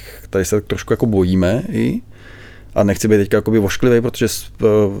 tady se trošku jako bojíme a nechci být teďka jakoby vošklivý, protože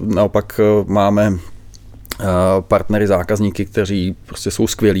naopak máme partnery, zákazníky, kteří prostě jsou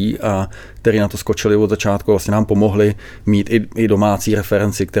skvělí a kteří na to skočili od začátku a vlastně nám pomohli mít i domácí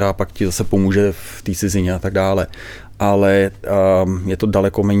referenci, která pak ti zase pomůže v té cizině a tak dále. Ale je to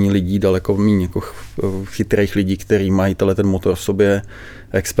daleko méně lidí, daleko méně jako chytrých lidí, kteří mají ten motor v sobě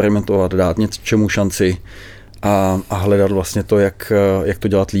experimentovat, dát něčemu šanci a hledat vlastně to, jak to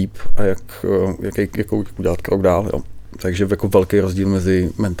dělat líp a jak udělat krok dál. Jo. Takže jako velký rozdíl mezi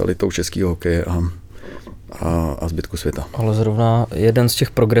mentalitou českého hokeje a zbytku světa. Ale zrovna jeden z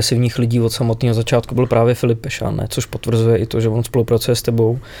těch progresivních lidí od samotného začátku byl právě Filip Pešan, ne? Což potvrzuje i to, že on spolupracuje s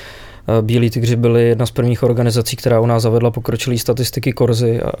tebou. Bílí tygři byli jedna z prvních organizací, která u nás zavedla pokročilé statistiky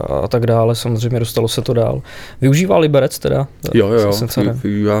Korzy a tak dále. Samozřejmě dostalo se to dál. Využívá Liberec teda? Jo,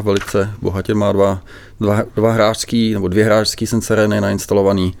 využívá velice bohatě, má dva hráčský, nebo 2 hráčský sensorény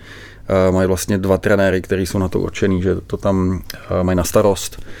nainstalovaný. Mají vlastně 2 trenéry, kteří jsou na to určený, že to tam mají na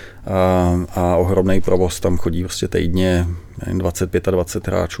starost a ohromný provoz, tam chodí prostě týdně 25 a 20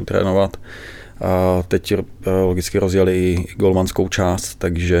 hráčů trénovat. A teď logicky rozjeli i golmanskou část,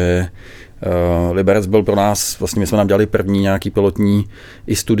 takže Liberec byl pro nás, vlastně my jsme nám dělali první nějaký pilotní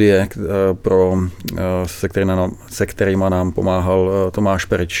i studie, se kterýma nám pomáhal Tomáš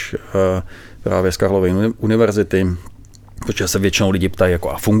Perič právě z Karlovy univerzity, protože se většinou lidi ptají, jako,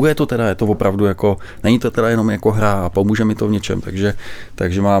 a funguje to teda, je to opravdu jako, není to teda jenom jako hra a pomůže mi to v něčem,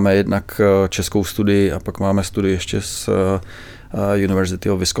 takže máme jednak českou studii a pak máme studii ještě z University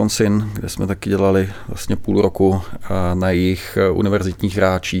of Wisconsin, kde jsme taky dělali vlastně půl roku na jejich univerzitních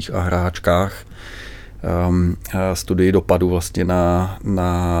hráčích a hráčkách studii dopadu vlastně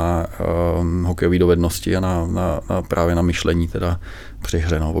na hokejové dovednosti a na právě na myšlení teda při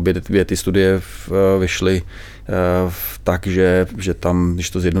hře. No. Obě dvě ty studie vyšly tak, že tam, když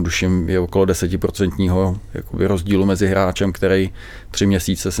to zjednoduším, je okolo 10% rozdílu mezi hráčem, který 3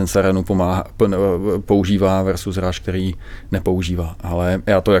 měsíce Sensarenu používá versus hráč, který nepoužívá. Ale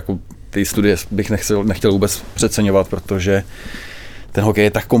já to jako ty studie bych nechtěl vůbec přeceňovat, protože ten hokej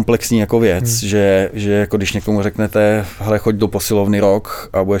je tak komplexní jako věc, že jako když někomu řeknete, hele, choď do posilovny rok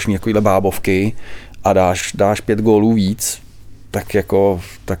a budeš mít takovýhle bábovky a dáš 5 gólů víc,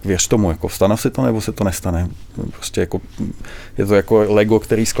 tak věř tomu, jako stane si to, nebo se to nestane. Prostě jako, je to jako Lego,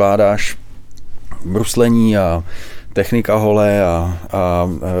 který skládáš bruslení a technika hole a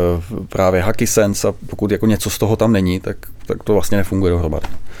právě hockey sense, a pokud jako něco z toho tam není, tak to vlastně nefunguje dohromady.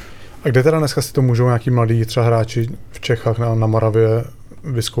 A kde teda dneska si to můžou nějaký mladí třeba hráči v Čechách na Moravě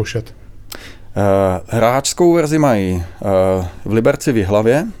vyzkoušet? Hráčskou verzi mají v Liberci v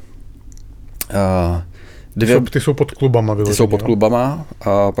Jihlavě. Ty jsou pod klubama. Ty jsou pod klubama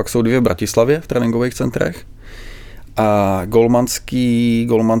a pak jsou 2 v Bratislavě v tréninkových centrech. A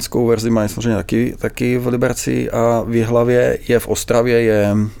golmanskou verzi mají samozřejmě taky v Liberci a v Jihlavě je v Ostravě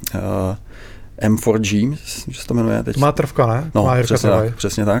je M4G, že se to jmenuje teď. Má Trvka, ne? No,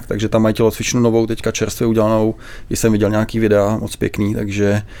 přesně tak. Takže tam mají tělocvičnu novou, teďka čerstvě udělanou. Když jsem viděl nějaký videa, moc pěkný,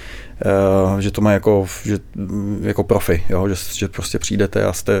 takže že to má jako profi, jo? Že prostě přijdete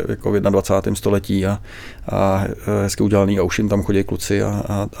a jste jako v 21. století a hezky udělaný a už jim tam chodí kluci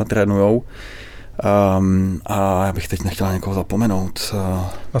a trénujou. A já bych teď nechtěl někoho zapomenout.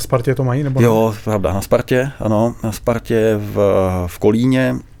 Na Spartě to mají? Nebo jo, pravda, na Spartě, ano. Na Spartě v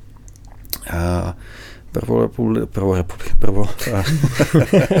Kolíně.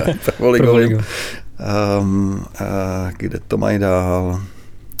 Prvoligovým. Kde to mají dál?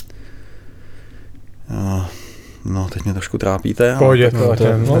 No, teď mě trošku trápíte. Pohodě.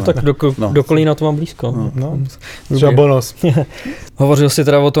 Tak do Kolína to mám blízko. Třeba bonus. Hovořil jsi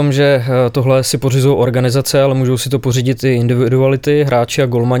teda o tom, že tohle si pořizují organizace, ale můžou si to pořídit i individuality, hráči a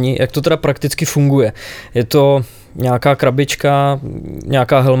golmani. Jak to teda prakticky funguje? Je to nějaká krabička,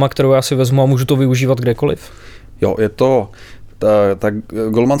 nějaká helma, kterou já si vezmu a můžu to využívat kdekoliv? Jo, je to... Ta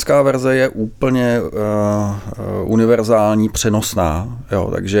golmanská verze je úplně univerzální, přenosná, jo,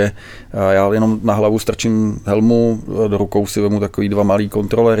 takže já jenom na hlavu strčím helmu, do rukou si vemu takový 2 malý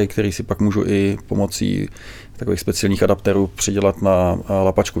kontrolery, který si pak můžu i pomocí takových speciálních adapterů přidělat na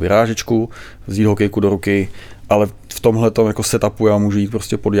lapačku vyrážečku, vzít hokejku do ruky, ale v tomhletom jako setupu já můžu jít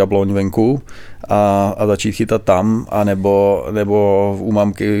prostě pod jabloň venku a začít chytat tam, nebo u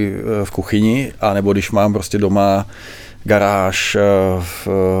mamky v kuchyni, anebo když mám prostě doma garáž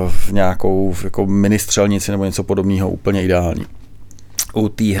v nějakou jako ministřelnici nebo něco podobného, úplně ideální. U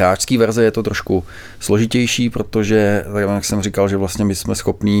té hráčské verze je to trošku složitější, protože, tak jak jsem říkal, že vlastně my jsme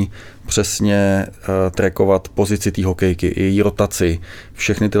schopní přesně trackovat pozici té hokejky, její rotaci,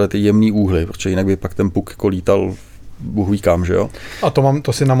 všechny tyhle ty jemný úhly, protože jinak by pak ten puk jako lítal Bůh ví kam, že jo? A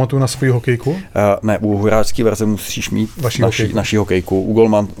to si namatuju na svou hokejku? Ne, u hráčské verze musíš mít naší hokejku.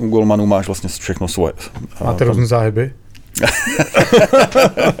 U golmanů máš vlastně všechno svoje. Máte různé záhyby?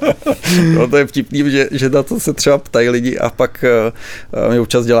 No to je vtipný, že na to se třeba ptají lidi a pak my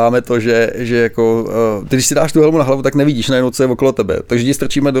občas děláme to, že jako, když si dáš tu helmu na hlavu, tak nevidíš najednou, co je okolo tebe. Takže ti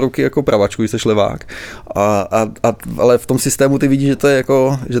strčíme do ruky jako pravačku, když jsi levák. Ale v tom systému ty vidíš, že to je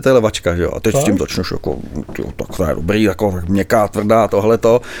jako, že to je levačka, že jo? A teď s tím začneš jako, tak to je dobrý, jako tak měkká, tvrdá,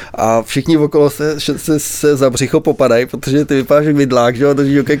 tohleto. A všichni okolo se za břicho popadají, protože ty vypadáš jak vidlák, že jo?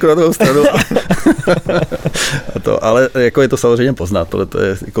 Držíš hokejku na druhou stranu. Ale jako je to samozřejmě poznat, tohle to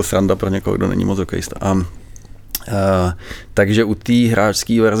je jako sranda pro někoho, kdo není moc hokejista. Takže u té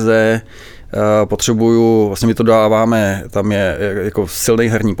hráčské verze potřebuju, vlastně my to dáváme, tam je jako silný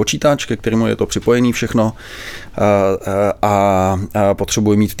herní počítač, ke kterému je to připojený všechno a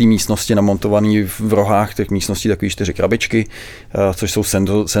potřebuji mít v té místnosti namontovaný v rohách těch místností takový 4 krabičky, což jsou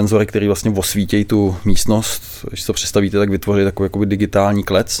senzory, které vlastně osvítějí tu místnost. Když to představíte, tak vytvoří takový jakoby digitální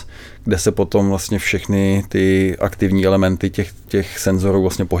klec, kde se potom vlastně všechny ty aktivní elementy těch senzorů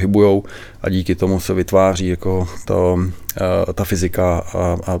vlastně pohybujou a díky tomu se vytváří jako ta fyzika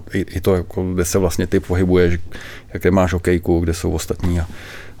a i to, jako, kde se vlastně ty pohybuješ, jaké máš okejku, kde jsou ostatní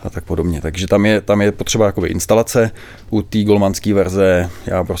a tak podobně. Takže tam je potřeba jakoby instalace. U té golmanské verze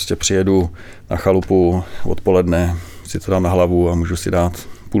já prostě přijedu na chalupu odpoledne, si to dám na hlavu a můžu si dát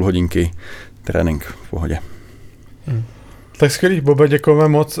půl hodinky trénink v pohodě. Tak skvělý, Bobe, děkujeme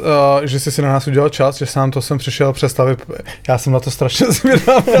moc, že jsi si na nás udělal čas, že sám to jsem přišel představit. Já jsem na to strašně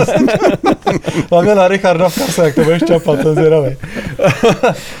zvědavý. Hlavně na Richarda v kase, jak to budeš čapat, ten zvědavý.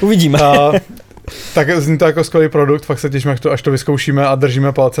 Uvidíme. Tak zní to jako skvělý produkt, fakt se těšíme, až to vyzkoušíme a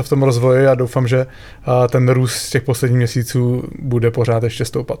držíme palce v tom rozvoji a doufám, že ten růst z těch posledních měsíců bude pořád ještě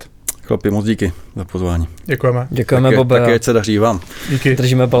stoupat. Chlapi, moc díky za pozvání. Děkujeme. Děkujeme, Bobe. Taky ať se daří vám. Díky.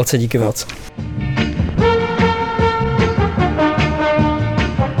 Držíme palce, díky moc.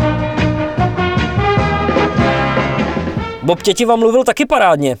 Bob Tětiva mluvil taky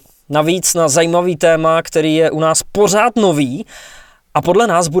parádně. Navíc na zajímavý téma, který je u nás pořád nový a podle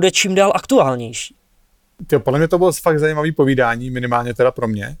nás bude čím dál aktuálnější. Podle mě to bylo fakt zajímavý povídání, minimálně teda pro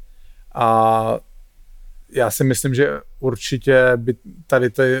mě. A já si myslím, že určitě by tady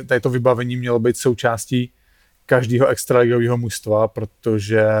to vybavení mělo být součástí každého extraligového mužstva,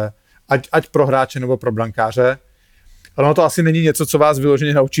 protože ať pro hráče nebo pro brankáře. Ale ono to asi není něco, co vás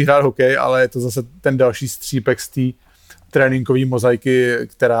vyloženě naučí hrát hokej, ale je to zase ten další střípek z té tréninkové mozaiky,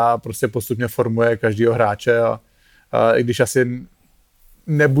 která prostě postupně formuje každého hráče a i když asi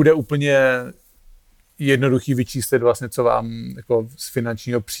nebude úplně jednoduchý vyčíslit vlastně, co vám jako z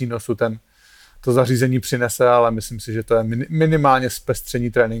finančního přínosu to zařízení přinese, ale myslím si, že to je minimálně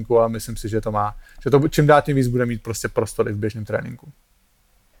zpestření tréninku a myslím si, že to čím dál tím víc bude mít prostě prostory v běžném tréninku.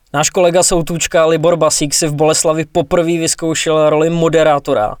 Náš kolega soutůčka Libor Basík si v Boleslavi poprvé vyzkoušel roli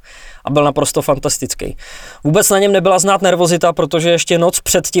moderátora a byl naprosto fantastický. Vůbec na něm nebyla znát nervozita, protože ještě noc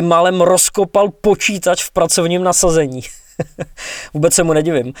předtím málem rozkopal počítač v pracovním nasazení. Vůbec se mu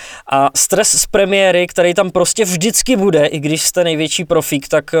nedivím. A stres z premiéry, který tam prostě vždycky bude, i když jste největší profík,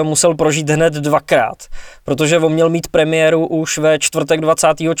 tak musel prožít hned 2krát, protože on měl mít premiéru už ve čtvrtek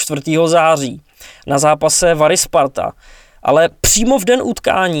 24. září na zápase Vary Sparta. Ale přímo v den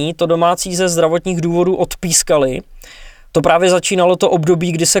utkání to domácí ze zdravotních důvodů odpískali. To právě začínalo to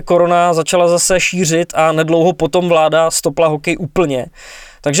období, kdy se korona začala zase šířit a nedlouho potom vláda stopla hokej úplně.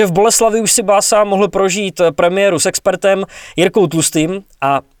 Takže v Boleslavi už si Bása mohl prožít premiéru s expertem Jirkou Tlustým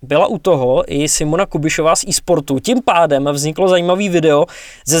a byla u toho i Simona Kubišová z eSportu. Tím pádem vzniklo zajímavý video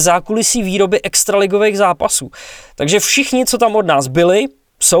ze zákulisí výroby extraligových zápasů. Takže všichni, co tam od nás byli,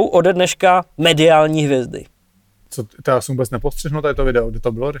 jsou ode dneška mediální hvězdy. Já jsem vůbec nepostřehnul tady to video, kde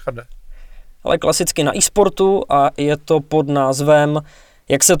to bylo, Richarde? Ale klasicky na eSportu a je to pod názvem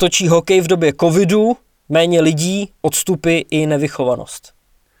Jak se točí hokej v době covidu, méně lidí, odstupy i nevychovanost.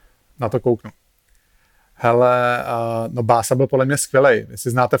 Na to kouknu. Hele, no Bása byl podle mě skvělej.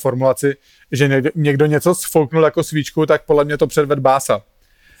 Jestli znáte formulaci, že někdo něco sfouknul jako svíčku, tak podle mě to předved Bása.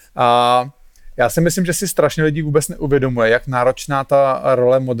 Já si myslím, že si strašně lidí vůbec neuvědomuje, jak náročná ta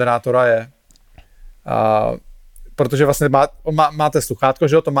role moderátora je. Protože vlastně máte sluchátko,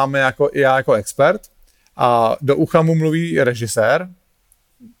 že jo, to máme já jako expert a do ucha mu mluví režisér,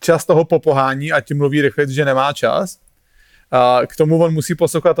 čas toho popohání a tím mluví rychle, že nemá čas. K tomu on musí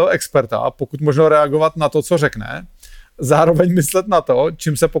poslouchat toho experta, pokud možno reagovat na to, co řekne, zároveň myslet na to,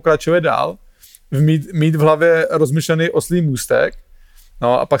 čím se pokračuje dál, mít v hlavě rozmyšlený oslý můstek,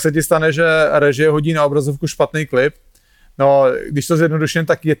 no a pak se ti stane, že režie hodí na obrazovku špatný klip. No, když to zjednoduším,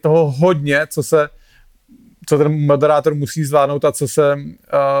 tak je toho hodně, co ten moderátor musí zvládnout a co se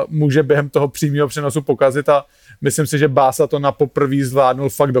může během toho přímého přenosu pokazit a myslím si, že Bása to na poprví zvládnul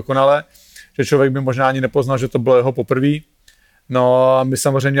fakt dokonale, že člověk by možná ani nepoznal, že to bylo jeho poprví. No a my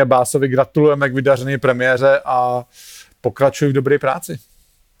samozřejmě Básovi gratulujeme k vydařené premiéře a pokračuj v dobré práci.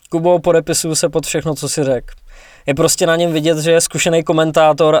 Kubo, podepisuju se pod všechno, co si řekl. Je prostě na něm vidět, že je zkušený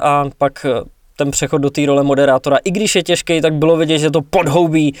komentátor a pak ten přechod do té role moderátora, i když je těžký, tak bylo vidět, že to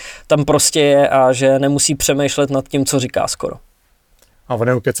podhoubí tam prostě je a že nemusí přemýšlet nad tím, co říká skoro. A on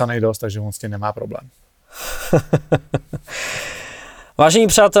je ukecanej dost, takže on s tím nemá problém. Vážení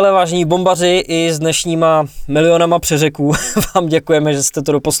přátelé, vážení bombaři, i s dnešníma milionama přeřeků vám děkujeme, že jste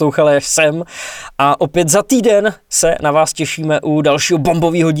to doposlouchali až sem a opět za týden se na vás těšíme u dalšího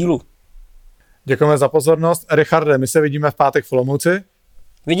bombového dílu. Děkujeme za pozornost. Richarde, my se vidíme v pátek v Olomouci.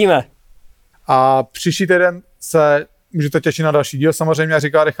 Vidíme. A příští týden se můžete těšit na další díl. Samozřejmě, jak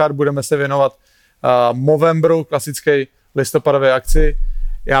říká Richard, budeme se věnovat Movembru, klasické listopadové akci.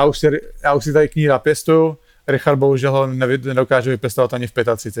 Já už si tady kníra pěstuju. Richard bohužel ho nedokáže vypěstovat ani v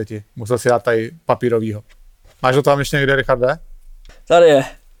 35. Musel si dát tady papírovýho. Máš ho tam ještě někde, Richarde? Tady je.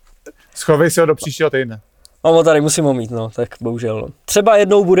 Schovej si ho do příštího týdne. Mám ho tady, musím ho mít, no, tak bohužel. No. Třeba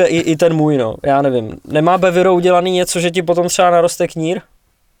jednou bude i ten můj, no, já nevím. Nemá Bevirou udělaný něco, že ti potom třeba naroste knír?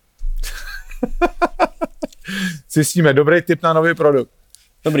 Zjistíme, dobrý tip na nový produkt.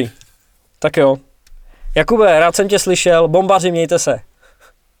 Dobrý. Tak jo. Jakube, rád jsem tě slyšel, bombaři, mějte se.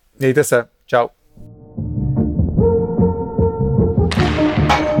 Mějte se, čau.